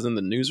her cousin,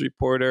 the news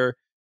reporter.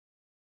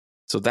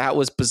 So that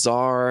was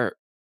bizarre.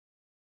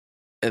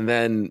 And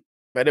then,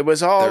 But it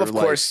was all, They're of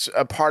course,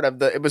 a part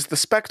of it was the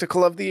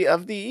spectacle of the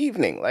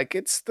evening. Like,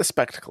 it's the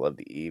spectacle of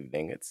the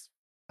evening.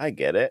 I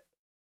get it.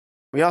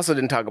 We also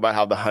didn't talk about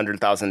how the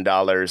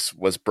 $100,000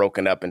 was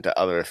broken up into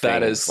other things.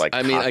 that is, like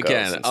I mean, tacos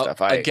again, and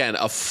stuff. again,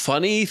 a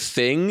funny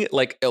thing,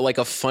 like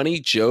a funny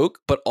joke,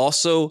 but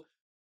also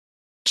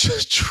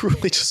just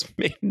truly just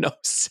made no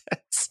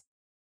sense.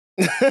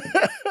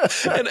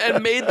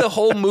 and made the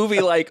whole movie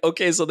like,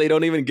 okay, so they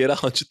don't even get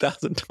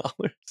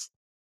 $100,000.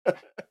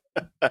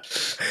 I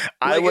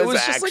Like, it was was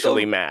just like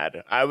actually a-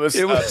 mad. I was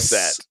it was-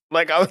 upset.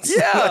 Like, I was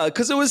Yeah,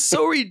 because it was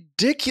so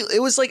ridiculous. It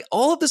was like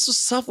all of this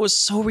stuff was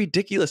so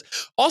ridiculous.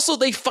 Also,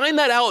 they find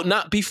that out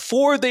not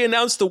before they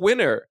announced the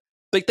winner.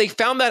 Like they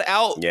found that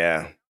out,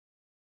 Yeah.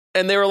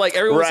 and they were like,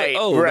 everyone's Right,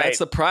 like, "Oh, right. that's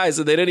the prize,"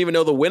 and they didn't even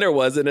know the winner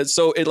was, and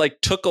it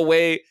like took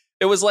away.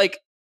 It was like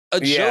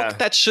a Yeah. joke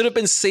that should have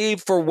been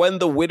saved for when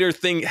the winner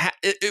thing.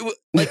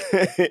 Like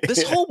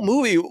this whole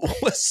movie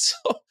was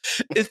so.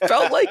 It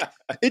felt like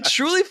it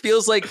truly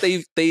feels like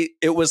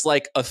it was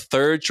like a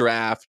third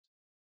draft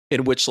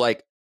in which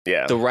like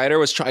Yeah. the writer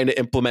was trying to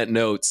implement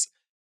notes,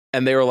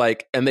 and they were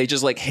like, and they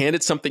just like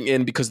handed something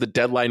in because the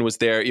deadline was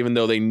there, even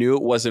though they knew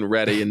it wasn't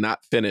ready and not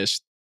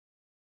finished.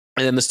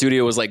 And then the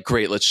studio was like,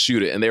 great, let's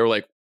shoot it. And they were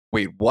like,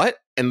 wait, what?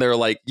 And they're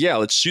like, yeah,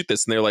 let's shoot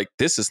this. And they're like,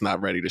 this is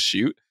not ready to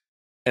shoot.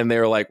 And they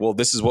were like, well,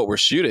 this is what we're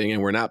shooting,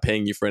 and we're not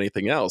paying you for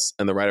anything else.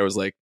 And the writer was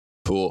like,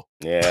 cool.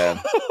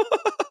 Yeah.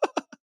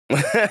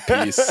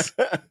 Peace.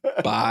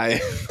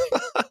 Bye.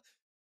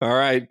 All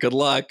right, good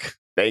luck.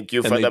 Thank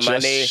you And for they the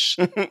just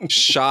money.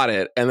 Shot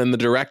it. And then the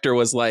director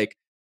was like,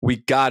 we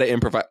got to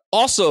improvise.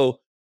 Also,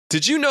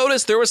 did you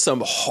notice there was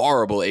some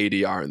horrible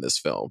ADR in this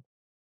film?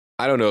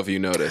 I don't know if you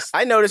noticed.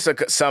 I noticed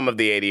some of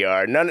the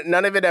ADR.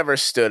 None of it ever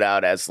stood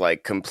out as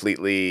like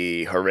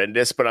completely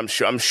horrendous, but I'm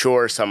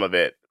sure some of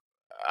it.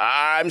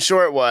 I'm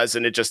sure it was,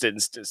 and it just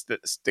didn't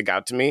stick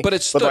out to me. But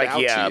it stood like,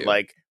 out yeah, to you.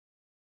 like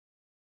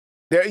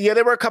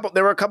there were a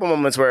couple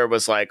moments where it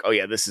was like, oh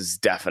yeah, this is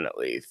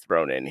definitely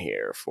thrown in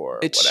here for.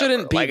 It whatever.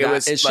 shouldn't be like,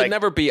 that. It should like,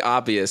 never be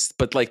obvious.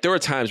 But like there were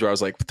times where I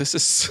was like, this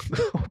is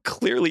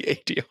clearly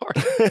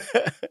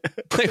ADR.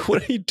 Like,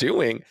 what are you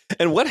doing?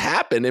 And what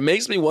happened? It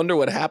makes me wonder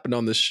what happened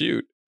on the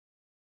shoot.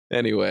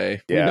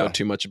 Anyway, we Yeah. know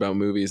too much about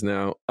movies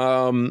now.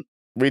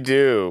 We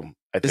do.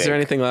 I think. Is there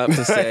anything left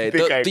to say? I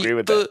think I agree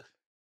with that.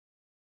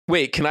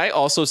 Wait, can I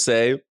also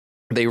say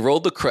they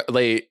rolled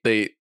they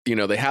they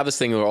have this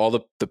thing where all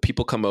the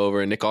people come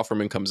over and Nick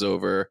Offerman comes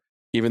over,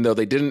 even though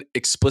they didn't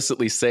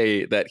explicitly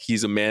say that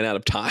he's a man out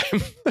of time.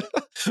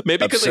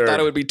 Maybe because they Absurd. thought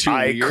it would be too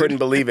I weird. couldn't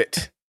believe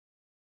it.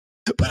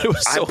 But it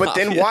was so But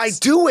then obvious. why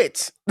do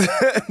it?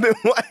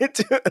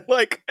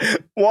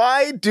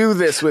 Why do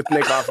this with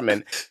Nick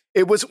Offerman?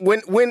 It was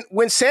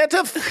when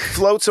Santa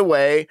floats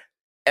away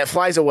and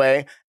flies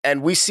away,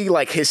 and we see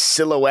like his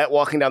silhouette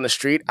walking down the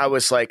street. I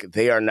was like,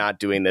 they are not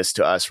doing this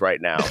to us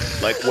right now.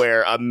 Like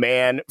where a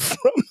man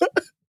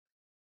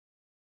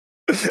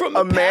From the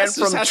a man past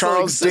just from has to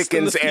Charles exist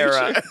in the Dickens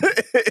era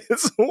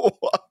is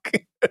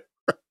walking.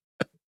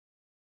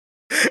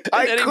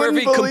 And Eddie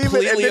Murphy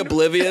completely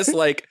oblivious,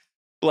 like,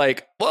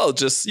 well,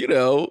 just,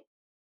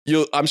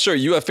 I'm sure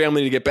you have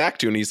family to get back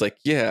to. And he's like,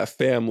 yeah,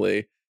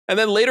 family. And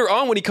then later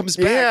on when he comes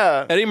back,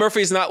 Yeah. Eddie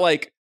Murphy's not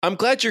like, I'm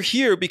glad you're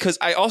here because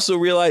I also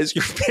realize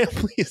your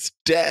family is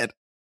dead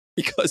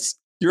because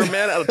you're a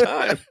man out of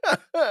time.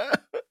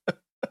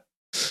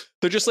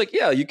 They're just like,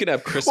 yeah, you can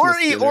have Christmas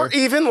dinner. or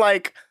even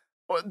like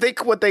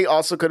what they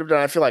also could have done.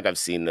 I feel like I've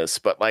seen this,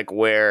 but like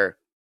where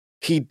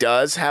he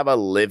does have a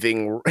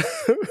living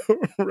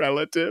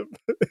relative,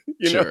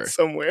 Sure.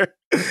 somewhere,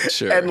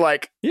 Sure. and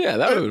like Yeah,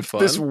 that would have been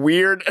fun.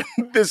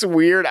 this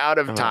weird out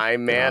of Oh,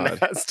 time man God.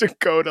 has to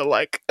go to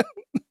like.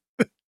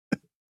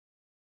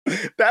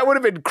 That would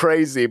have been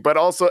crazy, but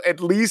also at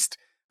least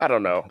I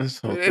don't know. This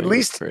whole thing At was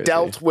least crazy.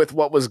 dealt with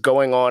what was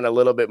going on a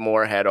little bit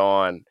more head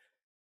on.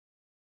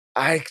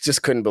 I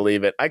just couldn't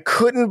believe it. I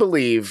couldn't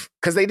believe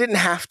because they didn't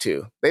have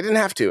to. They didn't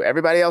have to.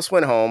 Everybody else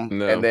went home,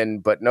 No. and then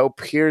but nope.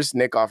 Here's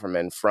Nick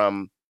Offerman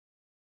from,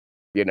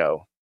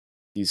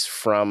 he's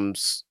from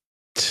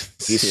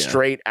he's Yeah.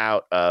 straight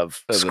out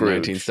of Of the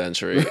Scrooge. 19th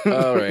century.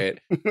 All right.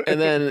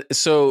 And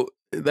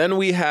then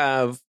we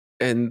have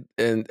and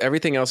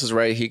everything else is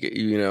right. He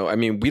I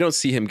mean, we don't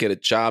see him get a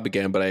job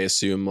again, but I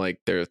assume like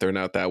they're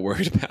not that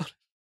worried about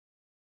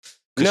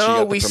it. 'Cause she No, got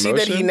the we see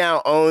that promotion?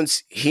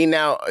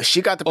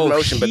 she got the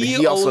promotion, but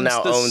he also owns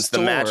now the owns the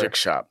store. magic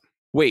shop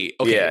Wait,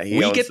 okay. Yeah, he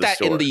we owns get the that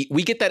store.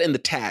 we get that in the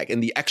tag, in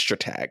the extra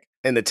tag.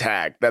 in the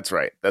tag. That's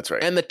right.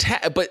 And the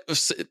tag, but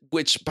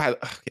which by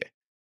okay.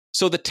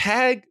 So the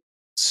tag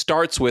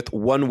starts with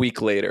 1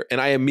 week later, and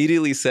I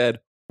immediately said,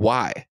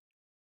 "Why?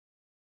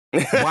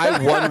 Why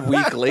 1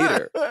 week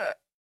later?"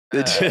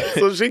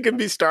 So she can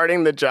be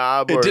starting the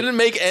job. It didn't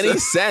make any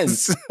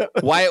sense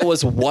why it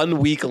was 1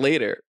 week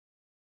later.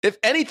 If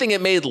anything,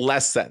 it made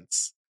less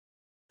sense.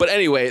 But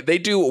anyway, they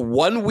do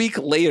 1 week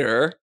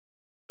later,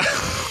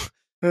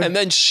 and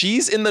then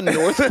she's in the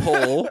North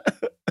Pole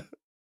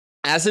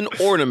as an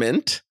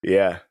ornament.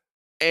 Yeah.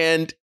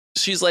 And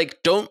she's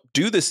like, "Don't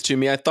do this to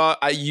me. I thought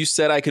you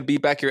said I could be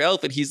back your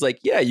elf." And he's like,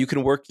 "Yeah, you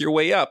can work your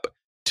way up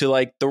to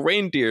like the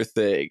reindeer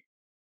thing."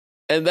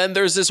 And then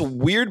there's this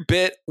weird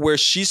bit where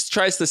she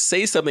tries to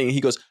say something and he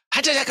goes,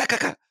 and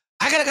I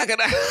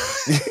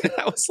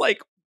was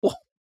like,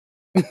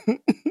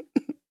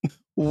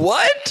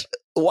 what?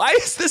 Why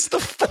is this the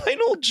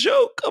final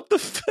joke of the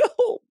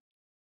film?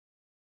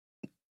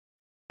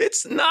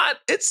 It's not,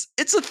 it's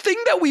a thing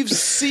that we've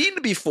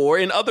seen before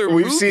in other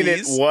We've movies. seen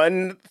it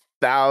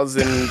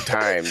 1,000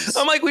 times.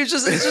 I'm like,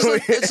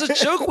 it's a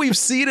joke we've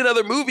seen in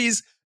other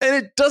movies, and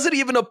it doesn't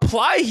even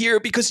apply here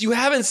because you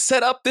haven't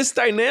set up this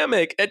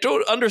dynamic. I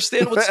don't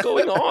understand what's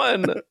going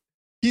on.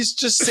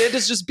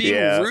 Santa's just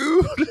being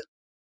rude.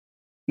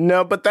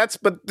 No, but that's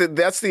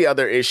the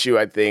other issue,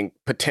 I think.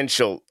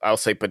 I'll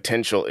say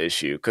potential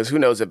issue, because who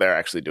knows if they're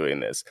actually doing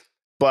this.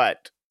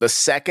 But the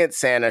second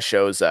Santa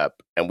shows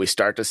up and we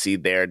start to see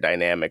their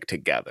dynamic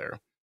together,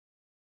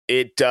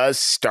 it does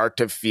start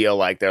to feel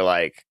like they're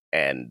like,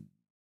 and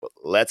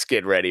let's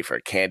get ready for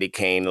Candy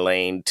Cane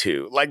Lane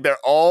 2. Like they're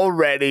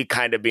already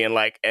kind of being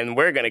like, and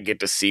we're going to get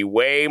to see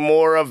way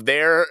more of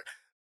their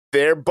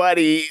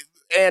buddy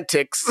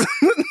antics.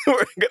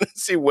 We're going to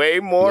see way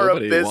more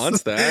Nobody of this.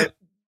 wants that.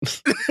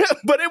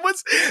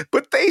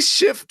 but they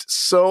shift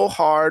so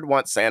hard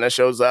once Santa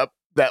shows up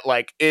that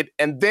like it,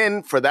 and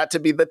then for that to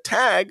be the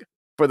tag,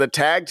 for the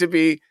tag to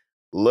be,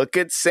 look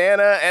at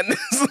Santa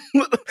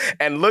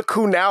and look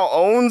who now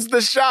owns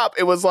the shop.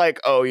 It was like,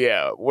 oh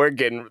yeah,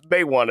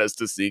 they want us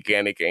to see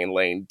Candy Cane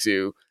Lane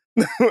 2.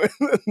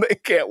 They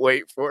can't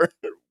wait for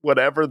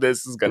whatever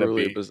this is going to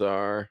Really be.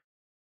 bizarre.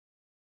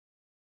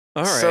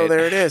 All right. So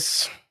there it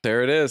is.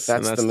 There it is.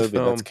 That's and the movie.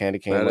 film. That's Candy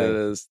Cane That Lane. it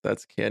is.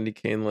 That's Candy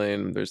Cane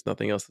Lane. There's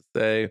nothing else to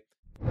say.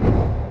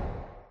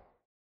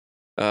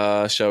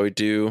 Shall we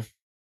do?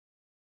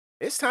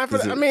 It's time for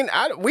that. I mean,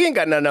 we ain't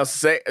got nothing else to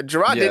say.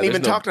 Gerard Yeah, didn't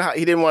even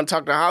he didn't want to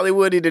talk to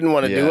Hollywood. He didn't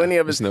want to do any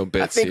of his. There's no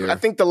bits I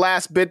think the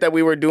last bit that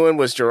we were doing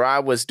was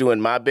Gerard was doing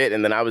my bit,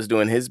 and then I was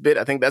doing his bit.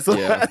 I think that's the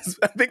last.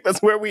 I think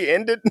that's where we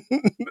ended.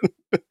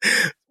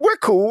 We're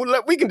cool.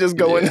 We can just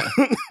go in.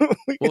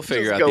 We'll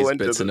figure out these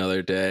bits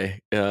another day.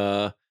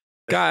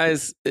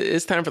 Guys,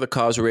 it's time for the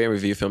cause. We rate and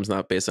review films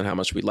not based on how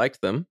much we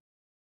liked them,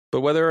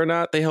 but whether or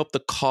not they help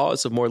the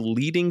cause of more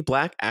leading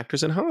Black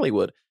actors in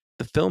Hollywood.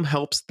 The film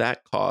helps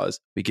that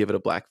cause, we give it a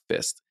black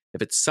fist.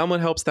 If it's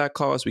someone helps that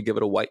cause, we give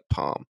it a white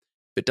palm.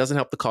 If it doesn't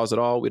help the cause at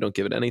all, we don't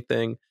give it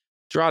anything.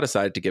 Gerard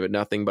decided to give it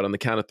nothing, but on the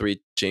count of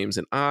 3, James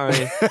and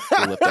I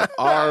will lift up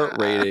our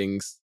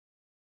ratings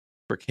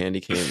for Candy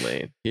Cane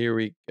Lane. Here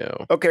we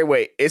go. Okay,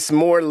 wait. It's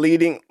more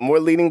leading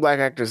Black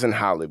actors in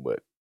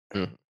Hollywood.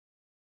 Mm-hmm.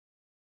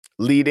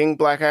 Leading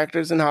Black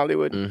actors in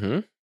Hollywood. Mm-hmm.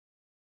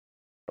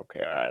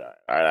 Okay.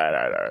 All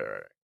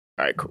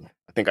right. Cool.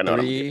 I think I know.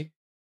 3,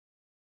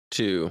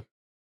 2,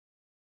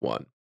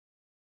 1.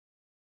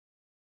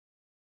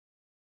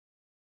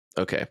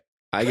 Okay.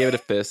 I gave it a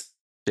fist.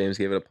 James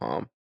gave it a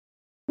palm.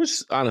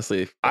 Which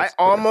honestly, I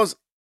almost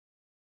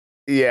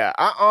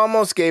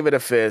gave it a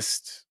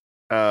fist.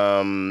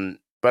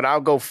 But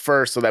I'll go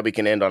first so that we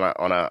can end on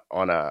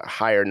a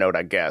higher note,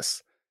 I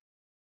guess.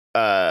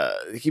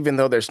 Even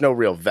though there's no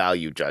real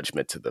value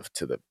judgment to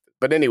the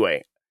but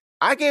anyway,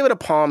 I gave it a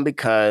palm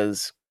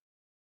because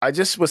I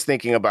just was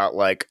thinking about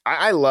like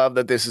I love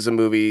that this is a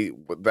movie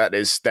that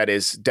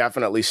is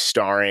definitely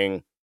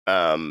starring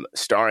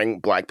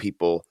Black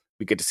people.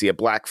 We get to see a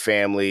Black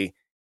family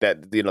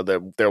that, you know,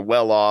 they're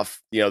well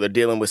off, you know, they're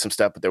dealing with some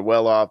stuff, but they're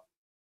well off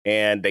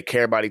and they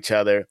care about each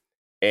other.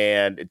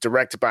 And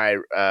directed by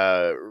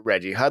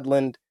Reggie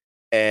Hudlin.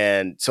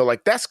 And so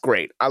like that's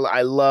great.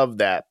 I love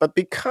that. But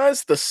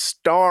because the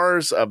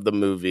stars of the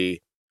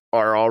movie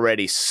are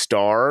already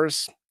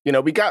stars, you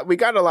know, we got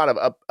a lot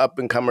of up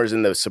and comers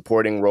in the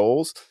supporting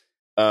roles.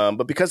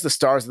 But because the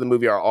stars of the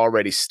movie are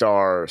already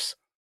stars,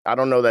 I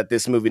don't know that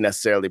this movie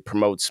necessarily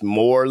promotes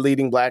more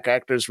leading Black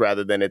actors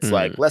rather than it's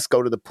like, let's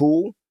go to the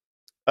pool.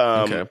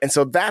 Okay. And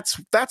so that's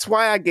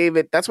why I gave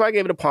it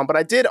a palm, but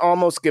I did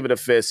almost give it a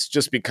fist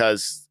just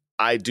because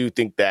I do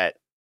think that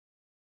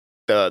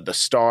the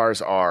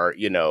stars are,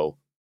 you know,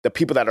 the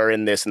people that are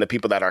in this and the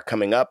people that are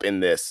coming up in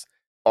this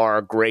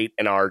are great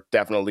and are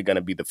definitely going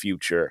to be the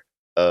future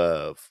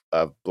of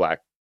Black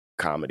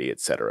comedy, et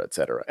cetera, et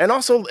cetera. And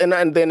also, and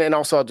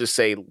also I'll just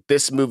say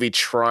this movie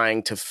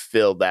trying to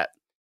fill the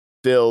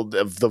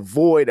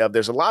void of,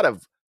 there's a lot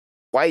of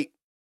quite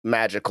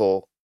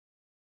magical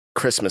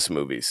Christmas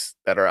movies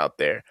that are out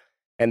there.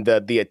 And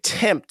the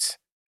attempt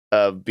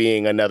of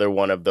being another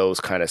one of those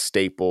kind of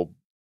staple,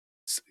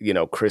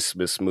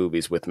 Christmas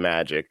movies with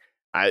magic,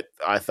 I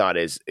thought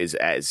is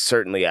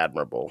certainly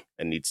admirable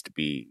and needs to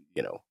be,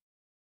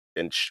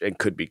 and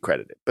could be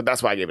credited. But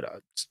that's why I gave it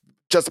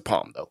just a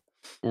palm, though.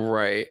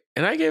 Right.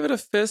 And I gave it a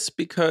fist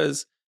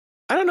because,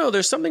 I don't know,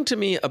 there's something to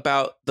me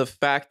about the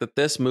fact that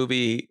this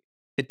movie,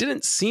 it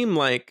didn't seem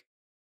like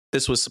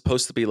this was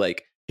supposed to be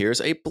like,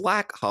 here's a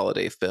Black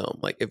holiday film.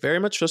 Like, it very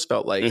much just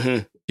felt like,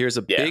 here's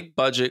a big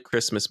budget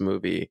Christmas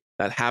movie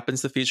that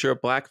happens to feature a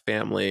Black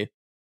family.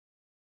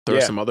 There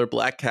are some other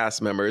Black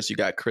cast members. You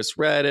got Chris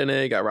Redd in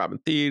it. You got Robin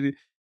Thede.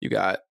 You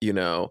got,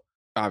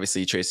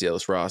 obviously Tracy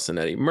Ellis Ross and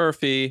Eddie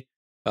Murphy.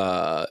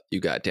 You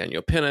got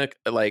Daniel Pinnock,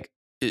 like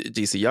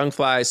DC Young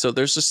Fly. So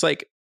there's just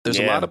like, there's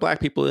a lot of Black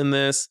people in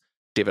this.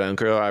 David Allen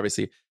Greer,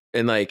 obviously.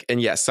 And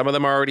yes, some of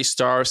them are already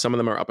stars. Some of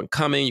them are up and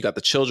coming. You got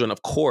the children,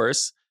 of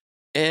course.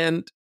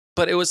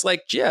 But it was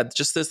like,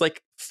 just this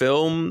like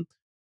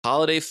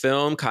holiday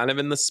film, kind of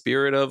in the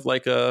spirit of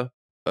like a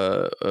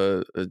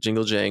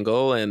Jingle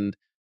Jangle. And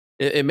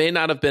it may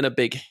not have been a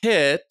big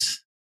hit,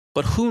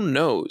 but who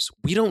knows?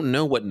 We don't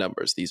know what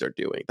numbers these are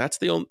doing. That's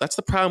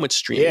the problem with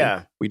streaming.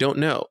 Yeah. We don't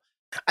know.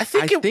 I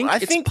think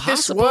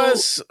this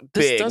was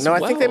big. No, I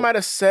think they might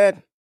have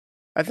said,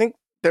 I think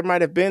there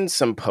might have been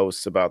some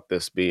posts about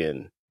this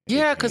being.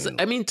 Yeah, because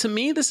I mean, to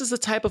me, this is the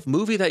type of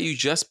movie that you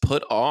just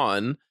put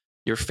on,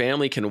 your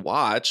family can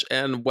watch,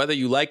 and whether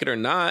you like it or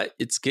not,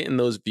 it's getting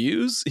those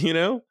views,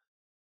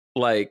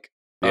 Like,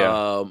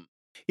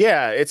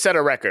 yeah, it set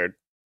a record.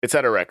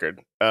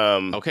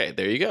 Okay,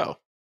 there you go.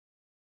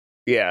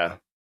 Yeah.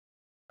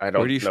 I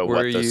don't know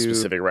what the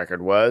specific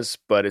record was,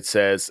 but it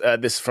says,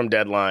 this is from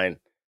Deadline.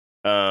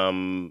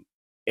 In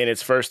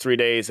its first 3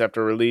 days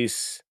after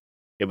release,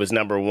 it was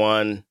number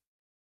 1.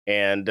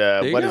 And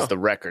what is the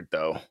record,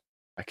 though?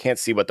 I can't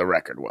see what the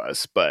record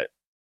was, but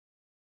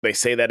they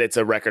say that it's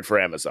a record for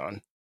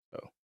Amazon.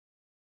 So.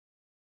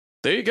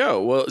 There you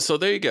go. Well, so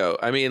there you go.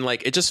 I mean,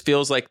 like, it just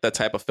feels like the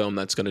type of film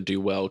that's going to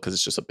do well because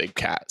it's just a big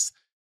cast.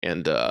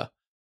 And I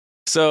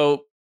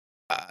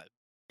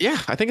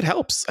think it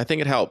helps. I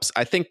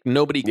think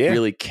nobody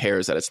really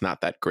cares that it's not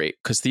that great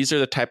because these are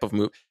the type of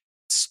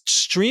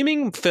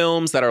streaming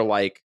films that are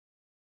like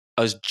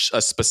a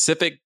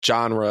specific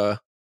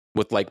genre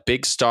with like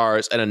big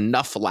stars and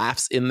enough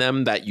laughs in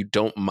them that you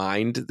don't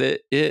mind that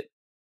it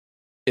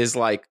is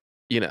like,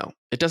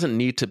 it doesn't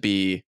need to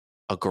be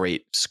a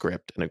great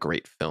script and a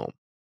great film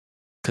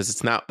because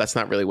that's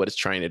not really what it's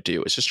trying to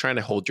do. It's just trying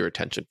to hold your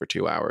attention for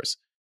 2 hours,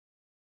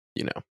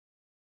 And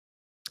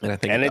I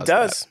think it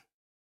does.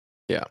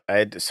 Yeah,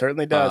 it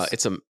certainly does.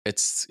 It's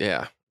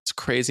a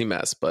crazy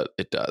mess, but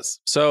it does.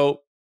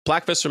 So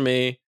Black Fist from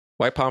me,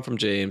 White Palm from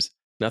James,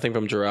 nothing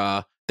from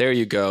Jarrah. There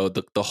you go.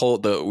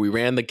 We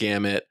ran the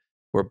gamut.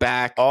 We're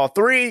back. All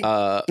 3.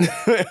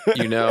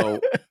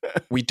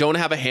 We don't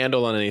have a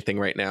handle on anything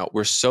right now.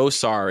 We're so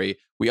sorry.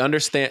 We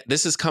understand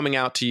this is coming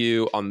out to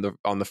you on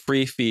the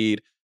free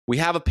feed. We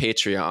have a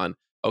Patreon,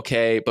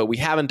 okay, but we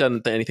haven't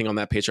done anything on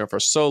that Patreon for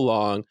so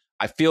long.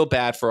 I feel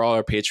bad for all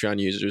our Patreon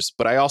users,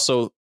 but I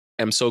also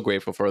am so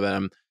grateful for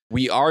them.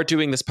 We are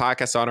doing this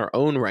podcast on our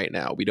own right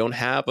now. We don't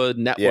have a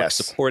network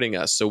supporting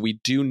us, so we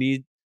do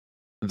need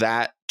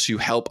that to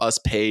help us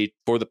pay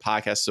for the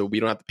podcast so we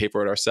don't have to pay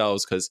for it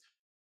ourselves because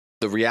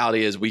the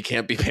reality is we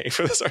can't be paying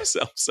for this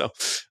ourselves. So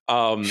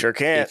sure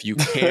can't. If you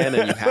can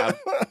and you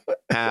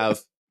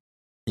have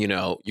you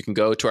can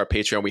go to our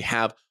Patreon. We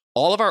have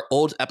all of our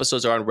old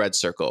episodes are on Red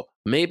Circle.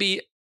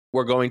 Maybe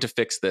we're going to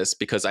fix this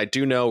because I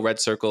do know Red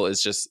Circle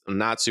is just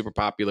not super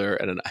popular.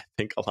 And I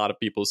think a lot of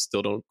people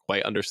still don't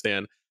quite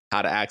understand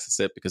how to access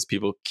it because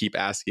people keep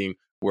asking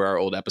where our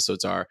old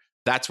episodes are.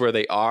 That's where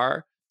they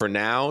are for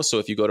now. So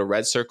if you go to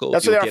Red Circle,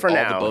 that's where they are for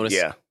now.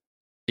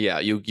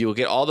 You'll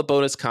get all the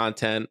bonus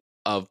content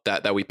of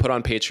that we put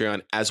on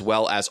Patreon, as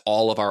well as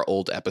all of our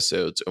old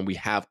episodes. And we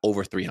have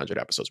over 300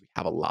 episodes. We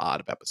have a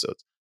lot of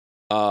episodes.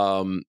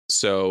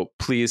 So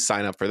please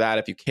sign up for that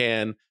if you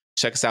can.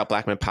 Check us out.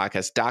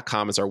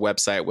 blackmanpodcast.com is our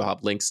website. We'll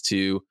have links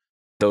to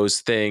those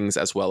things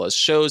as well as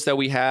shows that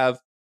we have.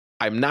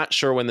 I'm not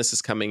sure when this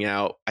is coming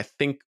out. I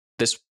think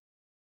this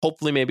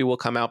hopefully maybe will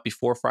come out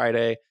before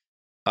Friday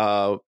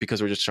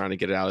because we're just trying to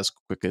get it out as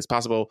quickly as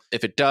possible.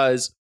 If it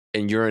does,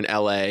 and you're in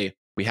LA,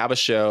 we have a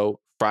show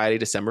Friday,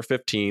 December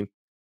 15th,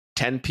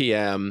 10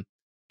 p.m.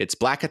 It's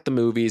Black at the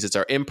Movies. It's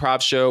our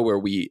improv show where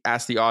we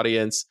ask the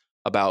audience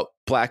about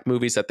Black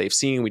movies that they've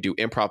seen. We do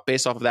improv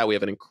based off of that. We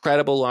have an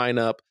incredible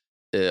lineup.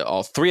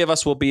 All 3 of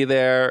us will be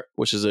there,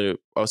 which is a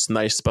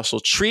nice special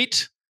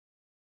treat.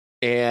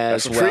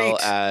 As well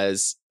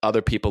as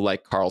other people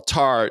like Carl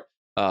Tart,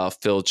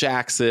 Phil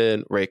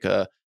Jackson,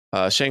 Rekha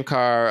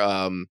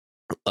Shankar,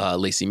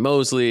 Lacey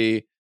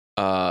Mosley,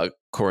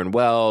 Corin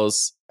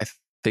Wells. I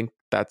think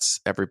that's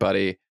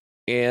everybody.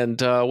 And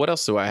what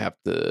else do we have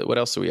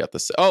to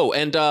say? Oh,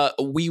 and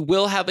we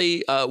will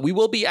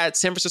be at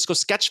San Francisco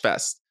Sketch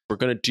Fest. We're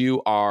going to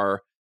do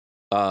our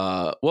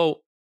we're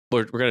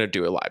going to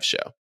do a live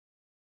show.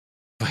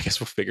 I guess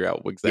we'll figure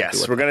out exactly.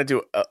 Yes, we're going to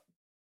do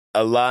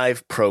a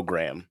live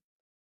program.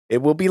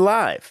 It will be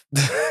live.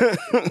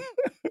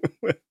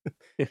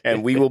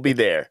 And we will be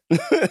there.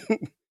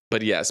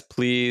 But yes,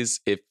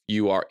 please, if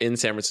you are in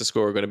San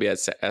Francisco, we're going to be at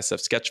SF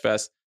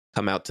Sketchfest.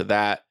 Come out to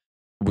that.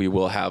 We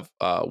will have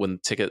when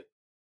ticket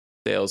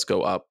sales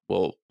go up,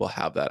 we'll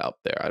have that up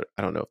there.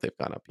 I don't know if they've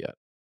gone up yet.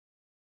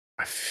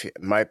 I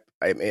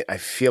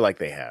feel like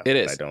they have. It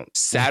is. I don't.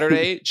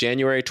 Saturday,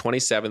 January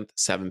 27th,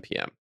 7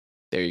 p.m.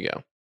 There you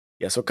go.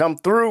 Yeah, so come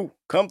through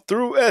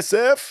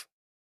SF,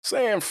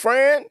 San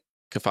Fran. You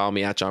can follow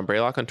me at John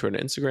Braylock on Twitter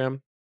and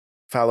Instagram.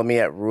 Follow me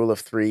at Rule of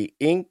 3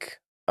 Inc.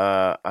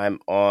 I'm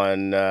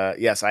on, I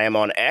am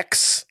on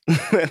X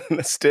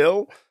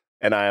still,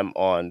 and I am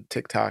on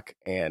TikTok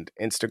and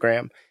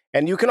Instagram.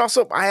 And you can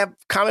also, I have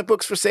comic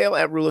books for sale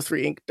at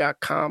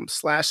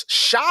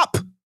ruleof3inc.com/shop.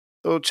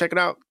 So check it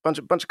out. Bunch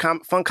of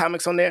fun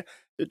comics on there.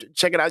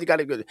 Check it out. You got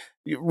to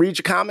read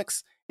your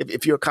comics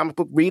if you're a comic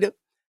book reader.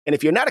 And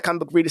if you're not a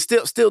comic book reader,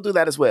 still do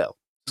that as well.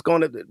 Just go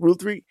on to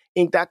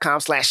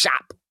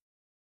ruleof3inc.com/shop.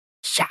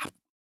 Shop.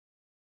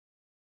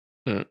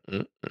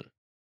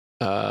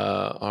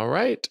 All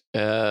right.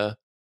 I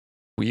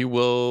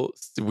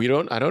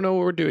don't know what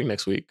we're doing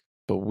next week,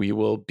 but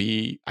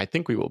I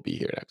think we will be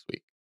here next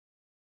week.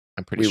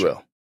 I'm pretty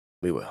sure.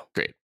 We will.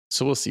 Great.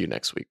 So we'll see you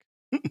next week.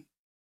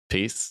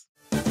 Peace.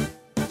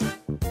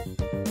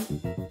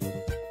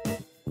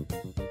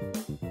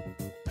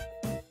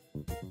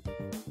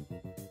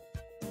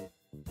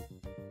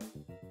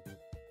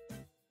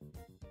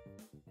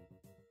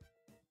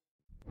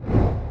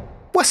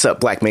 What's up,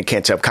 Black Men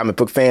Can't Jump comic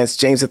book fans?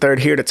 James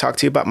III here to talk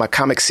to you about my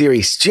comic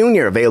series,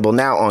 Junior, available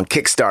now on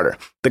Kickstarter.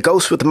 The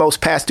ghost with the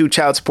most past due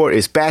child support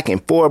is back in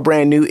 4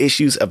 brand new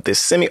issues of this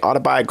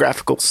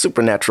semi-autobiographical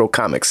supernatural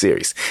comic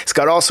series. It's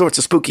got all sorts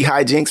of spooky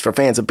hijinks for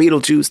fans of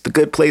Beetlejuice, The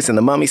Good Place, and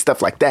The Mummy,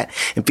 stuff like that,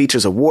 and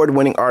features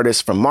award-winning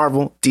artists from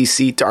Marvel,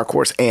 DC, Dark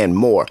Horse, and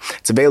more.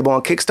 It's available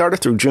on Kickstarter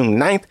through June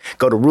 9th.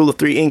 Go to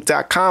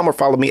ruleof3inc.com or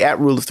follow me at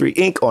Rule of 3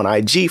 Inc. on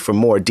IG for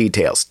more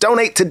details.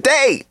 Donate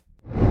today!